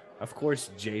course,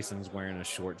 Jason's wearing a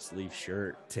short sleeve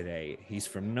shirt today. He's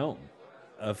from Nome.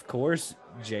 Of course,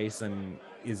 Jason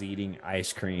is eating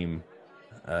ice cream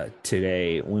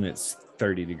today when it's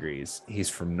 30 degrees. He's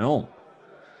from Nome.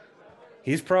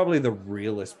 He's probably the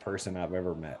realest person I've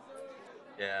ever met.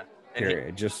 Yeah. And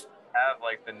period. Just have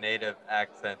like the native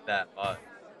accent that much.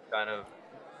 Kind of.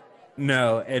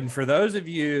 No. And for those of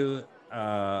you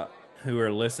who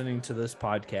are listening to this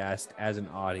podcast as an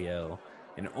audio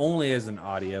and only as an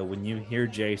audio, when you hear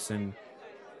Jason,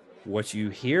 what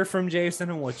you hear from Jason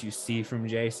and what you see from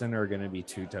Jason are going to be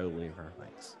two totally different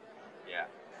things. Yeah.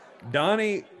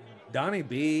 Donnie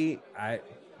B, I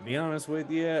be honest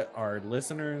with you, our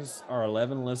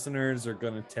 11 listeners are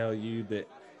going to tell you that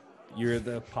you're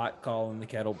the pot calling the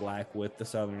kettle black with the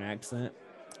Southern accent.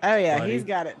 Oh yeah, buddy. He's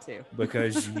got it too.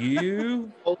 Because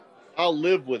you, I'll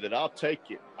live with it. I'll take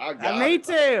it. I got me it.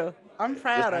 too. I'm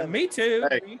proud of it. Me too.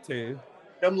 Hey, me too.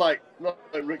 I'm like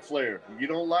Ric Flair. If you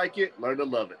don't like it, learn to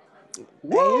love it.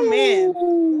 Amen.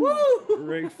 Woo!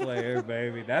 Ric Flair,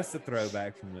 baby. That's the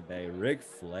throwback from the day. Ric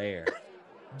Flair.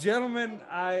 Gentlemen,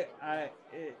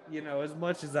 you know, as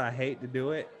much as I hate to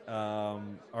do it,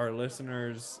 our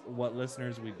listeners, what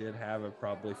listeners we did have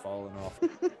probably fallen off.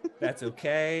 That's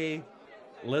okay.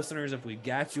 Listeners, if we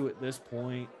got you at this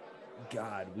point,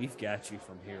 God, we've got you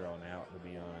from here on out, to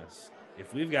be honest.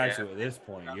 If we've got you at this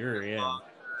point, you're in.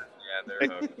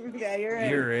 Yeah, you're in.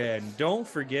 You're in. Don't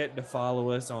forget to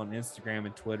follow us on Instagram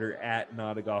and Twitter at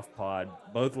Not a Golf Pod,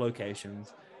 both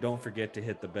locations. Don't forget to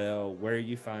hit the bell where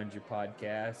you find your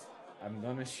podcast. I'm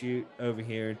gonna shoot over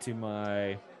here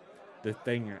to the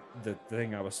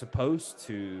thing I was supposed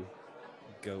to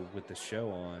go with the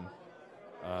show on.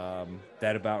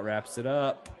 That about wraps it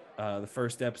up. The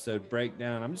first episode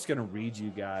breakdown. I'm just gonna read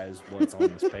you guys what's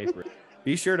on this paper.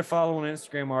 Be sure to follow on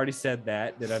Instagram. I already said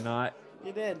that. Did I not?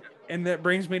 You did. And that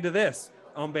brings me to this.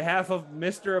 On behalf of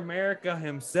Mr. America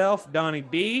himself, Donnie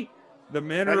B, the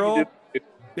Mineral,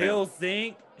 Bill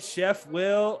Zink, Chef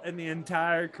Will, and the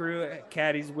entire crew at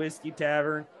Caddy's Whiskey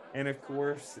Tavern, and of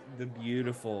course, the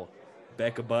beautiful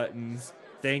Becca Buttons.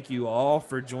 Thank you all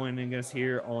for joining us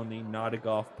here on the Not a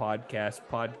Golf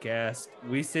podcast.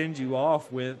 We send you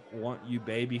off with Want You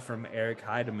Baby from Eric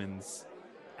Heidemann's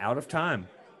Out of Time.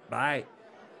 Bye.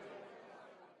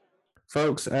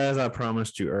 Folks, as I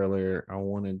promised you earlier, I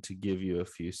wanted to give you a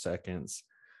few seconds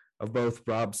of both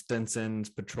Rob Stinson's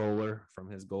Patroller from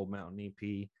his Gold Mountain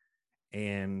EP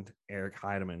and Eric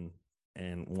Heidemann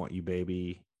and Want You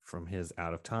Baby from his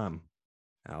Out of Time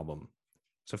album.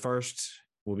 So first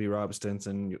will be Rob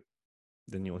Stinson.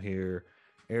 then you'll hear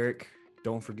Eric.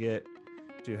 Don't forget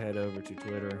to head over to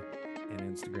Twitter and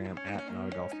Instagram at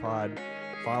Not a Golf Pod.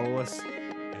 Follow us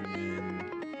and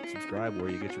then subscribe where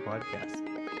you get your podcast.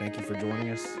 Thank you for joining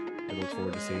us. We look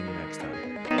forward to seeing you next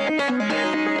time.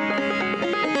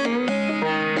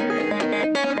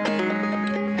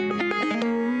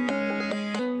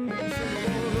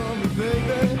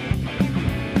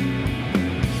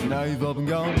 Now you've up and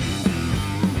gone.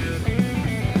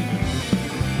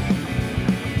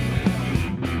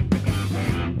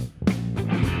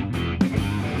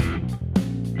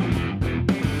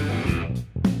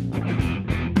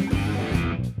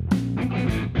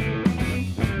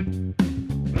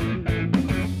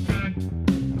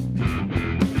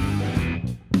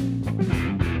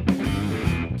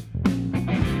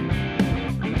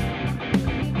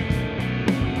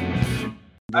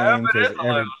 I hope it is a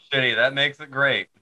little shitty. That makes it great.